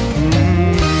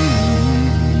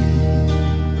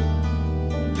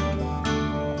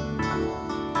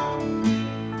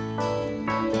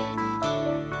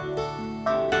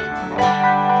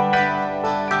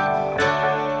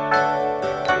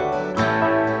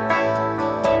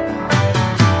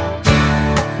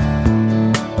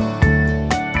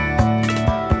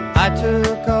 I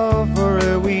took off for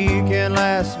a weekend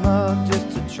last month just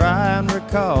to try and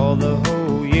recall the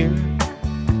whole year.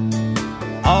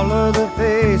 All of the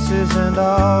faces and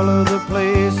all of the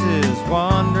places,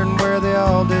 wondering where they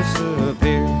all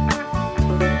disappeared.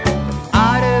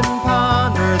 I didn't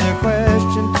ponder the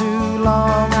question too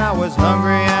long. I was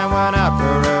hungry and went out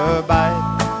for a bite.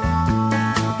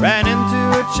 Ran into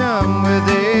a chum with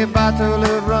a bottle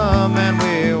of rum and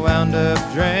we wound up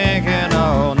drinking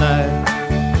all night.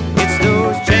 It's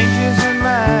those changes in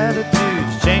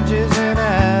latitudes, changes in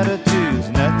attitudes,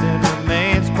 nothing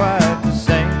remains quite the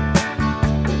same.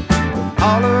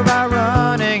 All of our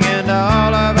running and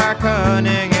all of our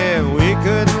cunning, if we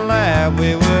couldn't laugh,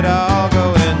 we would all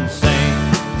go in.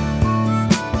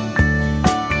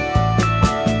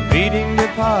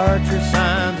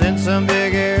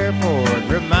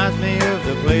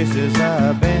 places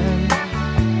I've been.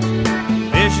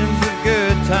 Visions of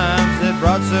good times that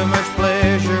brought so much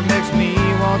pleasure makes me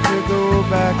want to go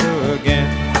back again.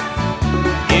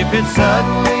 If it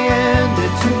suddenly ended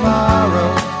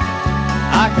tomorrow,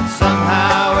 I could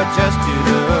somehow adjust to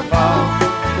the fall.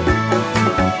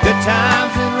 Good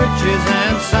times and riches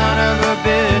and son of a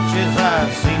bitches, I've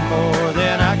seen more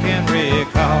than I can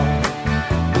recall.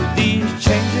 These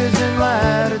changes in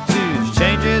latitudes,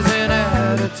 changes in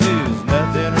attitudes,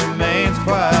 nothing remains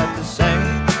quite the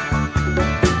same.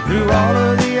 Through all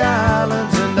of the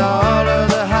islands and all of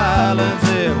the highlands,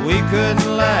 if we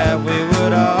couldn't laugh, we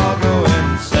would all go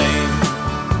insane.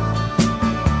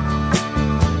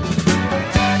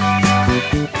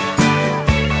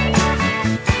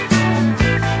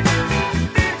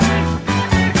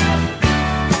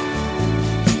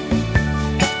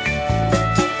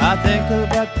 I think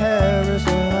about Paris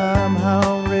when I'm high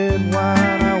on red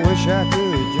wine. I wish I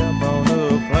could jump on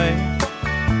a plane.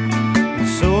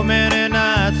 So many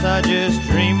nights I just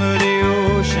dream of the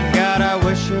ocean. God, I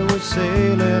wish I was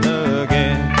sailing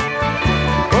again.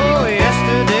 Oh,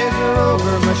 yesterdays are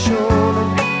over my shoulder,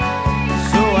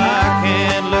 so I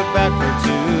can't look back for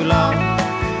too long.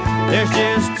 There's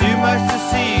just too much to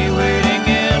see waiting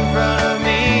in front of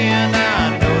me, and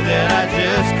I know that I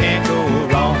just can't go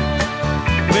wrong.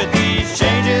 With these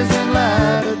changes in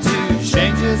latitudes,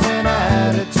 changes in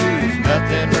attitudes,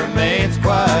 nothing remains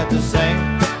quite the same.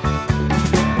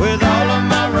 With all of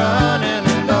my running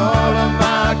and all of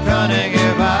my cunning,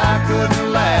 if I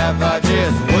couldn't laugh, I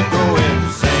just would go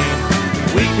insane.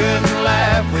 We couldn't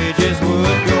laugh, we just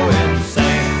would go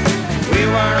insane. We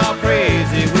weren't all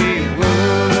crazy, we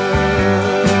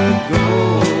would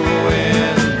go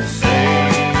insane.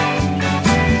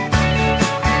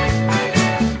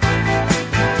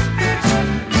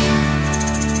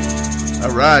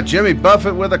 All right, Jimmy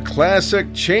Buffett with a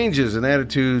classic, Changes in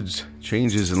Attitudes,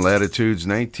 Changes in Latitudes,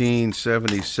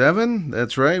 1977.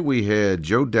 That's right. We had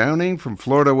Joe Downing from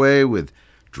Florida Way with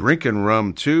Drinkin'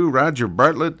 Rum 2. Roger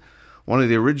Bartlett, one of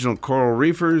the original Coral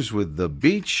Reefers, with The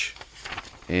Beach.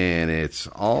 And it's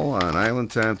all on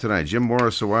Island Time tonight. Jim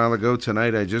Morris a while ago.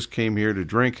 Tonight I just came here to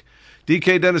drink.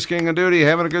 DK Dennis King on duty,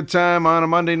 having a good time on a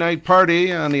Monday night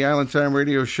party on the Island Time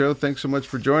Radio Show. Thanks so much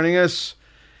for joining us.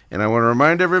 And I want to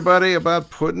remind everybody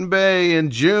about Put-in-Bay in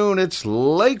June. It's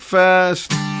Lake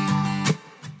Fest.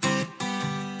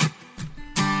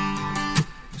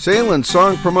 Sail and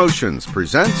Song Promotions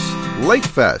presents Lake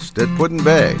Fest at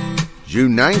Put-in-Bay,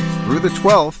 June 9th through the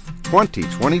 12th,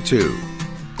 2022.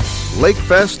 Lake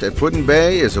Fest at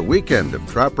Put-in-Bay is a weekend of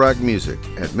trop rock music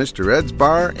at Mr. Ed's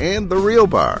Bar and The Real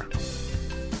Bar.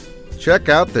 Check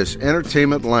out this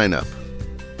entertainment lineup: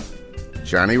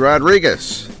 Johnny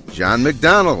Rodriguez, John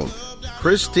McDonald,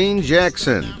 Christine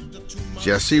Jackson,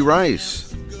 Jesse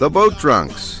Rice, The Boat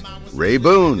Drunks, Ray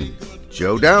Boone,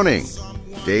 Joe Downing,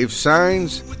 Dave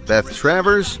Sines, Beth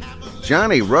Travers,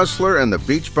 Johnny Rustler and the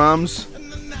Beach Bums,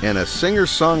 and a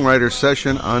singer-songwriter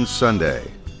session on Sunday.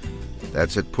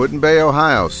 That's at Put-in-Bay,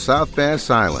 Ohio, South Bass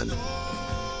Island.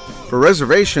 For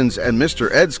reservations at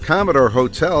Mr. Ed's Commodore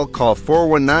Hotel, call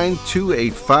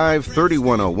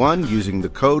 419-285-3101 using the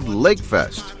code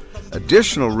LAKEFEST.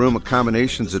 Additional room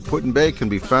accommodations at Put-in-Bay can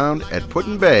be found at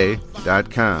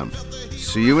putinbay.com.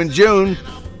 See you in June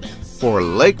for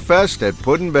Lake Fest at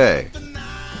Put-in-Bay.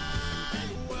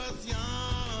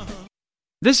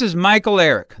 This is Michael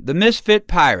Eric, the Misfit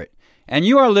Pirate, and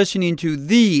you are listening to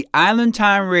the Island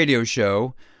Time Radio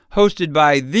Show, hosted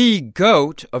by the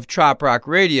GOAT of Trop Rock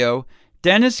Radio,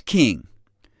 Dennis King.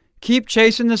 Keep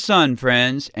chasing the sun,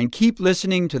 friends, and keep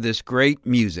listening to this great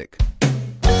music. 9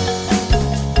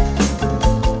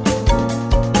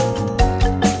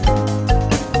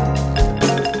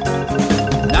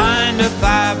 to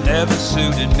 5 never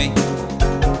suited me,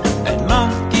 and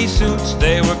monkey suits,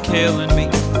 they were killing me.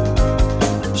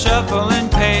 Shuffling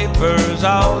papers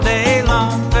all day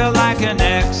long felt like an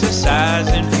exercise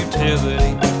in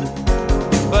futility.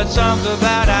 But songs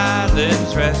about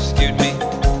islands rescued me.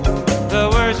 The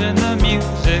words and the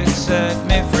music set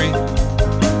me free.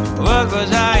 What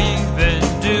was I even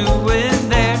doing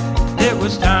there? It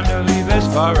was time to leave as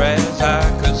far as I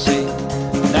could see.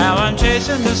 Now I'm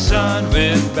chasing the sun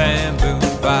with bamboo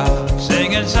boughs,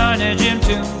 singing Sonny Jim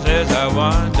tunes as I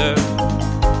wander.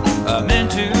 I'm in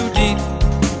too deep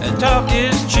and talk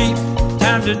is cheap.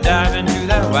 Time to dive into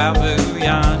that wild blue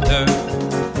yonder.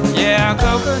 Yeah,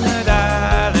 Coconut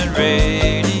Island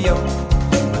Radio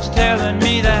was telling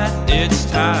me that it's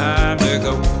time to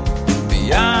go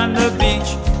beyond the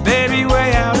beach, baby,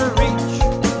 way out of reach,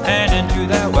 and into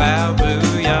that wild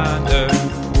blue yonder.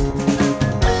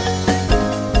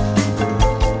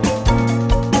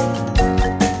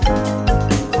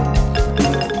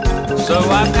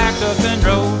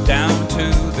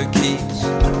 the keys.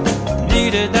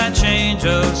 Needed that change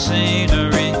of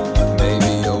scenery.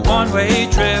 Maybe a one-way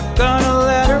trip, gonna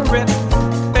let her rip.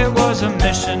 It was a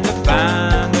mission to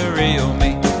find the real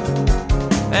me.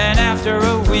 And after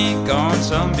a week on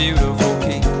some beautiful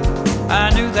key,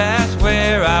 I knew that's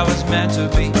where I was meant to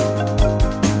be.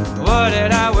 What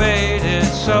had I waited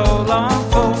so long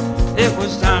for? It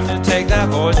was time to take that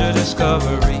voyage of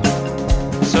discovery.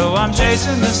 So I'm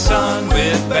chasing the sun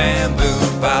with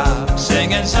Bamboo Bob,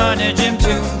 singing Sonny Jim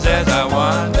tunes as I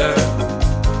wander.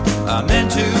 I'm in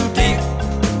too deep,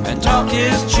 and talk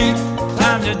is cheap.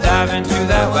 Time to dive into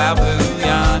that wild blue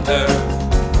yonder.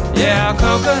 Yeah,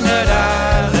 Coconut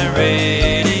Island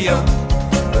Radio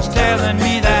was telling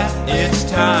me that it's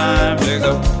time to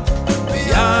go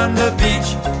beyond the beach,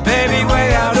 baby,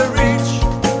 way out of reach,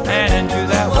 and into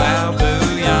that wild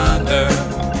blue yonder.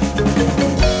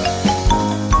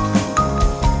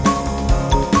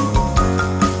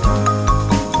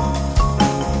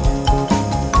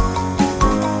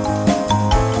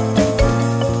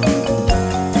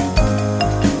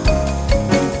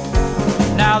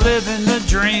 Now living the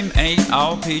dream ain't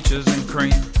all peaches and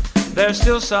cream. There's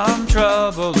still some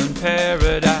trouble in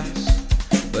paradise.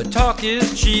 But talk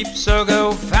is cheap, so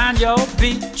go find your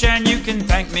beach, and you can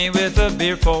thank me with a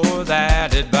beer for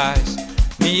that advice.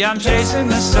 Me, I'm chasing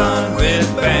the sun with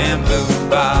Bamboo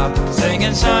Bob,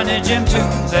 singing Sonny Jim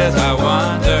tunes as I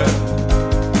wander.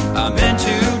 I'm in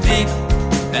too deep,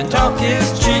 and talk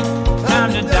is cheap.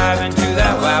 Time to dive into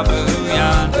that wild blue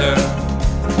yonder.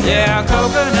 Yeah,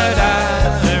 Coconut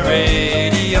Island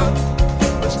Radio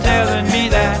was telling me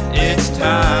that it's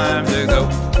time to go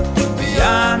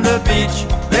beyond the beach,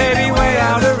 baby, way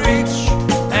out of reach,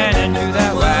 and into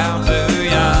that wild blue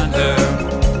yonder.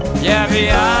 Yeah,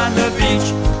 beyond the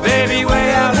beach, baby,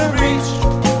 way out of reach,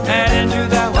 and into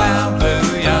that wild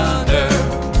blue yonder.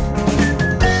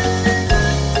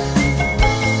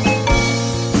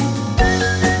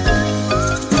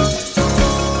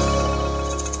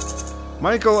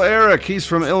 Michael Eric, he's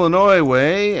from Illinois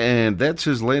way, and that's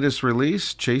his latest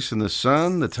release, Chasing the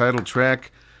Sun, the title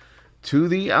track to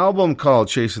the album called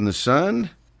Chasing the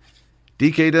Sun.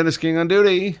 DK Dennis King on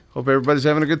duty. Hope everybody's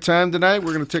having a good time tonight.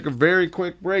 We're going to take a very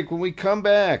quick break. When we come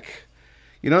back,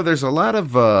 you know, there's a lot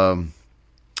of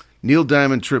Neil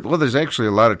Diamond well, there's actually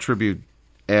a lot of tribute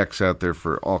acts out there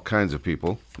for all kinds of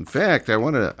people. In fact, I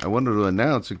wanted to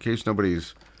announce, in case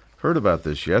nobody's heard about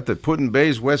this yet, that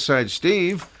Put-in-Bay's Westside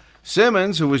Steve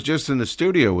Simmons, who was just in the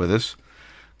studio with us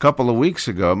a couple of weeks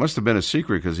ago, it must have been a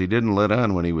secret because he didn't let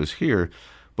on when he was here,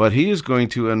 but he is going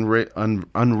to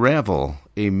unravel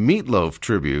a Meatloaf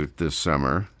tribute this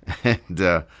summer,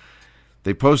 and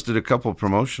they posted a couple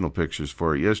promotional pictures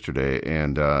for it yesterday,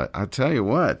 and I'll tell you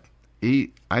what,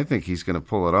 I think he's going to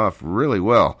pull it off really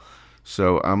well,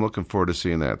 so I'm looking forward to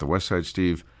seeing that. The Westside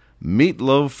Steve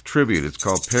Meatloaf tribute. It's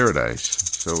called Paradise,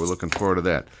 so we're looking forward to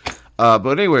that.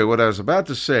 But anyway, what I was about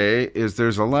to say is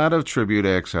there's a lot of tribute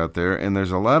acts out there, and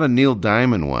there's a lot of Neil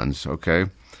Diamond ones, okay?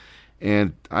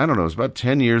 And I don't know, it was about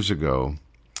 10 years ago,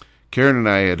 Karen and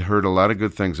I had heard a lot of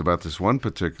good things about this one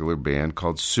particular band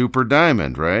called Super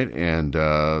Diamond, right? And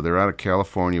they're out of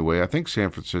California way, I think San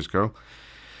Francisco.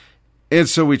 And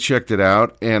so we checked it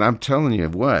out, and I'm telling you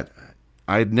what,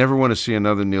 I'd never want to see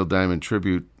another Neil Diamond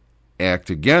tribute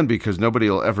act again because nobody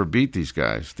will ever beat these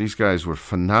guys. These guys were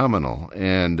phenomenal,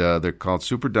 and they're called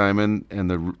Super Diamond,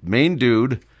 and the main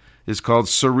dude is called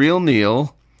Surreal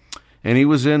Neil, and he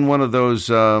was in one of those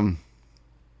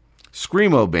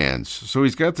Screamo bands. So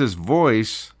he's got this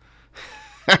voice.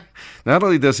 Not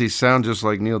only does he sound just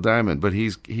like Neil Diamond, but he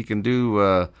can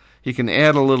do he can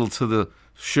add a little to the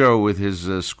show with his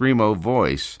Screamo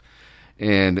voice.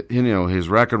 And you know, his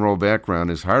rock and roll background,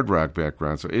 his hard rock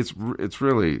background, so it's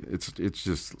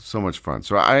just so much fun.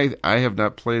 So I have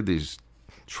not played these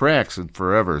tracks in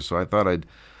forever, so I thought I'd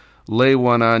lay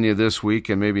one on you this week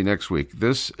and maybe next week.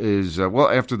 This is well,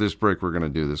 after this break, we're going to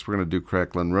do this. We're going to do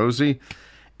Cracklin' Rosie,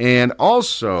 and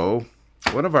also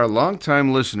one of our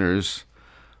longtime listeners,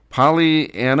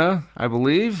 Polly Anna, I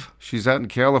believe. She's out in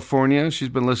California. She's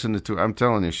been listening to. I'm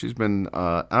telling you, she's been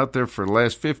out there for the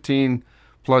last 15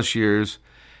 plus years,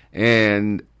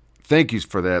 and thank you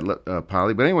for that,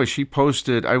 Polly. But anyway, she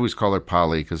posted, I always call her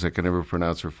Polly because I can never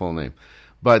pronounce her full name,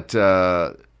 but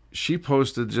she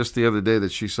posted just the other day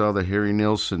that she saw the Harry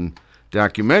Nilsson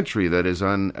documentary that is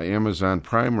on Amazon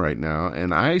Prime right now,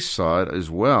 and I saw it as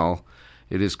well.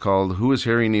 It is called Who is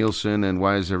Harry Nilsson and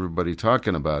Why is Everybody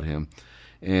Talking About Him?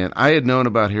 And I had known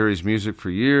about Harry's music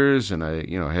for years, and I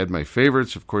had my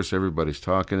favorites. Of course, Everybody's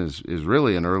Talking is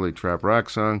really an early trop rock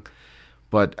song.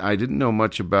 But I didn't know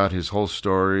much about his whole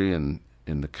story, and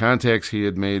the contacts he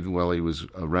had made while he was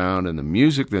around and the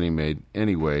music that he made.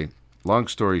 Anyway, long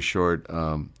story short,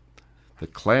 the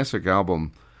classic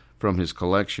album from his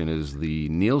collection is the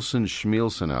Nielsen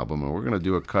Schmielsen album, and we're going to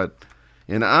do a cut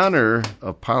in honor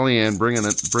of Pollyann bringing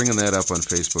that up on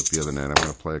Facebook the other night. I'm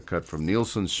going to play a cut from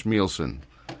Nielsen Schmielsen,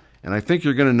 and I think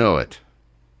you're going to know it.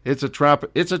 It's a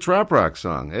trop rock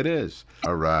song. It is.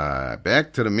 All right,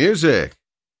 back to the music.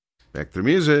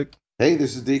 Hey,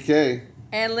 this is DK.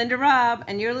 And Linda Robb,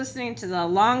 and you're listening to the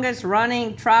longest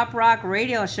running trop rock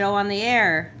radio show on the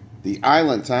air. The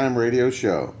Island Time Radio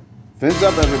Show. Fins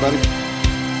up, everybody.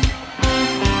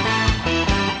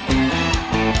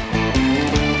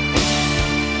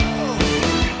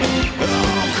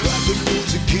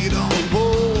 Get on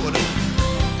board.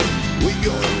 We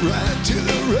gonna ride till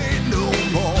there ain't no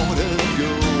more to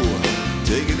go.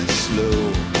 Taking it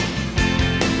slow.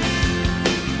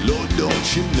 Lord, don't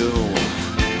you know?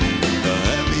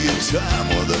 Have me a time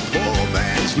with a poor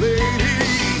man's lady.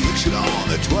 Hitching on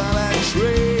the twilight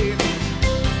train.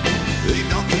 Ain't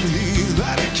nothing here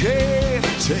that I can't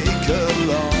take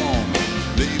along.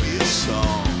 Maybe a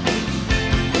song.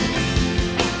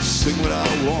 Sing what I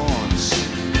want.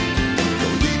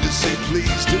 Say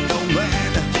please to no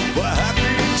man for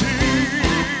happy tea.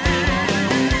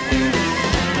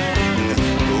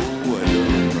 Oh, I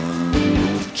love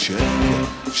my child.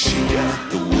 She got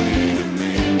the way to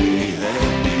make me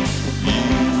happy. You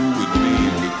and me,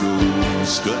 we go in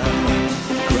style.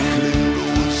 Crackling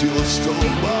roads, your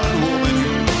store-bought woman.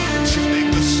 She make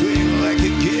me swing like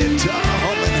a guitar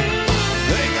humming.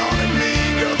 Hang on to me,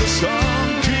 girl, the song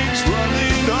keeps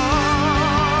running on.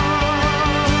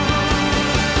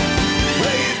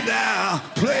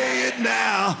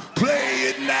 Play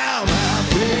it now, my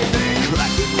baby.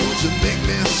 Cracking roads and make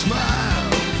me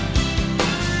smile.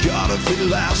 God, if it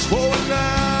lasts for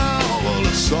now, well,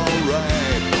 it's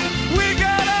alright. We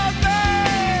got all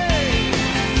day.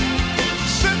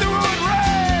 Set the road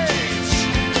race.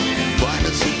 Find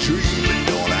us a dream and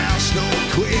don't ask no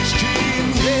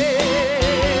questions. Yeah.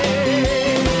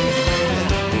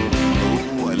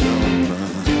 Oh, I love my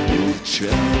little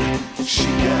child. She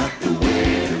got the way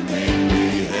to make me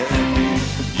happy.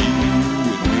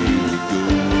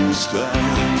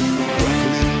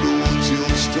 Crackling roads, your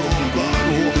store-bought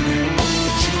woman.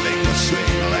 She make me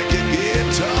swing like a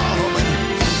guitar humming.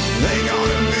 Hang on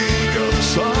to me, girl, the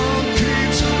song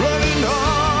keeps running on.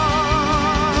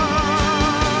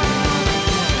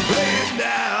 Play it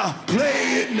now, play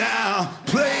it now,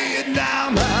 play it now,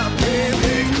 my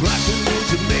baby. Crackling roads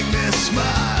that make me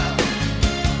smile.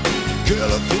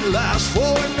 Girl, if it lasts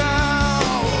for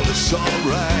now, well, it's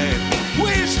alright.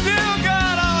 We still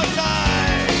got all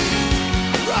night.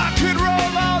 Rock and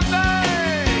roll all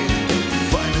night.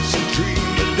 Find us a dream,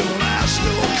 but don't ask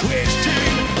no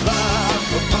question. Ba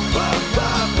ba ba ba ba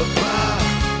ba ba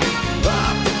ba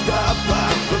ba ba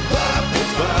ba ba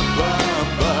ba ba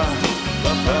ba ba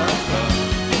ba ba ba.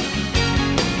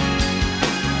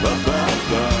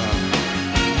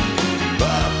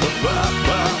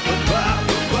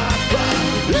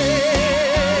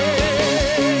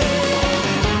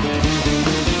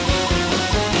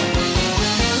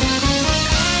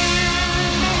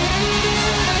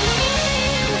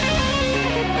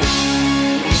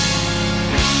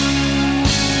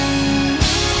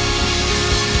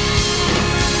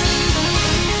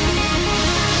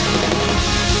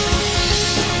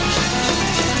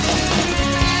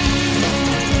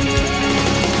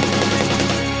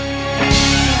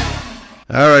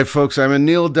 All right, folks, I'm in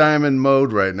Neil Diamond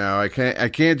mode right now. I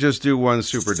can't just do one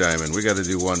Super Diamond. We got to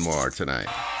do one more tonight.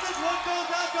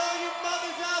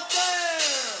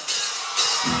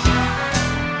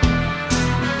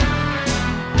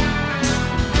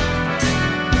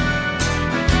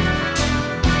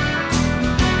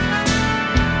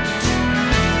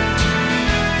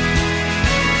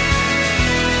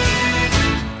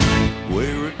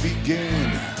 Where it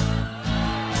began,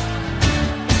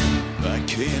 I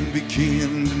can't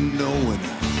begin to know it,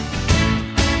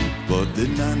 but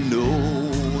then I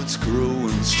know it's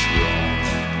growing strong.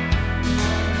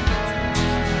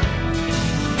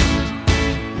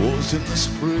 Was in the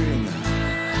spring,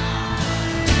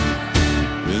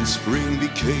 then spring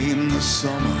became the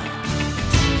summer.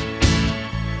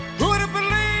 Who'd have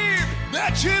believed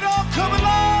that you'd all come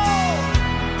along?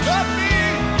 Not me.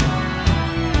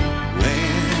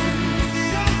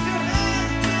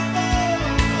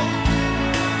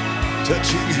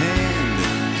 Touching hand,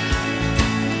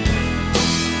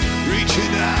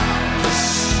 reaching out,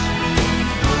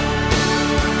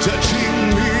 touching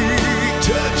me,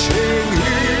 touching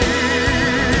you.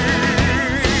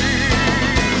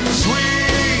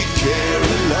 Sweet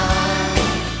Caroline,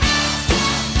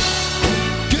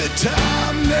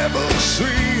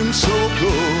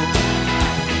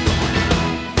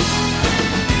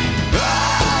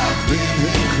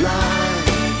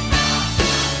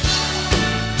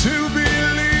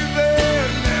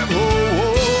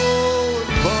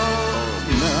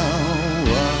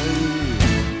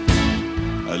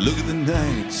 look at the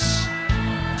nights,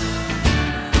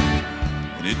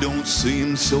 and it don't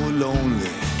seem so lonely.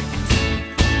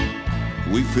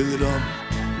 We fill it up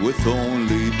with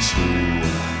only two,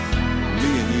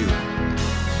 me and you.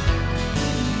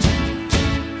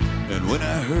 And when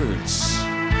I hurts,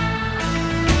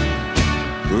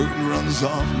 burden runs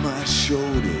off my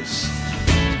shoulders.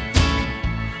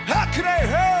 How can I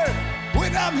hurt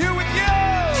when I'm here with you?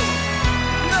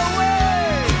 No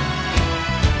way!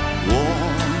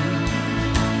 Warm,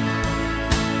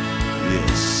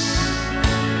 yes.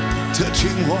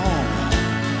 Touching warm,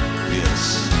 yes.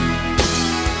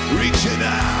 Reaching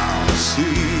out,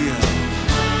 see.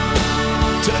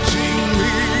 Touching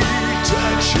me,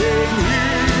 touching you.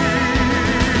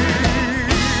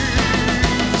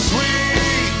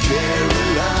 Sweet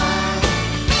Caroline,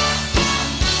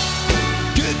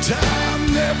 good time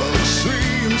never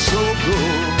seems so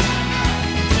good.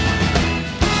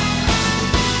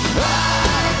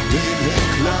 I've been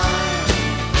inclined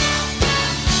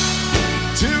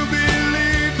to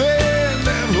believe in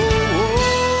them. Oh,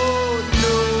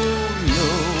 no, no,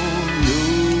 no.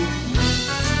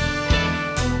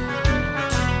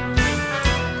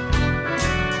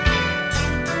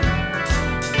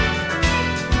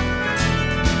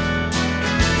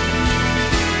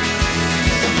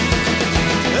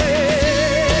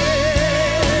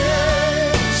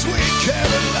 Sweet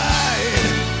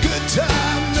Caroline, good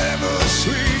time never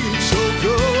seems so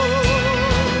good.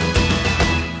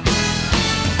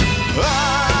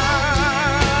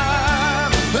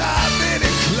 I've been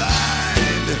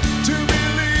inclined to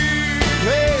believe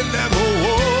they never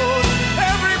would.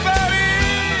 Everybody,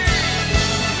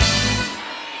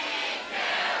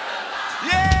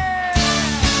 yeah,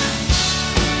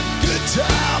 good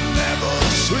time never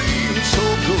seems so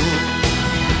good.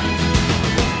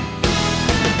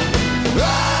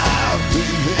 I've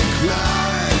been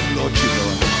inclined, Lord, you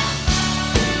know,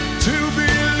 to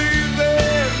believe they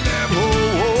never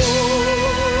would.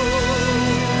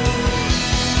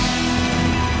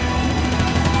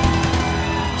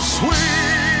 Sweet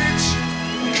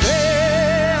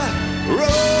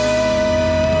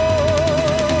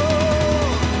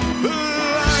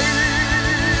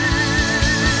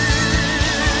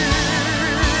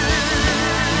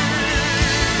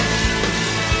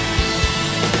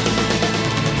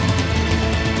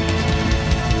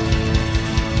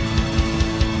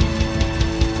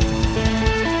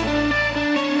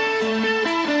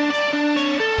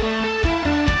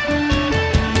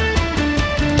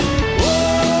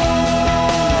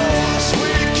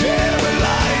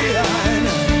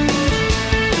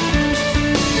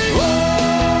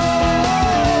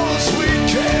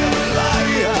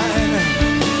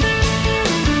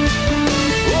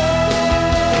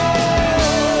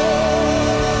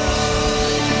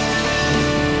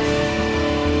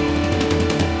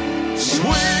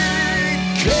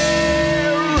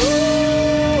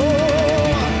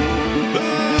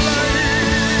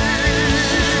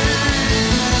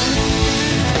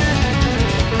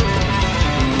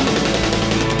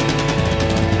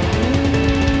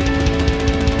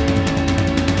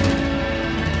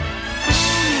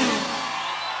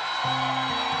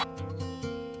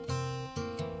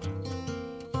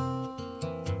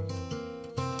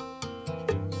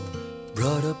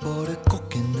Brother bought a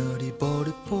coconut, he bought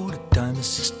it for the dime. His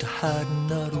sister had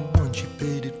another one, she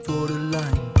paid it for the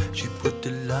lime. She put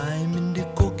the lime in the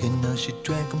coconut, she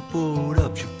drank and poured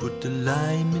up. She put the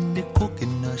lime in the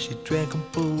coconut, she drank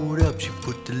and poured up. She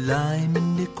put the lime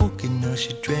in the coconut,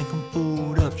 she drank and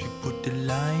poured up. She put the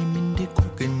lime in the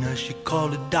coconut, she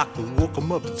called the doctor, woke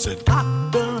him up and said,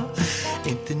 Doctor,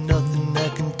 ain't there nothing I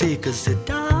can take? I said,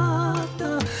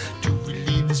 Doctor, to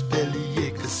relieve this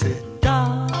bellyache. I said,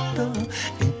 Doctor,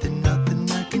 ain't there nothing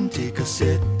I can take? I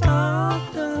said,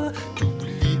 Doctor, to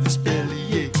relieve this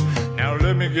bellyache. Now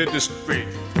let me get this straight.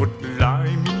 Put the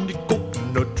lime in the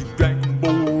coconut, you drank and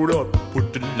poured up.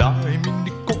 Put the lime in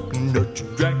the coconut, you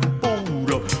drank and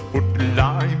poured up. Put the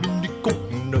lime in the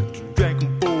coconut, you drank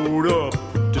and poured up.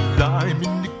 Put the lime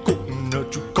in the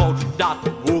coconut, you called the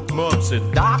doctor, woke him up,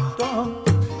 said, Doctor,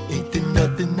 ain't there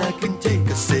nothing I can take?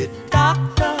 I said,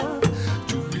 Doctor,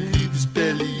 to relieve this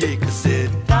bellyache. I said,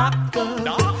 Doctor,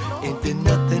 ain't there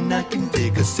nothing I can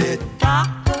take? I said,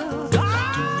 Doctor,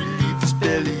 to relieve this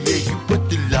bellyache. You put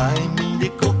the lime in the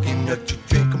coconut, you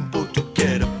drink them both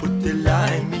together. Put the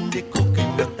lime in the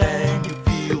coconut and you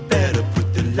feel better.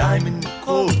 Put the lime in the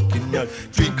coconut,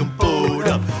 drink them both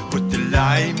up. Put the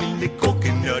lime in the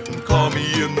coconut and call me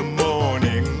in the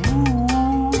morning.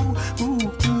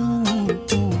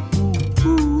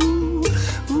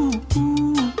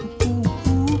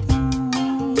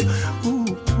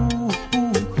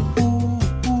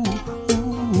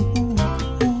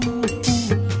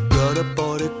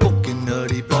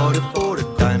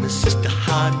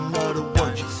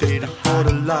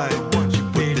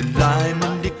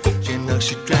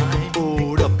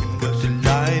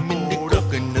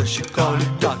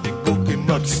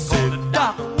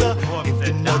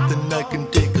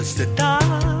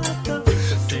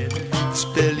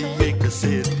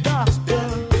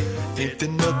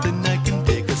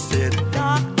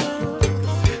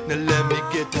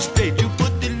 get this straight. You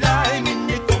put the lime in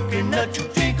the coconut, you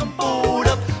drink them both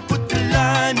up. Put the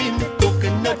lime in the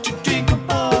coconut, you drink them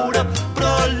both up. Put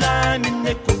a lime in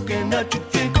the coconut, you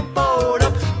drink them both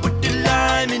up. Put the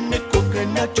lime in the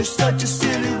coconut, you're such a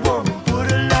silly woman.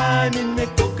 Put a lime in the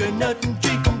coconut and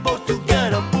drink them both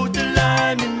together. Put the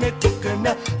lime in the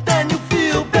coconut, then you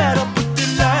feel better. Put the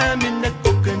lime in the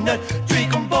coconut,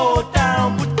 drink them both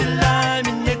down. Put the lime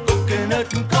in the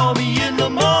coconut and call me in the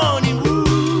morning.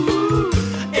 Woo,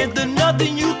 ain't there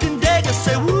nothing you can take? I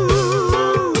say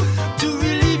woo, to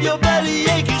relieve your belly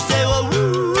ache. You say well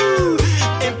woo,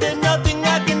 ain't there nothing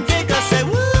I can take? I say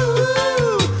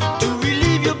woo, to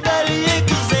relieve your belly ache.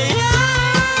 You say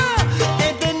yeah,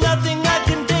 ain't there nothing I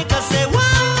can take? I say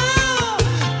wow,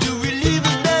 to relieve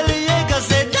his belly ache. I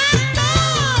say da da,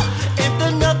 ain't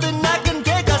there nothing I can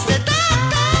take? I say da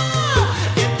da,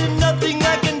 ain't there nothing I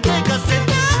can take? I say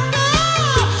da da,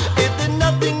 ain't there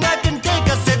nothing I can take? I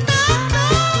say da da,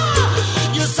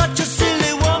 you're such a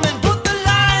silly woman. Put the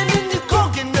lime in the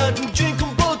coconut and drink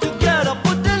them both together.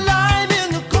 Put the lime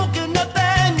in the coconut,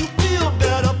 then you feel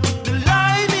better. Put the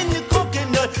lime in the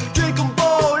coconut, drink them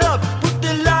both up. Put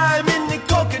the lime in the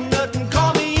coconut and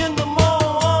call me in the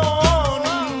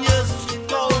morning. Yes, you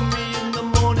call me in the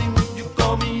morning. If you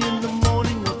call me in the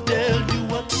morning, I'll tell you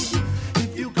what to do.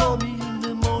 If you call me in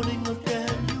the morning, I'll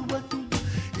tell you what to do.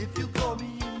 If you call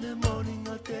me in the morning,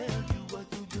 I'll tell you what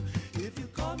to do. If you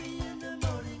call me in the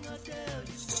morning, I'll tell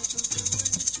you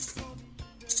what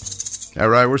to do. All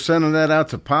right, we're sending that out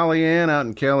to Pollyann out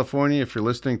in California. If you're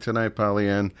listening tonight,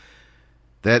 Pollyann,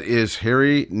 that is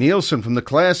Harry Nielsen from the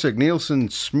classic Nielsen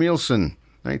Smielsen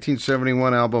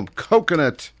 1971 album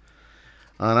Coconut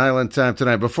on Island Time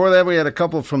tonight. Before that, we had a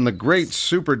couple from the great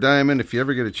Super Diamond. If you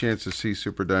ever get a chance to see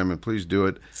Super Diamond, please do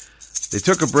it. They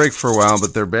took a break for a while,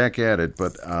 but they're back at it.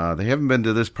 But they haven't been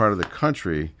to this part of the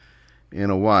country in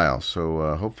a while,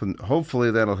 so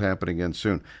hopefully that'll happen again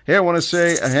soon. Hey, I want to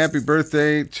say a happy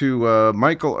birthday to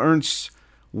Michael Ernst's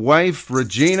wife,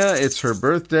 Regina. It's her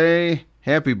birthday.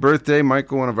 Happy birthday,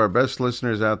 Michael, one of our best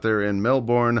listeners out there in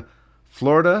Melbourne,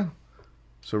 Florida.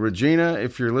 So, Regina,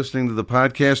 if you're listening to the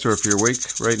podcast or if you're awake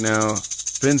right now,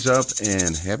 fins up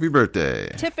and happy birthday.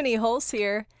 Tiffany Hulse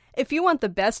here. If you want the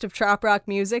best of trop rock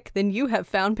music, then you have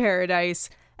found paradise.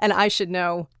 And I should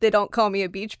know, they don't call me a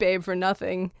beach babe for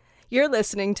nothing. You're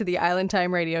listening to the Island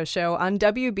Time Radio Show on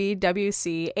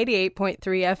WBWC 88.3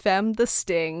 FM, The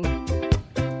Sting.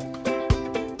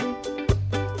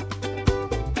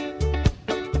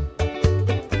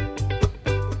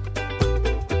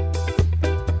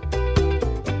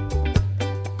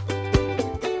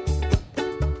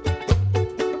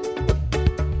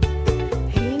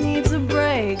 He needs a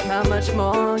break. How much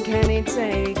more can he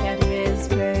take at his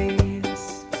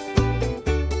pace?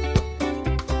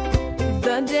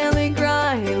 The daily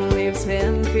grind leaves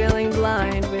him feeling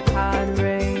blind with hard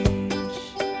rage.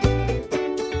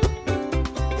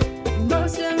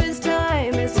 Most of his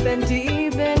time is spent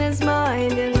deep in his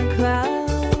mind in the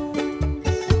clouds.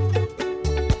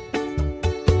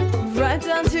 Right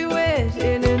down to it,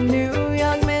 in a new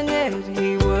young minute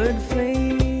he would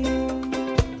flee,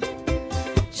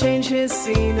 change his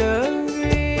scenery.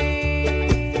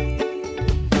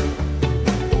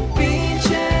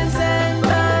 Beaches and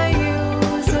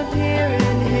bayous appear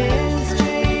in his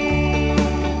dreams.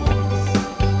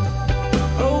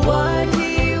 Oh, what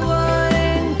he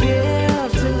wouldn't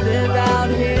give to live out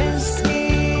his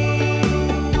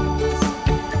schemes.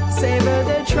 Savor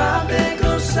the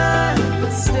tropical sun,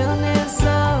 the stillness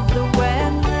of the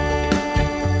wetlands.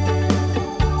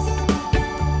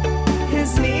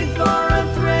 His need for a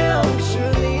thrill,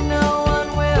 surely no one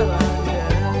will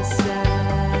understand.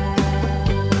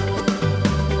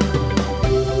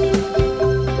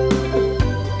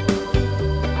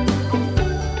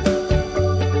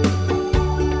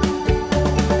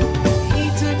 He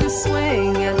took a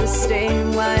swing at the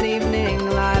same white evening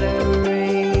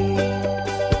lottery.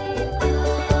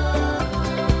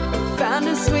 Found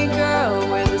a sweet girl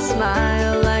with a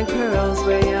smile like pearls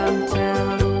way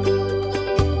uptown.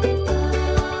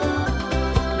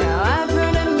 Now I've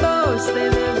heard him boast they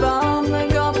live on the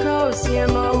Gulf Coast, yeah,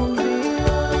 Mobile.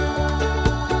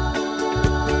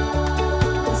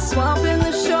 The swamp and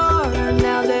the shore are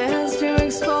now theirs to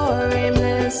explore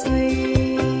aimlessly.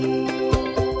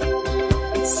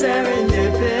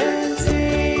 Serendipity.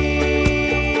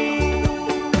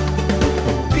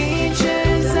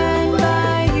 Beaches and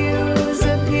bayous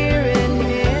appear in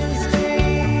his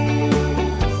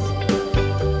dreams.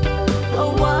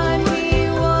 Oh, what he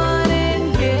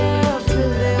wouldn't give to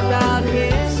live out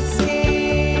his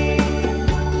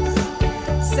schemes.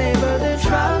 Savor the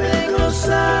tropical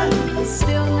sun, the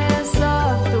stillness of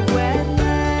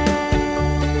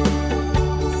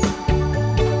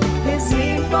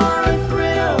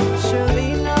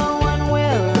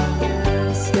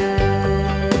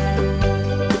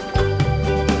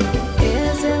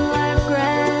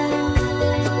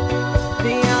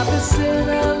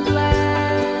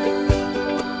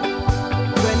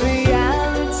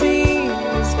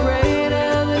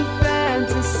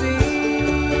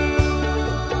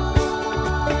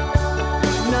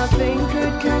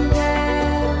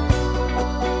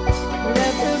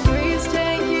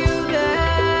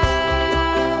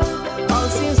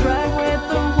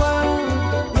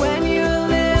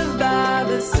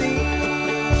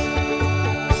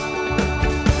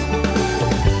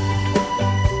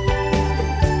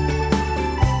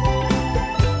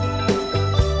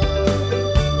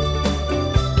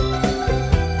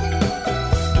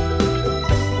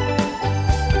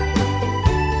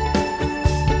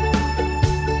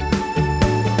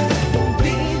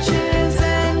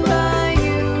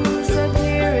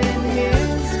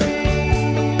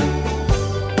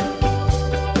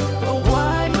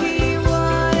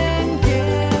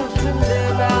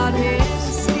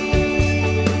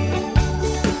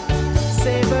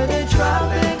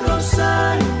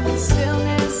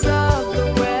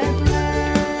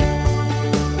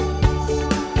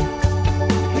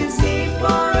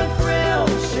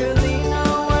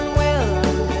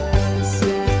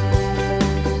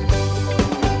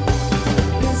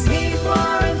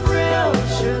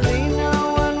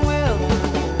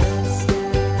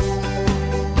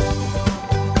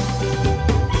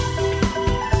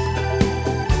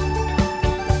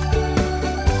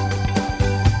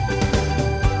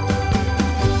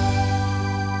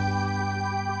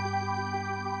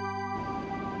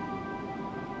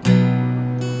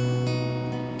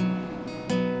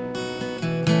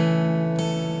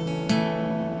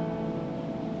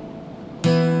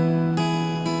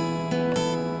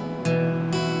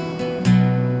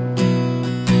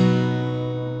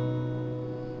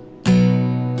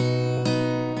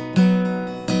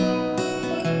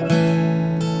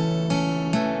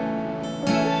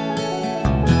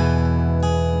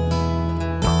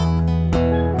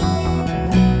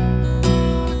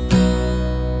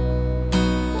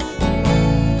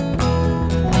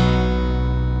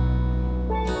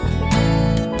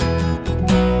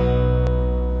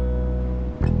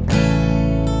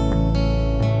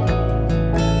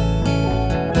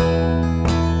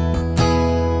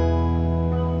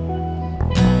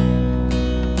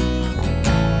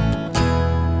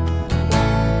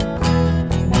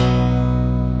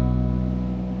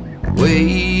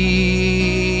Waves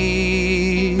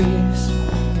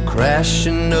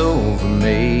crashing over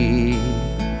me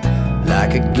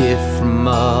like a gift from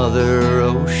Mother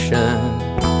Ocean.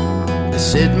 They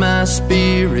set my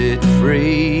spirit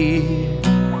free.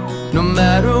 No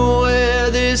matter where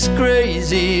this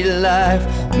crazy life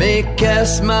may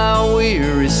cast my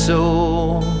weary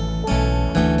soul,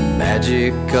 the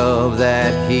magic of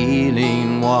that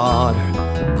healing water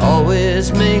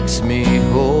always makes me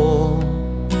whole.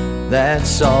 That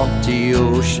salty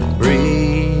ocean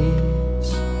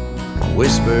breeze,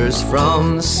 whispers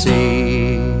from the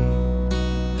sea,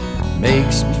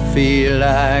 makes me feel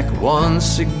like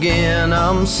once again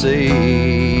I'm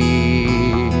saved.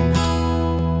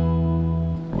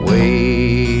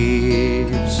 Waves.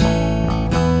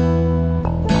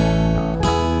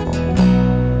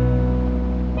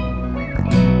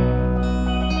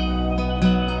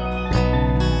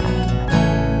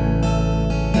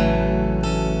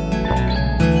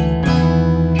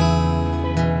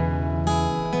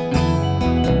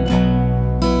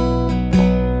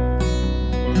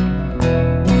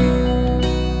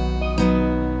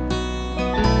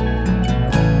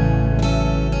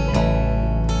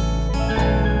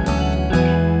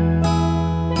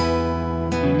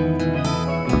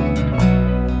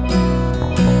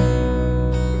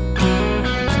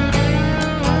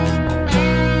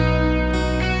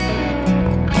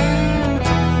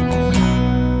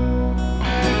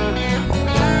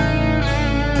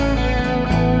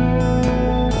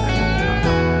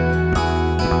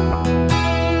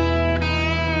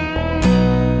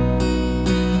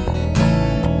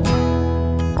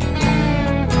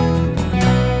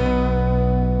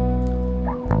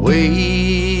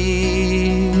 Waves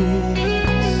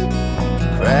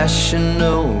crashing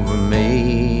over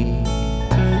me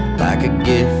like a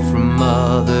gift from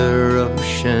Mother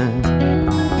Ocean.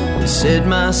 They set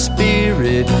my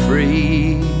spirit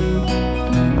free.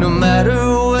 No matter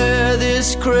where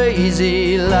this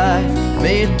crazy life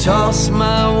may toss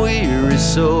my weary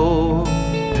soul,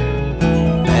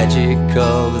 magic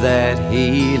of that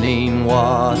healing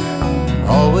water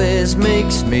always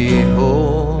makes me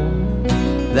whole.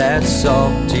 That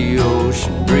salty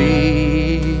ocean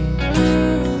breeze,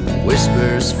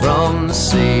 whispers from the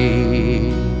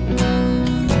sea,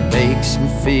 makes me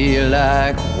feel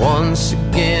like once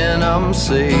again I'm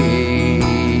saved.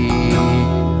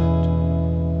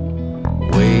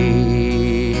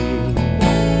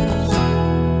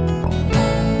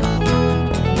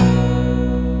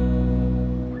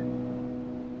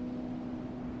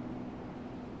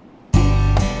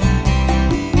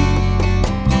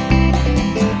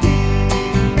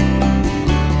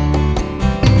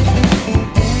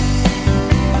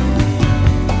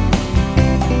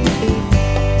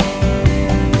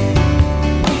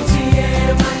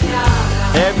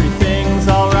 Everything's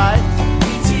alright.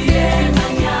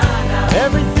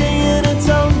 Everything in its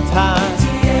own time.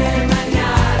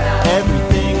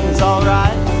 Everything's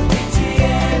alright.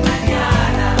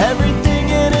 Everything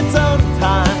in its own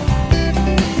time.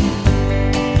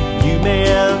 You may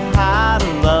have had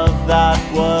a love that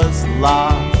was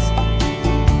lost.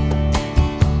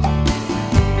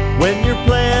 When you're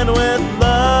playing with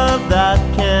love, that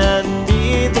can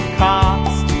be the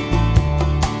cost.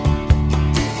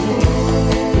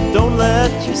 Don't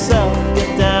let yourself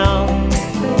get down.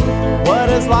 What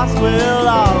is lost will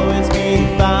always be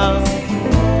found.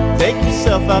 Take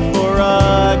yourself out for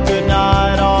a good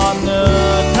night on the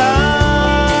town.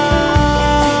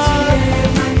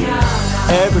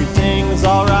 Everything's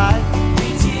alright.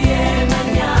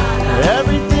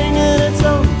 Everything in its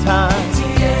own time.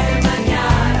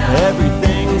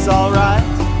 Everything's alright.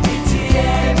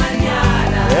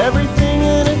 Everything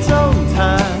in its own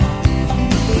time.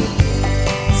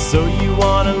 So you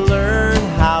want to learn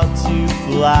how to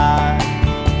fly.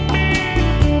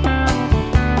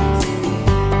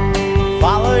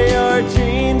 Follow your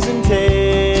dreams and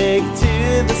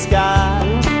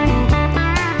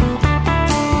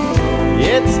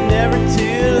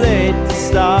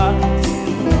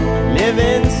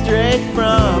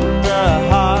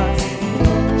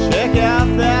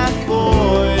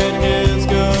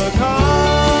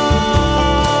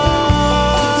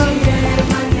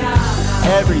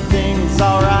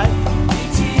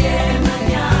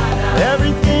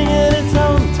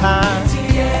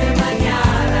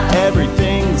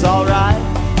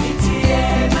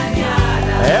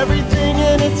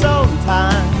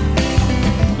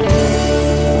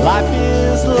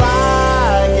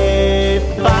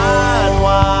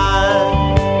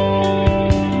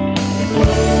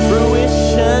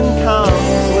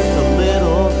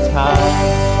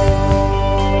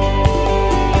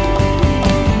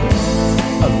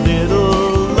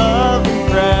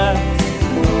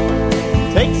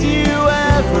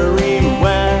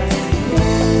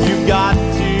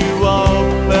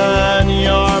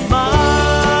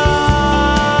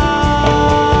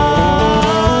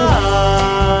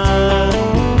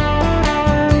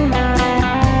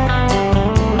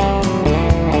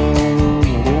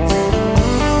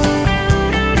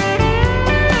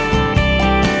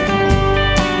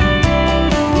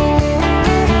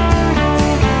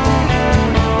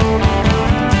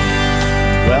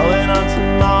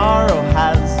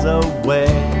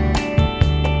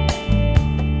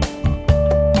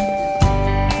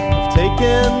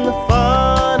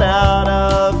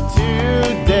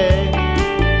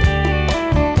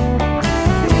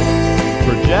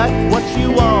Jack, what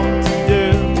you want to do?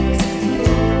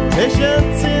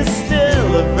 Patience is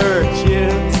still a virtue.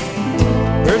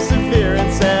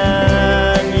 Perseverance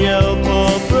and you'll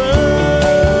pull through.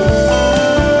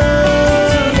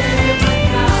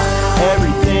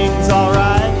 Everything's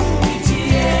alright.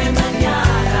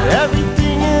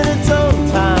 Everything in its own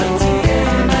time.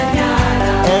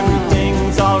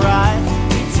 Everything's alright.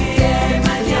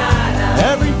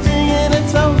 Everything in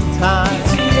its own time.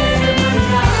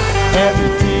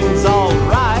 Everything's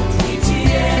alright.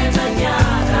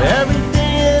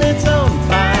 Everything in its own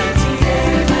time.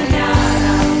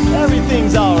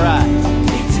 Everything's alright.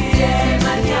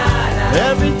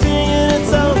 Everything in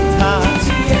its own time.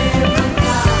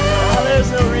 Well,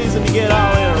 there's no reason to get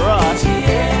all in a rush. You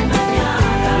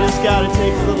just gotta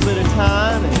take a little bit of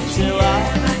time and chill out.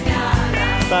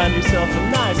 Find yourself a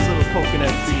nice little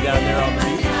coconut tree down there on the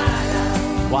beach.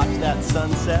 Watch that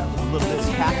sunset with a little bit of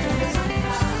cactus.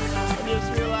 And just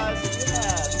realize,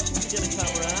 yeah, you're gonna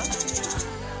come around.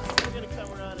 They're gonna come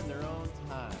around in their own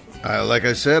time. Like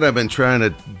I said, I've been trying to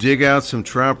dig out some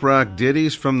trop rock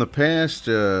ditties from the past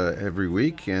every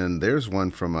week, and there's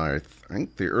one from I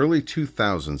think the early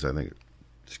 2000s.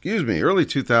 Early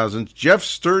 2000s. Jeff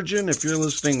Sturgeon, if you're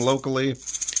listening locally,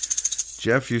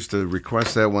 Jeff used to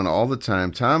request that one all the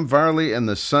time. Tom Varley and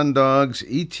the Sundogs,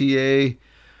 ETA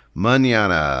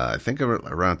Mañana. I think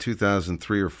around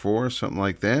 2003 or 4, something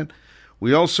like that.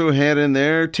 We also had in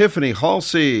there Tiffany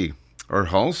Halsey, or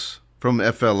Hulse, from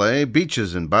FLA,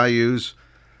 Beaches and Bayous.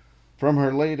 From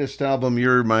her latest album,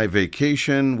 You're My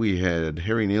Vacation, we had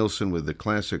Harry Nilsson with the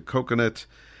classic Coconut.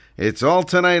 It's all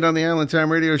tonight on the Island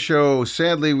Time Radio Show.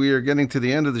 Sadly, we are getting to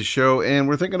the end of the show, and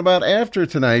we're thinking about after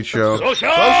tonight's show.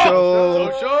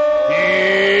 Social!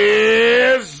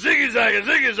 Yes! Ziggy Zagga,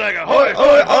 Ziggy Zagga, Hoi,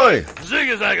 hoi, hoi!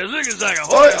 Ziggy Zagga, Ziggy Zagga,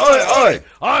 Hoi, hoi, hoi!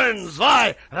 1,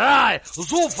 2, 3,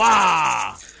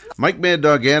 super! Mike Mad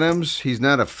Dog Adams, he's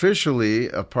not officially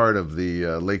a part of the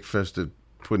Lake Fest at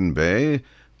Put-in-Bay,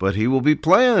 but he will be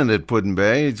playing at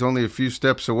Put-in-Bay. It's only a few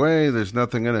steps away. There's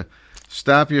nothing going to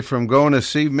stop you from going to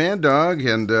see Mad Dog,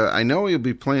 and I know he'll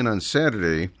be playing on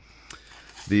Saturday,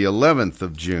 the 11th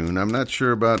of June. I'm not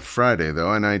sure about Friday,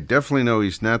 though, and I definitely know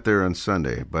he's not there on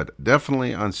Sunday, but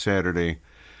definitely on Saturday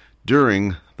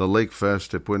during the Lake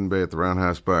Fest at Put-in-Bay at the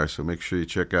Roundhouse Bar, so make sure you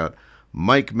check out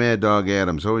Mike Mad Dog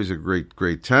Adams. Always a great,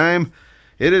 great time.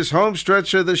 It is home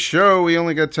stretch of the show. We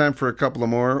only got time for a couple of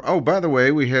more. Oh, by the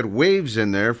way, we had Waves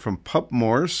in there from Pup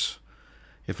Morse.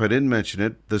 If I didn't mention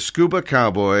it, the Scuba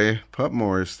Cowboy, Pup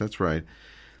Morse, that's right.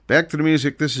 Back to the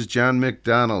music. This is John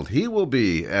McDonald. He will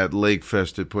be at Lake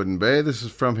Fest at Put-in-Bay. This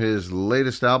is from his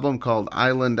latest album called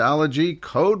Islandology,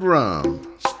 Code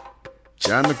Rum.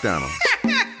 John McDonald.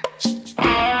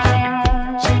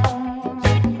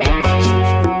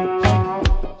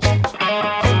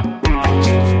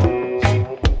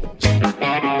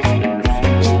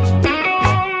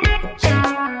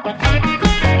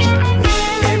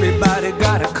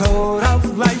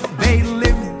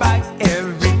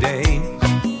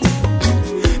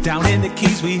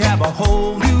 We have a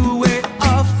whole new way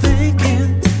of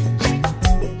thinking.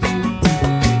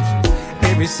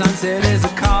 Every sunset is a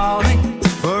calling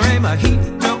for a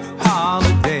mojito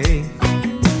holiday.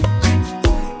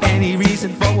 Any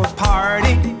reason for a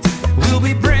party we'll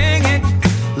be bringing,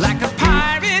 like a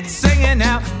pirate singing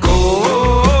out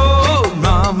cold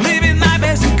rum, living life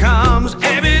as it comes.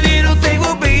 Every little thing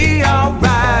will be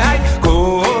alright.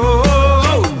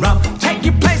 Cold rum, take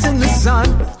your place in the sun,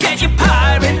 get your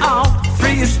pirate on.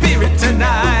 Free your spirit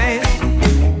tonight.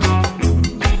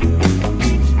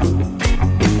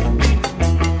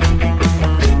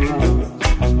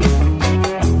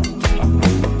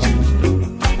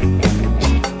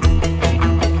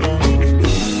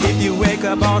 If you wake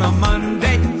up on a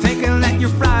Monday thinking that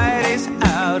your Friday's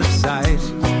out of sight,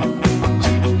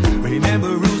 remember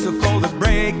rules are for the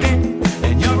breaking,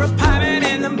 and you're a pirate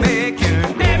in the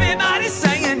making. Everybody's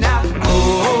singing out,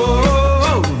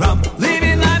 oh, rum,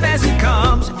 living life as it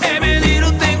comes. Every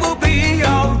little thing will be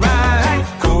alright.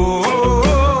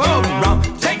 Cold rum,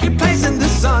 take your place in the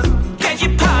sun, get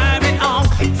your pirate on,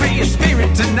 free your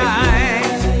spirit tonight.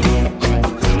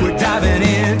 We're diving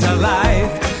into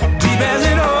life, deep as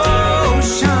an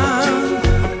ocean.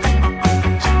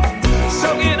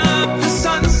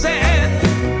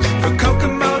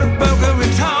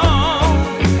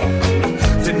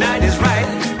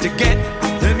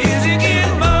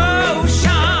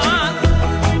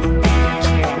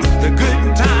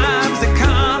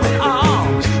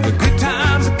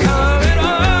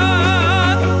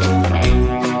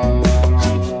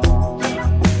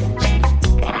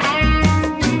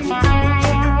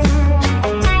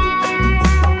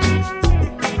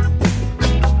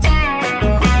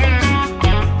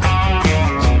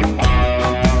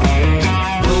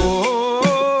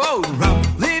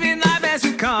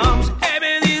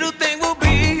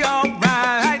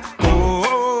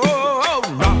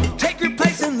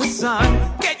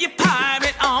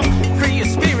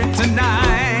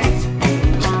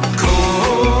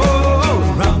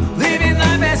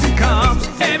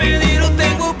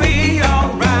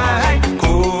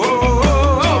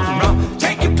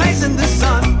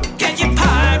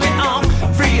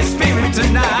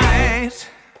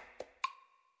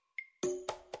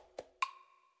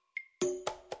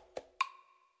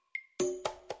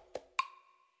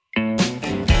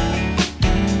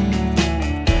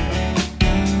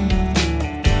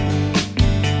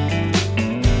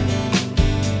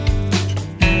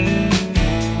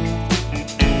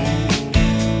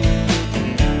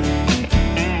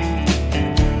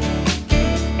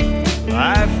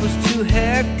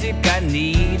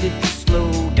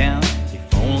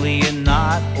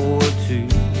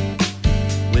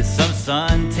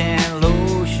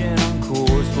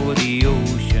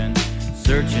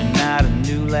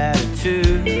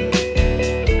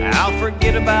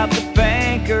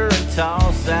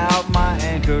 toss out my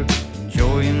anchor,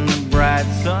 enjoying the bright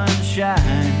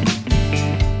sunshine.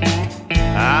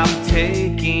 I'm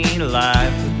taking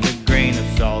life with a grain of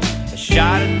salt, a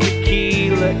shot of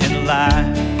tequila and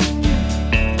lime.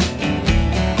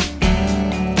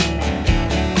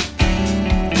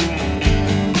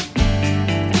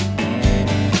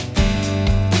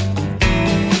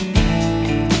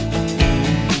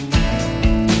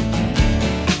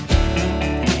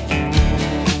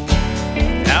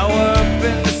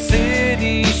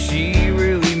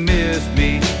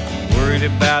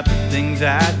 About the things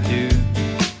I do,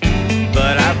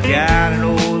 but I've got an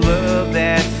old love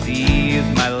that sees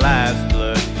my life's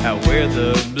blood out where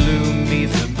the blue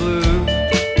meets the blue.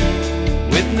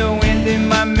 With no wind in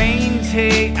my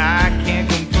mainstay, I can't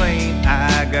complain.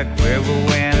 I got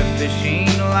Cuervo and a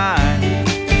fishing line.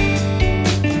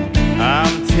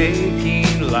 I'm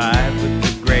taking life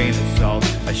with a grain of salt,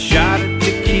 a shot of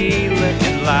tequila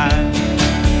and lime.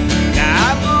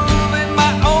 Now I'm moving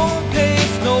my own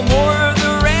pace, no more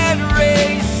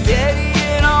steady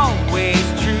and always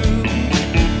true.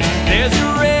 There's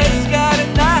a red sky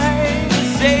tonight, a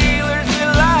sailor's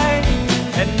delight,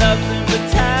 and nothing but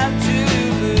time to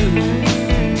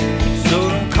lose. So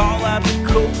don't call out the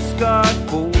Coast Guard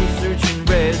for search and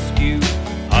rescue.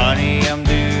 Honey, I'm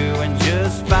doing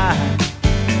just fine.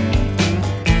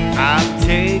 I'm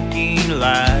taking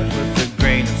life with a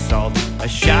grain of salt, a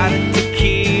shot of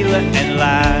tequila and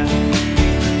lime.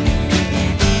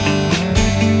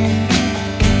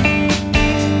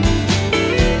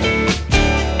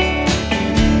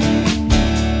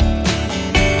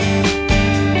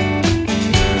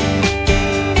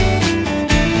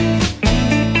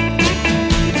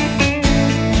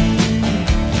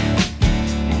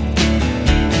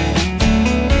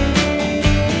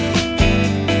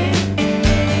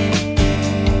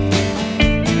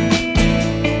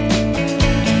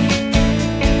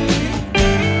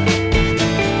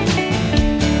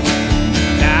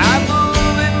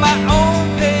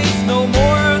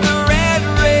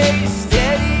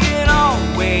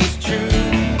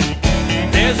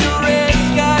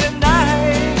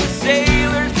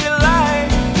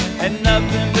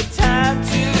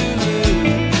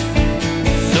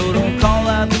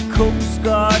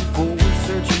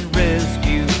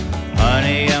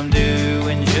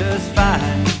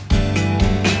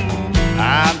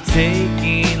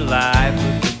 Taking life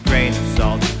with a grain of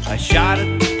salt, a shot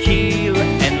of tequila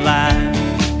and lime.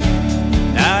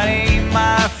 Now it ain't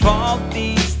my fault,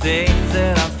 these things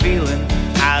that I'm feeling.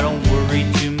 I don't worry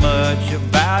too much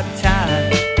about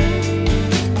time.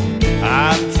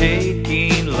 I'm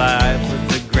taking life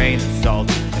with a grain of salt,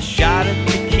 a shot of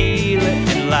tequila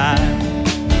and lime.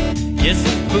 Yes,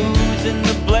 there's booze in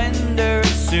the blender,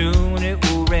 soon it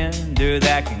will render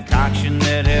that concoction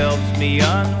that helps me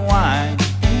unwind.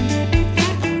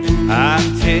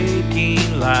 I'm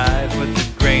taking life with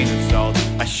a grain of salt,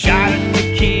 a shot of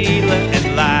tequila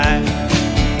and lime.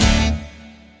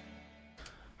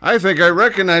 I think I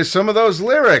recognize some of those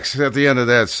lyrics at the end of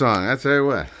that song. I tell you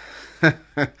what.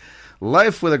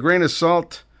 Life with a Grain of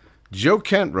Salt. Joe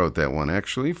Kent wrote that one,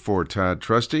 actually, for Todd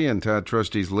Trusty, and Todd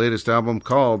Trusty's latest album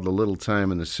called The Little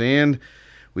Time in the Sand.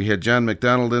 We had John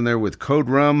McDonald in there with Code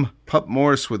Rum, Pup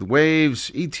Morse with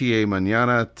Waves, ETA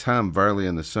Manana, Tom Varley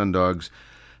and the Sundogs.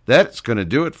 That's going to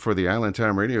do it for the Island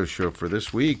Time Radio Show for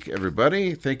this week,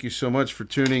 everybody. Thank you so much for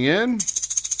tuning in.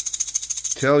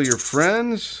 Tell your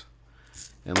friends,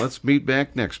 and let's meet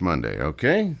back next Monday,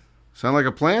 okay? Sound like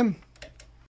a plan?